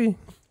regular Pocky?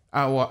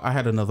 I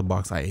had another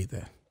box. I ate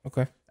that.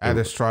 Okay. I had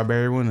a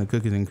strawberry one and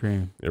cookies and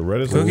cream. Yeah,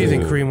 red is Cookies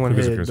and ooh, cream one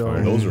Cookies and hit, cream's though.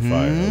 fire. Those are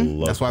fire. I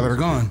love That's why they're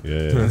cookies and gone.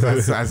 cream.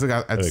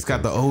 Yeah. I just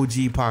got the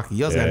OG Pocky.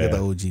 You also gotta get the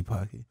OG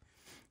Pocky.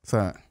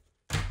 So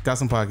got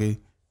some Pocky.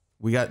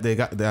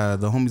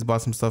 The homies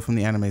bought some stuff from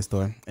the anime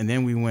store, and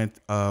then we went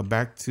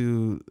back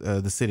to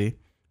the city.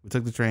 We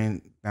took the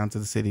train down to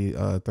the city,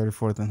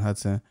 34th and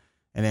Hudson,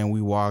 and then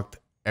we walked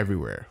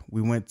everywhere.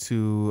 We went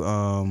to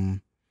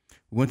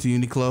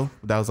Uniqlo.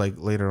 That was like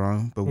later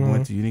on, but we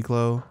went to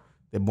Uniqlo.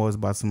 The boys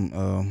bought some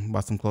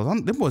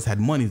clothes. Them boys had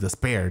money to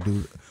spare,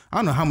 dude. I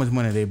don't know how much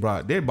money they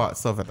brought. They bought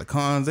stuff at the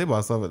cons. They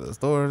bought stuff at the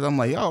stores. I'm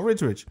like, y'all rich.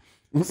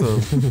 So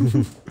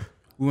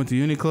we went to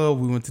Uniqlo.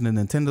 We went to the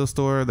Nintendo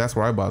store. That's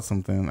where I bought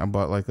something. I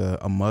bought like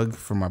a mug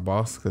for my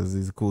boss because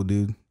he's a cool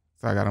dude.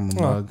 So I got him a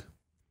mug.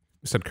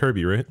 You said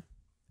Kirby, right?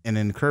 And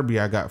then Kirby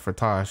I got for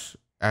Tosh,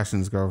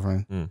 Ashton's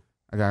girlfriend.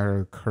 I got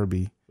her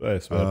Kirby.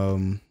 Nice,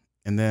 man.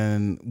 And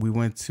then we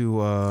went to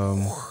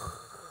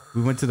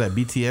that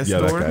BTS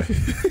Yeah, store. that guy.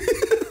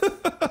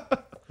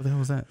 What the hell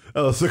was that?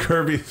 Oh, it's the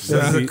Kirby.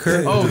 The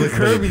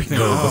Kirby thing.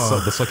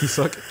 Oh. The sucky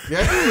suck.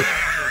 Yeah.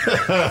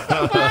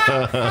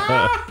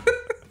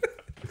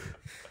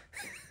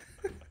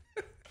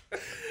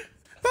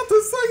 Not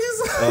the sucky.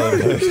 Oh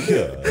my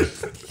god.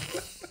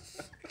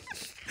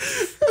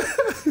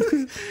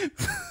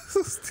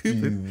 So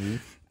stupid.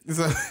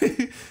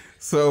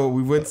 So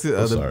we went to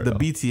the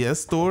BTS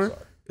store.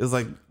 It's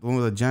like one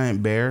with a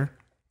giant bear.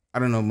 I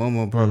don't know.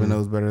 Momo probably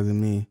knows better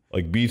than me.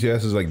 Like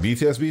BTS is like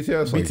BTS?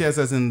 Like, BTS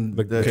as in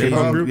the K-pop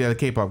K-pop group? Yeah, the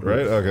K-pop group.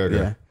 right? Okay.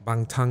 Yeah.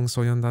 Bangtang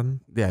Soyeondan.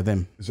 Yeah,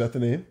 them. Is that the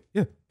name?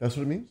 Yeah. That's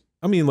what it means?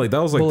 I mean, like that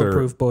was like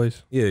Bulletproof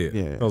Boys. their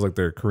Yeah. That was like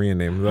their Korean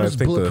name. What I does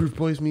think Bulletproof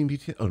Boys mean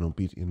BTS? Oh, no,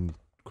 BT in...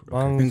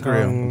 Bang In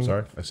Korea. Tang. I'm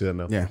sorry. I see that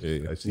now. Yeah.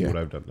 I see what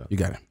I've done now. You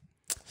got it.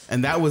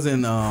 And that was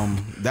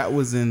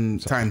in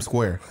Times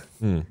Square.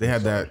 They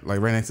had that like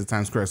right next to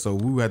Times Square. So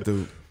we had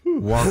to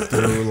walk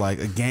through like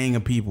a gang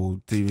of people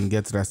to even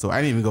get to that store.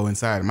 I didn't even go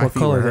inside. My What feet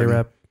color were they hurting.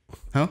 rep?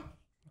 Huh?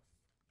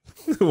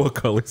 what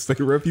colors they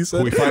rep? You Who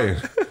said. we fighting?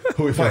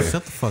 Who we Oh, fighting?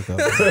 shut the fuck up.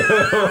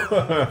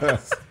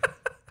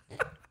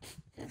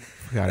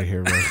 Fuck out of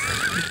here, bro.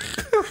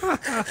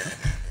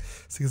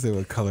 So you say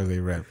what color they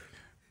rep.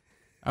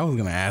 I was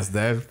gonna ask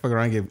that. Fuck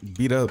around and get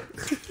beat up.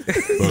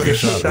 Good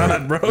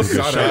shot, bro. Good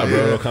shot,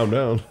 bro. Calm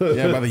down.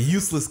 Yeah, by the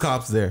useless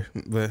cops there.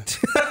 But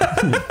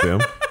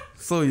Damn.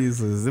 so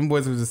useless. Them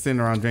boys were just sitting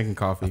around drinking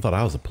coffee. I thought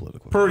I was a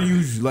political. Per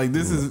usual. Like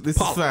this is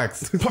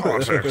facts.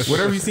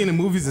 Whatever you see in the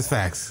movies is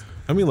facts.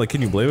 I mean, like,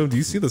 can you blame them? Do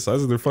you see the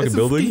size of their fucking It's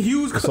building? a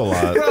huge It's a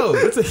lot. Bro,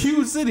 it's a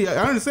huge city. I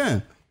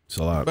understand. It's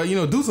a lot. But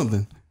do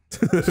something.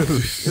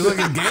 It's like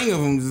a gang of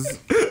them just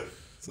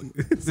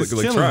It's like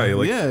chilling. try.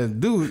 Like, yeah,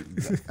 dude.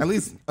 At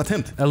least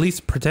attempt At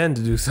least pretend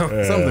to do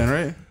something. something,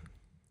 right?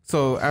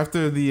 So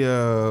after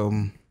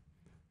that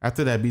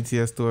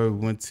BTS store,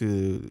 we went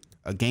to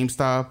a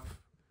GameStop.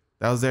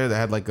 That was there. That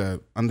had like a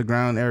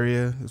underground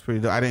area. It was pretty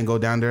dope. I didn't go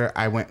down there.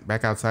 I went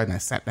back outside and I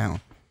sat down.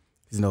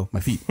 My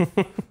feet.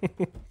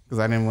 Because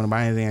I didn't want to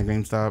buy anything at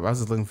GameStop. I was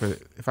just looking for,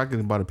 if I could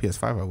have bought a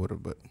PS5, I would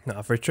have. But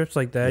No, for trips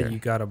like that, Yeah. you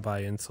gotta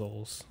buy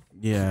insoles.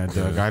 yeah,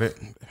 dude, I got it.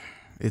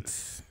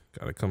 It's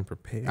gotta come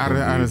prepared. out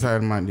of sight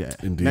of mind. Yeah,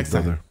 Indeed, next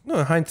brother. time.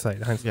 No, hindsight.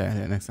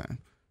 Yeah, next time.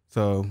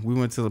 So we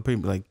went to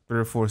like 3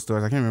 or 4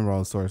 stores. I can't remember all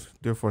the stores.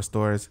 3 or 4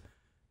 stores.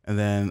 And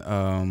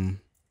then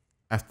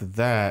after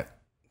that,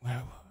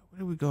 where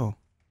did we go?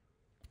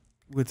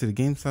 We went to the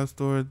GameStop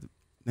store.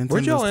 Nintendo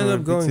Where'd y'all end store,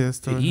 up going BTS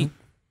store. to eat?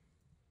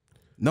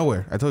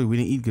 Nowhere. I told you we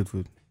didn't eat good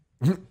food.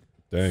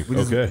 Dang. We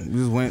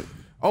just went.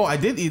 Oh, I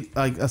did eat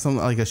like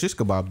a shish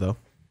kebab though.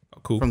 Oh,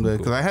 cool.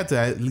 Because I had to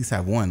at least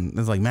have one.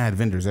 There's like mad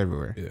vendors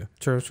everywhere. Yeah.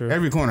 True.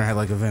 Every corner had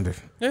like a vendor.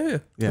 Yeah.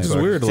 Yeah, It's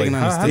weird. Like, chicken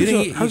on a how stick.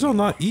 did y'all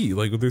not eat?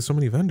 Like, there's so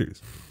many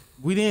vendors.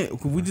 We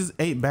didn't. We just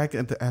ate back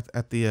at the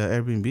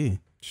Airbnb.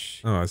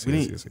 Oh, I see. We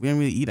I didn't. see. We didn't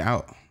really eat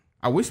out.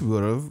 I wish we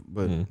would have,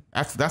 but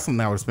that's something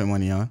I would spend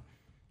money on.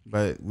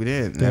 But we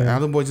didn't. The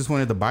other boy just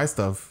wanted to buy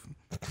stuff,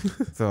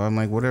 so I'm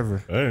like,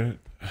 whatever. All right.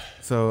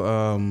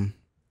 So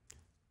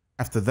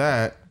after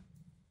that,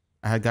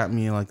 I had got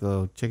me like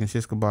a chicken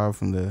shish kebab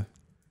from the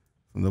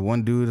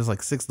one dude. It's like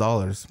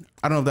 $6.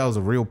 I don't know if that was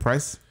a real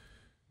price,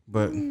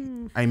 but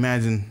I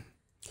imagine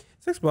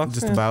 $6.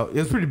 just about. It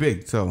was pretty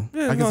big, so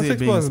Yeah, I can see it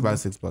being $6. about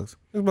 $6.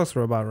 $6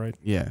 are about right.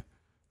 Yeah.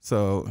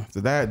 So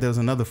after that, there was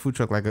another food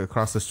truck like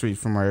across the street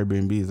from our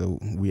Airbnb. So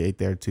we ate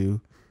there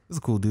too. It was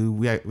a cool dude.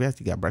 We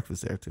actually got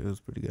breakfast there too. It was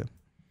pretty good.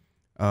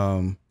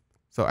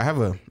 So I have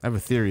a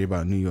theory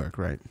about New York,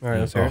 right? All right,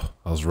 let's hear it.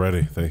 I was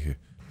ready. Thank you.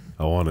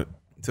 I want it.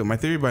 So my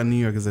theory about New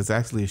York is it's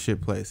actually a shit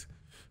place,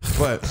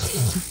 but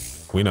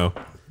We know.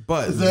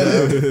 That's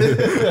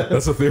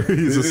a theory.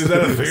 Is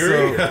that a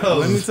theory? So,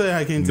 let me tell you how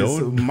I came to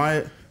No.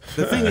 this.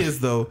 The thing is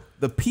though,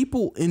 the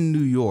people in New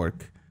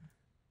York,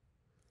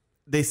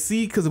 they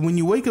see, because when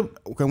you wake up,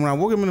 when I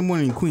woke up in the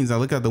morning in Queens, I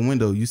look out the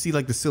window, you see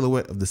like the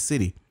silhouette of the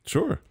city,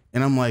 Sure.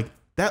 and I'm like,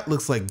 that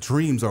looks like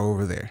dreams are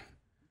over there.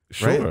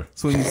 Sure. Right?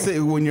 So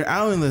when you're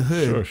out in the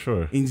hood,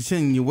 Sure. and you're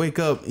chilling, you wake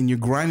up and you're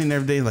grinding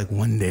every day, like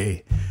one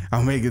day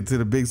I'll make it to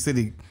the big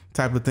city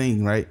type of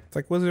thing, right? It's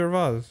like Wizard of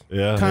Oz.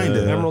 Yeah.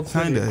 Kinda, yeah. Emerald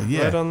City. kinda,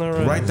 yeah. Right on the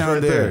right. Right down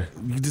Right there.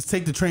 there. You just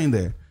take the train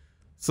there.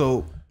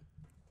 So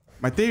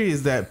my theory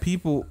is that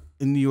people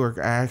in New York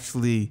are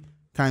actually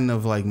kind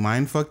of like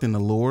mind fucked and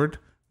allured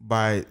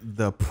by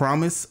the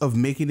promise of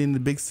making it in the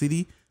big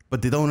city,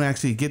 but they don't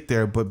actually get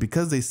there. But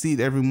because they see it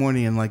every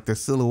morning in like their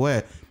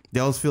silhouette, they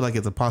always feel like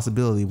it's a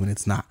possibility when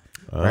it's not.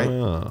 Right?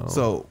 Oh.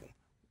 So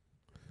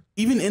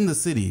even in the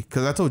city,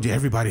 because I told you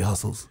everybody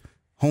hustles.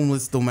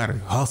 Homeless don't matter.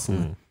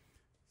 Hustle.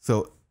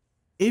 So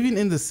even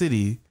in the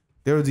city,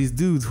 there were these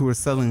dudes who were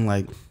selling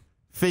like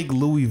fake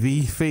Louis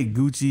V, fake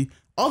Gucci.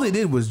 All they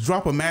did was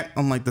drop a mat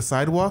on like the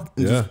sidewalk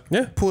and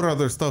just pull all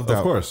their stuff out.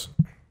 Of course.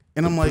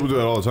 And I'm like, People do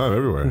that all the time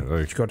everywhere. Like,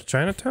 Did you go to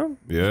Chinatown?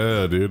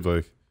 yeah, dude.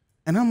 Like,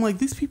 and I'm like,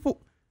 these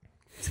people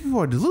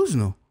are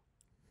delusional.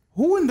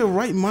 Who in their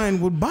right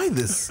mind would buy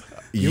this?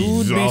 You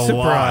would be a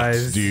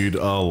surprised. lot, dude.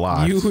 A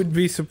lot. You would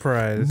be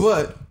surprised.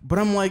 But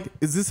I'm like,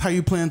 is this how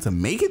you plan to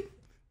make it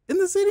in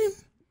the city?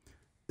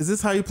 Is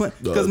this how you plan?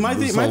 Because my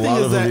thing is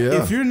that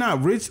if you're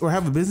not rich or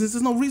have a business,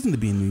 there's no reason to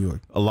be in New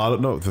York.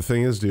 The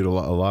thing is, dude, a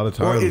lot of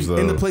Or times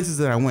in the places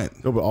that I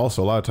went. No, but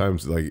also a lot of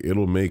times, like,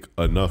 it'll make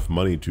enough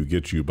money to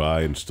get you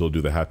by and still do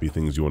the happy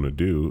things you want to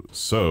do.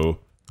 So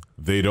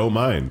they don't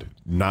mind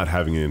not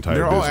having an entire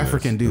They're all business.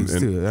 African dudes,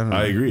 too. I don't know.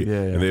 I agree.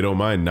 Yeah. And they don't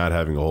mind not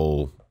having a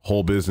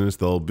whole business.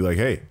 They'll be like,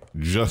 hey,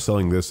 just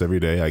selling this every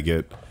day, I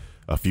get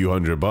a few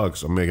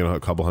 $100. I'm making a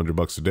couple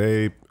 $100 a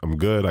day. I'm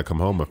good. I come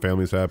home, my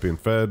family's happy and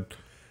fed.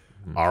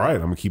 All right,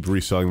 I'm gonna keep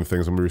reselling the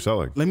things I'm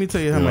reselling. Let me tell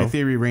you how my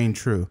theory reigned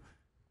true.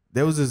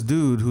 There was this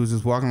dude who was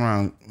just walking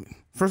around.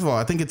 First of all,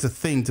 I think it's a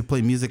thing to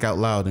play music out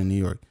loud in New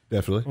York.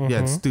 Definitely.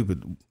 Yeah, it's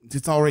stupid.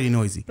 It's already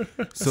noisy.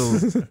 So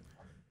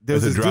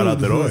there's this dude drown out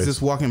the who was noise.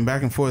 just walking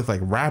back and forth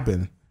like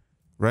rapping,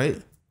 right?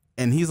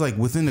 And he's like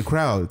within the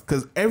crowd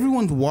because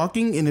everyone's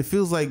walking and it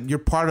feels like you're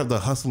part of the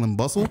hustle and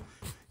bustle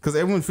because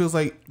everyone feels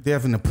like they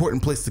have an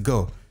important place to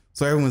go.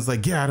 So everyone's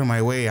like, get out of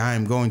my way. I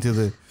am going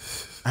to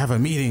I have a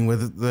meeting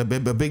with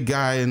a big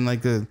guy in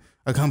like a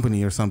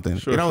company or something.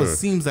 Sure, it always sure.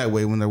 seems that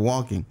way when they're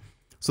walking.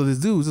 So this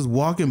dude was just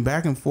walking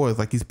back and forth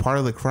like he's part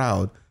of the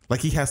crowd, like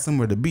he has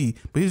somewhere to be,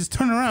 but he just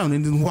turned around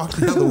and just walked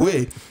the other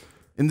way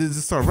and then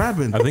just start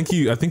rapping. I think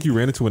you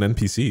ran into an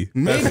NPC.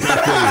 Maybe.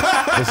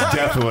 That's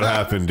definitely what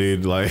happened,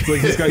 dude. Like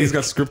He's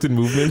got scripted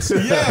movements.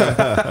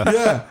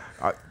 yeah.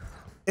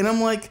 And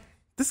I'm like,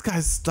 this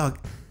guy's stuck.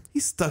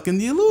 He's stuck in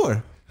the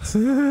allure.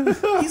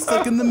 He's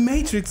stuck in the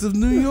matrix of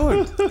New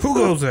York. Who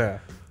goes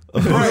there?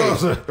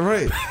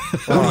 Right.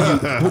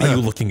 What are you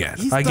looking at?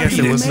 He's I stuck guess in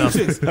it the was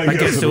matrix. nothing. I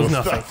guess it was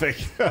nothing.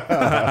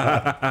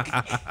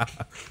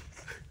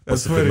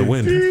 That's been the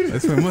wind.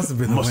 That's what it must have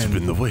been. Must have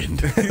been the wind.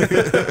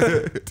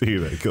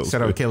 Dude, that kills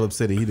Shout me. out Caleb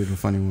City. He did a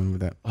funny one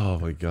with that. Oh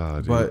my god.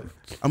 Dude. But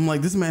I'm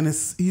like, this man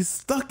he's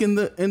stuck in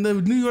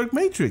the New York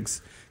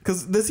matrix.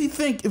 Because does he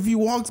think if he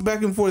walks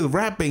back and forth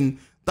rapping,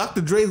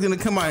 Dr. Dre's gonna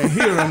come out and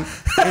hear him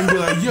and be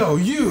like, "Yo,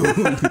 you,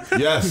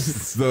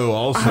 yes, though.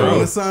 I want Also,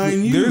 to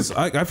sign you."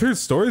 I've heard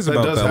stories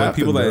about does that. Like happen,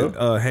 people that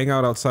bro. hang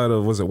out outside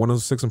of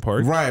 106 and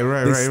Park. Right.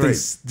 They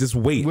just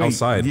wait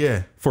outside.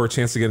 yeah. For a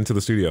chance to get into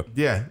the studio.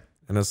 Yeah,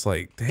 And it's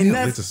like, damn, and they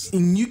that's just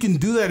and you can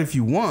do that if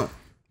you want,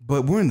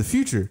 but we're in the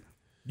future.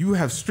 You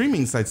have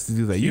streaming sites to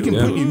do that. You can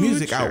put your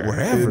music out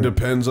wherever. it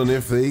depends on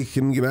if they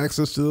can get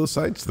access to those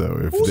sites, though.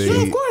 If Well, they,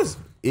 sure, of course.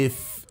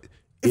 if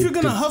If you're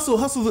gonna hustle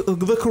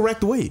the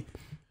correct way.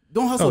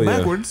 Don't hustle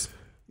backwards.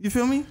 You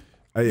feel me?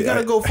 You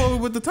gotta go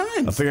forward with the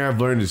times. The thing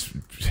I've learned is,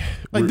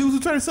 like dudes who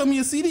try to sell me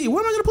a CD.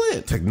 Where am I gonna play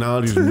it?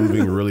 Technology is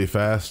moving really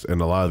fast, and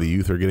a lot of the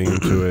youth are getting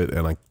into it,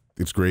 and like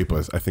it's great.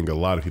 But I think a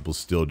lot of people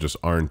still just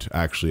aren't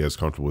actually as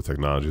comfortable with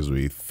technology as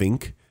we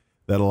think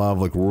that a lot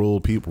of like rural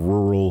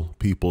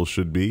people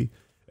should be,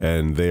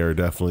 and they are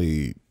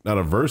definitely not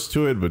averse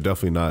to it, but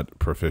definitely not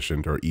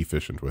proficient or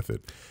efficient with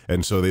it,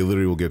 and so they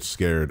literally will get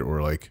scared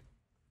or like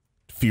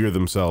fear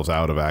themselves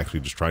out of actually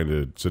just trying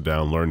to sit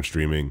down, learn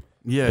streaming.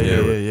 Yeah.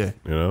 You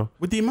know,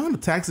 with the amount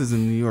of taxes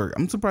in New York,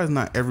 I'm surprised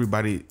not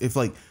everybody. If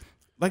like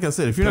I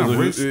said, if you're not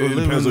rich or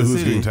living in the city, it depends on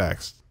who's getting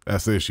taxed.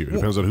 That's the issue. It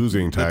depends on who's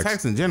getting taxed. The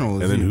tax in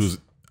general, and then who's.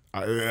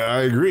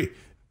 I agree,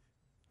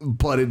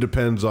 but it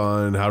depends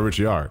on how rich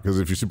you are. Because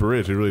if you're super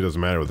rich, it really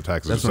doesn't matter what the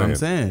taxes. That's are what I'm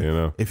saying. You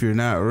know, if you're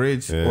not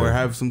rich or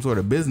have some sort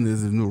of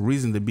business, there's no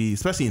reason to be,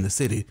 especially in the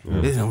city.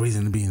 There's no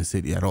reason to be in the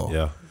city at all.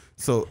 Yeah.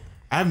 So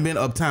I haven't been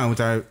uptown,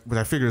 which I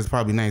figure is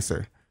probably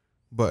nicer,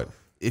 but.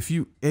 If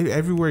you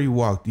everywhere you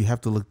walk, you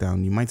have to look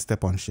down. You might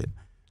step on shit,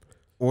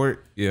 or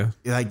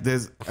like they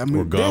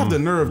have the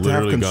nerve to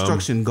have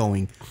construction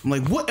going. I'm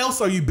like, what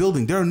else are you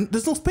building?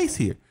 There's no space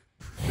here.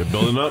 They're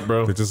building up,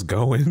 bro. They're just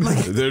going.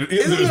 Like, they're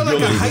isn't just there like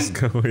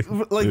building. a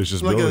height? Like, it's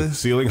just like building. a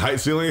Ceiling,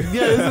 height ceiling.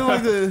 Yeah, isn't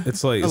like a.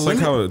 It's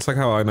like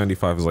how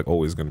I-95 is like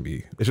always going to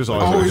be. It's just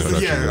always always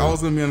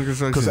going to be under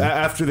construction. Because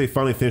after they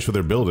finally finish what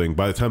they're building,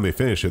 by the time they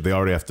finish it, they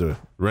already have to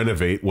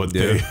renovate what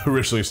they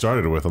originally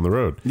started with on the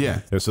road.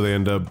 Yeah, and so they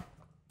end up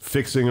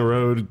fixing a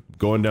road,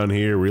 going down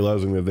here,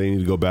 realizing that they need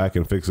to go back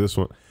and fix this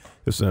one.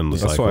 It's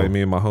endless. That's why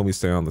me and my homies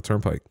stay on the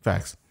turnpike.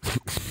 Facts.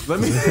 Let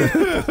me.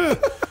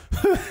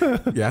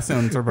 I stay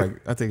on the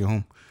turnpike. I take it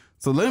home.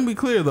 So let me be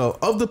clear though.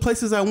 Of the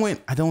places I went,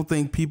 I don't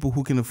think people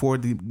who can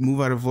afford to move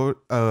out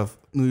of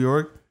New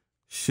York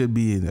should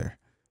be in there.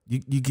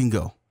 You can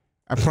go.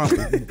 I promise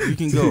you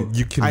can go.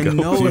 You can I go.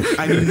 know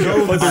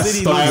the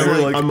city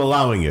looks like I'm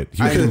allowing it.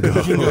 You can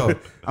go.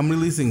 I'm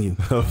releasing you.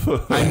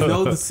 I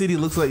know the city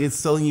looks like it's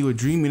selling you a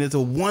dream and it's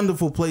a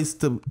wonderful place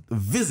to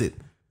visit.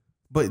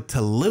 But to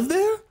live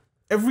there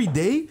every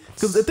day?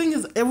 Because the thing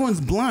is,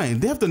 everyone's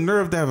blind. They have the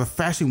nerve to have a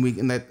fashion week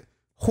and that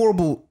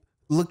horrible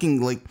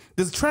looking, like,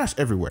 there's trash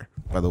everywhere,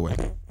 by the way.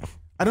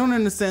 I don't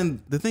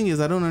understand. The thing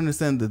is, I don't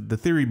understand the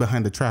theory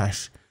behind the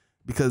trash.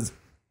 Because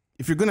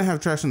if you're going to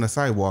have trash on the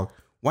sidewalk,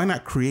 why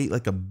not create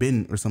like a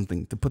bin or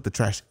something to put the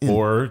trash in?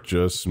 Or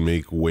just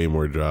make way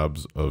more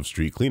jobs of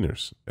street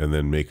cleaners and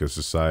then make a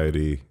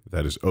society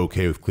that is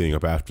okay with cleaning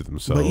up after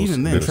themselves. But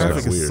even then,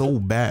 traffic is so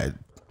bad.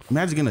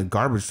 Imagine getting a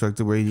garbage truck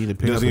to where you need to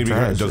pick up the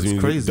trash. It's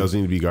crazy. Doesn't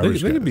need to be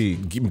garbage. They could be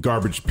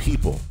garbage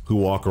people who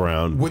walk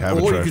around. Or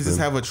you could just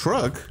have a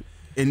truck.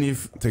 And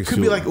if it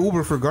could be like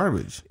Uber for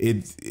garbage.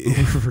 I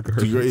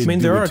mean,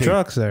 there are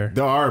trucks there.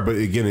 There are, but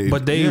again,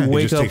 they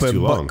wake up at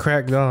butt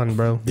crack dawn,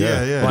 bro.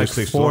 Yeah. Like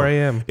 4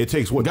 a.m. It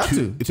takes what?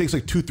 It takes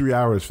like 2-3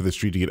 hours for the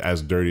street to get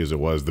as dirty as it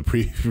was the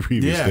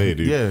previous day,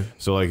 dude. Yeah.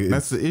 So like,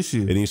 that's the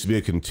issue. It needs to be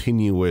a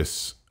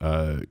continuous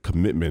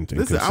commitment. And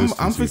listen,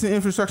 I'm fixing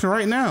infrastructure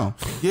right now.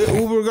 Get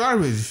Uber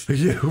garbage.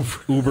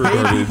 Uber pay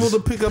garbage. people to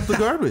pick up the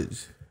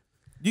garbage.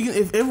 You can,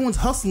 if everyone's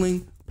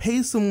hustling,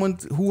 pay someone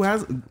who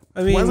has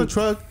a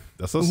truck.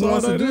 That's who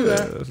wants to do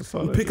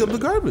that? Pick up the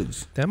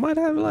garbage. That might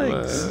have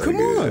legs. Come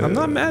on, I'm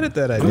not mad at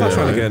that idea. I'm not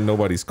trying to get in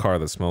nobody's car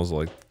that smells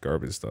like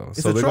garbage though.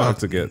 It's so a they're truck. gonna have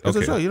to get. It's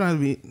a truck. You don't have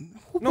to be.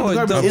 No,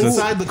 garbage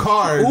inside the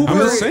car. Uber, I'm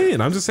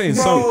just saying.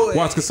 Bro,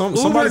 Watch, because Uber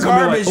somebody's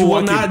garbage gonna be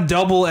like, will not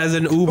double as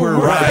an Uber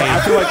ride. I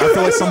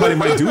feel like somebody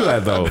might do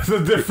that though. It's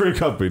a different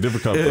company.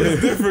 Different company,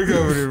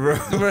 bro.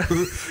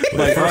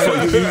 Like, first of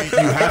all,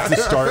 you have to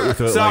start with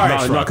a.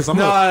 Sorry,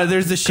 like,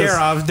 there's the share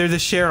off. There's a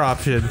share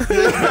option. You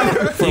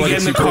get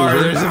in the car.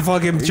 There's a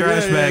fucking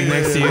trash bag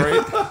next to you.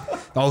 Right?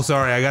 Oh,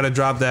 sorry, I gotta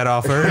drop that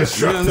off first.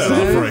 Drop that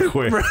off right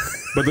quick.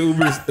 But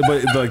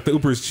the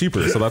Uber is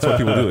cheaper, so that's why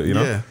people do it. You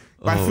know. Yeah.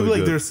 But I feel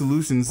like there are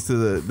solutions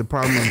to the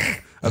problem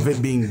of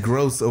it being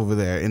gross over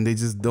there, and they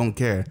just don't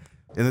care.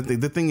 And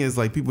the thing is,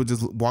 like, people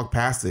just walk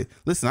past it.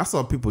 Listen, I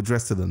saw people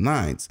dressed to the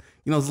nines.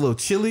 You know, it's a little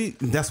chilly.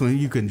 That's when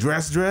you can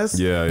dress.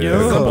 Yeah.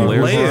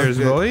 Layers,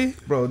 boy.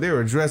 Bro, they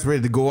were dressed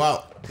ready to go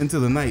out into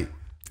the night.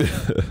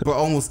 But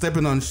almost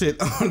stepping on shit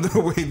on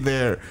their way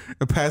there,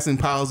 passing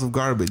piles of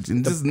garbage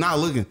and just not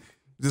looking,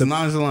 just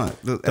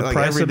nonchalant. The like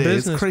price every of day.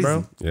 business, it's crazy.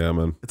 bro. Yeah,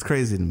 man. It's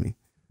crazy to me.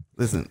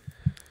 Listen,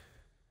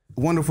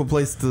 wonderful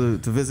place to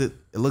visit.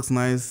 It looks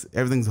nice.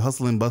 Everything's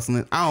hustling,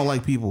 bustling. I don't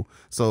like people,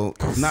 so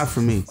not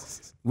for me.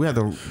 We had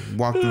to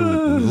walk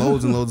through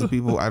loads and loads of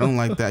people. I don't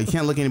like that. You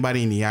can't look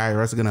anybody in the eye,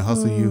 or else they're gonna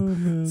hustle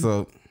you.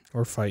 So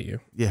or fight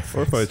you. Yeah,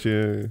 or fight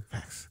you.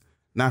 Facts.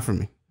 Not for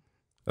me.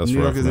 That's New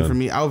York rough, isn't man. for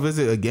me. I'll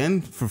visit again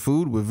for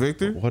food with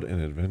Victor. What an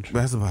adventure!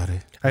 That's about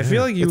it. I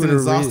feel like you it's would an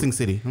exhausting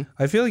city.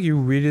 I feel like you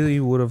really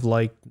would have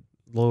liked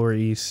Lower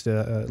East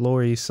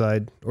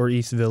Side or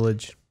East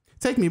Village.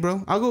 Take me,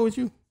 bro. I'll go with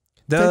you.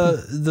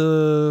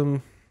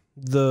 The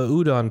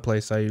udon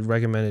place I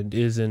recommended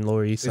is in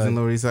Lower East Side. Is in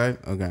Lower East Side?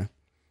 Okay.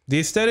 The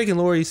aesthetic in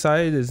Lower East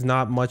Side is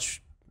not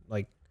much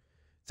like.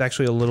 It's It's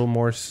actually a little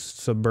more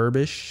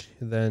suburbish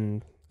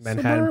than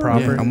Manhattan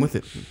proper. Yeah, I'm with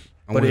it.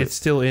 But it's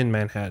still in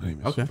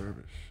Manhattan. Okay.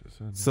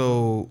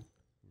 So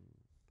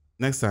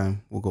next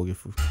time we'll go get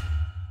food.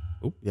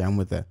 Oop. Yeah, I'm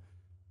with that.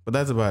 But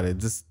that's about it.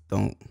 Just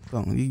don't.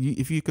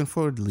 If you can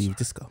afford to leave,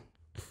 just go.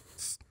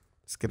 Just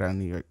get out of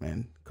New York,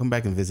 man. Come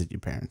back and visit your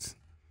parents.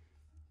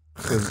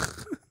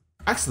 'Cause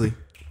actually,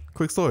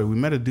 quick story. We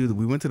met a dude.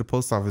 We went to the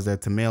post office there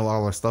to mail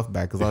all our stuff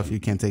back because a lot of you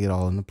can't take it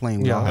all on the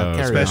plane. We all have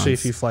carry-ons. Especially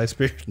if you fly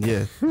Spirit.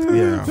 Yeah.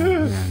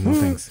 No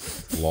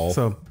thanks. Lol.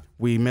 So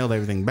we mailed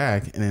everything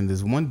back, and then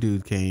this one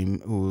dude came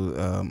who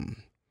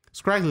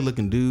scraggly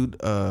looking dude,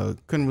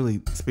 couldn't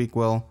really speak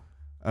well.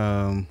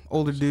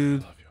 Older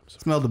dude,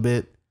 smelled a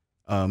bit.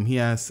 He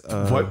asked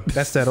What?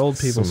 That's that old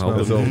people smell.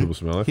 That's old people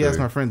smell. He asked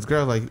my friend's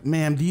girl, like,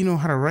 ma'am, do you know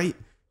how to write?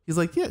 He's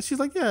like, yeah. She's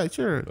like, yeah,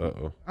 sure.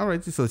 Uh-oh. All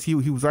right. So he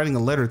was writing a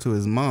letter to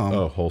his mom,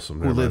 Oh,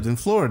 wholesome. who lived in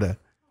Florida.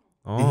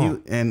 Oh.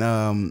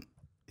 And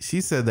she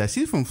said that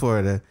she's from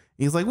Florida.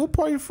 He's like, what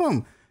part are you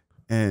from?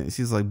 And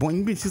she's like,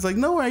 Boynton Beach. She's like,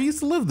 no, I used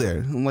to live there.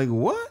 I'm like,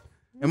 what?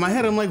 In my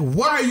head, I'm like,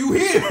 why are you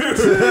here?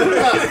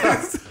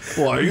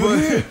 Why are you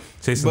here?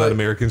 Chasing that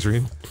American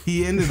dream.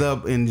 He ended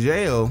up in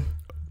jail.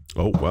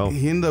 Oh, well.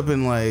 He ended up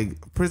in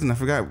like prison. I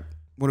forgot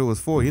what it was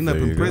for. He ended up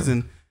There in you go.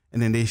 prison,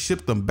 and then they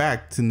shipped him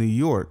back to New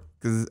York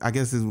because I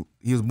guess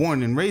he was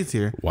born and raised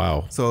here.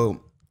 Wow.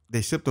 So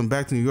they shipped him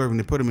back to New York and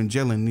they put him in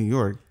jail in New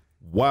York.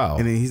 Wow.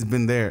 And then he's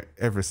been there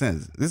ever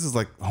since. This is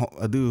like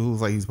a dude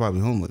who's like, he's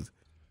probably homeless.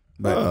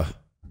 But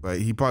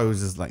he probably was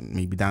just like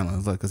maybe down on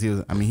his luck because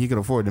he could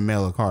afford to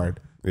mail a card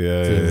to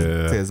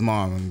his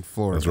mom in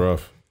Florida. That's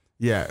rough.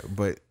 Yeah.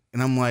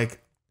 And I'm like,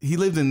 he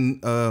lived in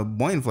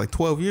Boynton for like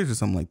 12 years or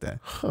something like that.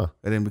 Huh.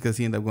 And then because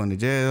he ended up going to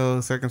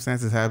jail,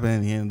 circumstances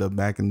happened, he ended up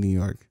back in New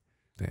York.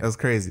 Damn. That was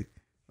crazy.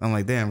 I'm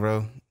like, damn,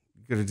 bro.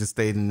 You could have just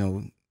stayed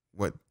in,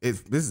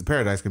 this is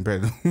paradise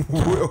compared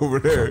to over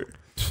there.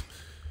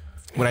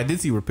 What I did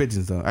see were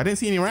pigeons, though. I didn't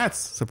see any rats,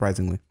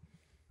 surprisingly.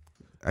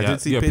 I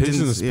did see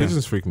pigeons.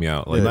 Pigeons freak me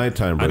out. Like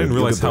Nighttime, bro. I didn't Look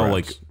realize at the how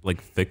rats.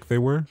 like thick they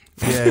were.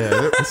 Yeah,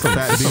 they're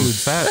fat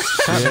dudes. Fat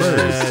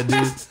Yeah,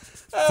 dude.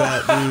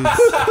 Fat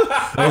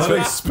dudes.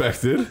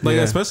 Unexpected. Like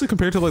Yeah. especially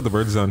compared to like the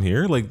birds down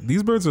here, like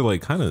these birds are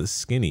like kind of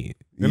skinny.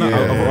 They're not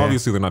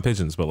obviously they're not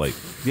pigeons, but like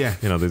Yeah.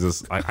 you know they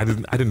just I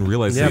didn't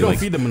realize Yeah, they You don't like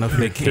feed them enough.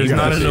 There's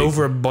not an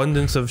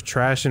overabundance of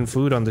trash and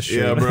food on the street.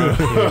 Yeah,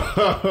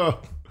 bro.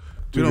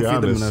 We don't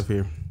feed them enough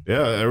here.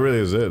 Yeah, that really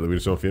is it. We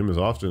just don't feed them as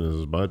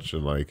often as much.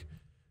 And like,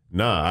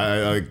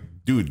 I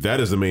dude, that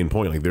is the main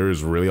point. Like, there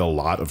is really a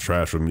lot of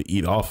trash for them to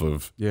eat off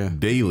of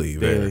daily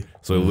there. Daily.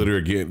 So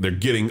literally they're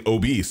getting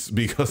obese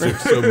because there's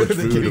so much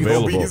food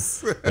available.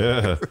 Obese.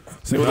 Yeah.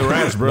 Same with the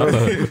rats, bro.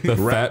 the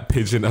fat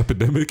pigeon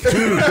epidemic.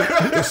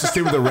 It's the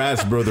same with the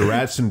rats, bro. The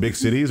rats in big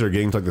cities are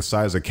getting to like the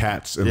size of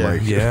cats and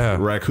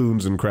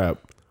raccoons and crap.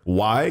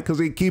 Why? Because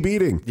they keep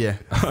eating. Yeah.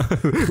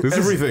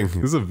 Everything.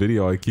 This is a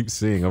video I keep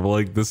seeing of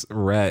like this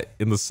rat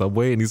in the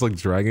subway, and he's like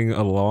dragging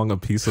along a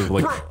piece of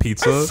like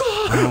pizza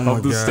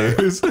up the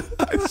stairs.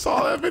 I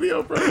saw that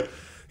video, bro.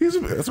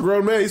 That's a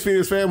grown man. He's feeding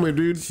his family,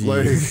 dude. Jeez.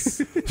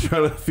 Like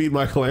trying to feed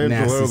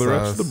Michelangelo, Nasty the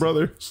rest of sauce. the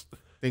brothers.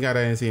 Thank God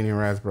I didn't see any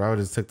rats, bro. I would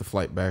just took the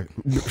flight back.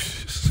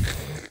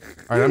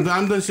 All right, I'm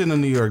done shitting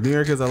on New York. New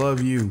Yorkers, I love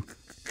you.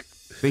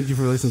 Thank you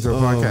for listening to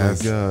our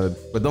podcast. Oh my God.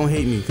 But don't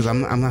hate me because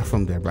I'm not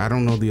from there. But I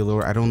don't know the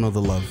allure. I don't know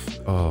the love.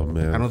 Oh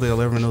man. I don't think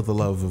I'll ever know the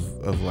love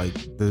of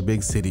like the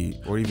big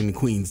city or even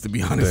Queens. To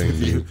be honest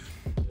with you,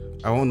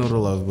 I won't know the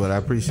love. But I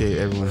appreciate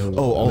everyone who.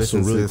 Also,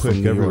 listens to really this quick,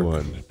 from New York.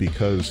 everyone,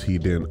 because he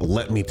didn't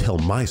let me tell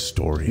my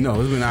story. No,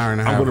 it's been an hour and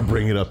a half. I'm going to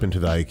bring it up into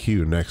the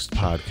IQ next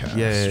podcast.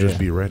 Yeah, Just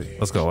be ready.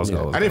 Let's go. Let's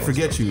go. I didn't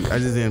forget you. I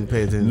just didn't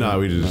pay attention. No,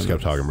 we just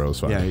kept talking, bro. It was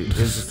fine. Yeah, it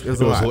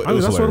was a lot. It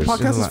was that's what a hilarious.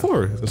 podcast is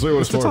for. That's what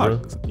it's for,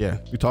 bro. Yeah,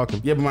 We talking.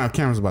 yeah, but my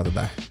camera's about to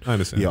die. I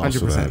understand. Yeah, also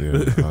 100%.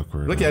 that, yeah.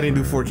 Awkward. Lucky I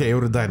didn't do 4K. It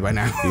would have died by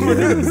now.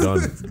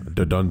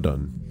 Yeah,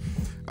 done.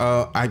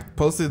 I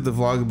posted the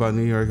vlog about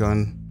New York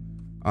on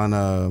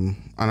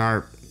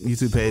our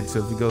YouTube page,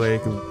 so if you go there, you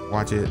can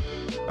watch it.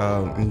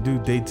 I'm gonna do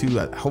day 2.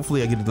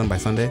 Hopefully, I get it done by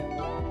Sunday.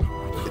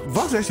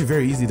 Vlogs are actually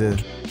very easy to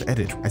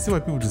edit. I see why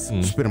people just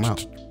spit them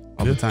out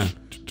all the time.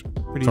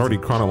 It's already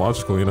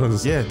chronological, you know.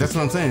 Just, Yeah, that's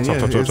what I'm saying. Chop, Yeah,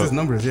 chop, it's chop, just chop.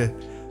 numbers. Yeah.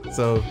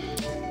 So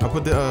I'll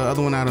put the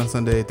other one out on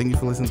Sunday. Thank you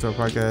for listening to our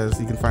podcast.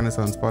 You can find us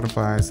on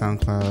Spotify,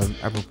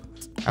 SoundCloud,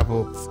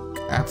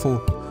 Apple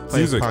Play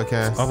Music.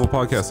 Podcast, Apple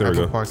Podcast. There we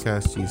Apple go.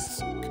 Podcast,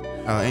 jeez.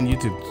 And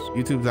YouTube.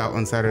 YouTube's out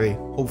on Saturday,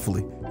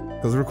 hopefully.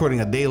 Because we're recording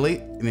a day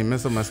late and they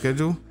messed up my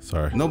schedule.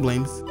 Sorry. No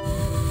blames.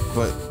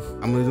 But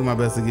I'm going to do my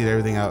best to get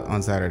everything out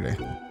on Saturday.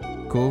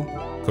 Cool?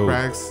 Cool.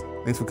 Prax,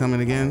 thanks for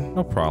coming again.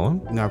 No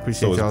problem. No, I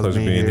appreciate So it's a y'all pleasure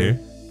being being here.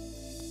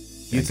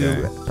 here.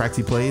 YouTube,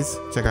 Praxi Plays.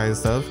 Check out his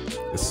stuff.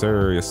 Yes,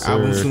 sir. Yes, sir.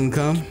 Album soon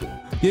come.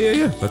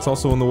 Yeah. That's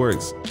also in the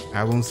works.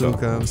 Album soon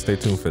come. Stay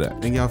tuned for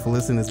that. Thank y'all for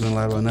listening. It's been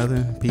Live or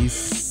Nothing.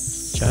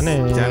 Peace. Johnny.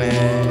 Johnny.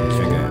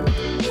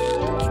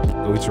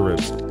 Go eat your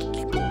ribs.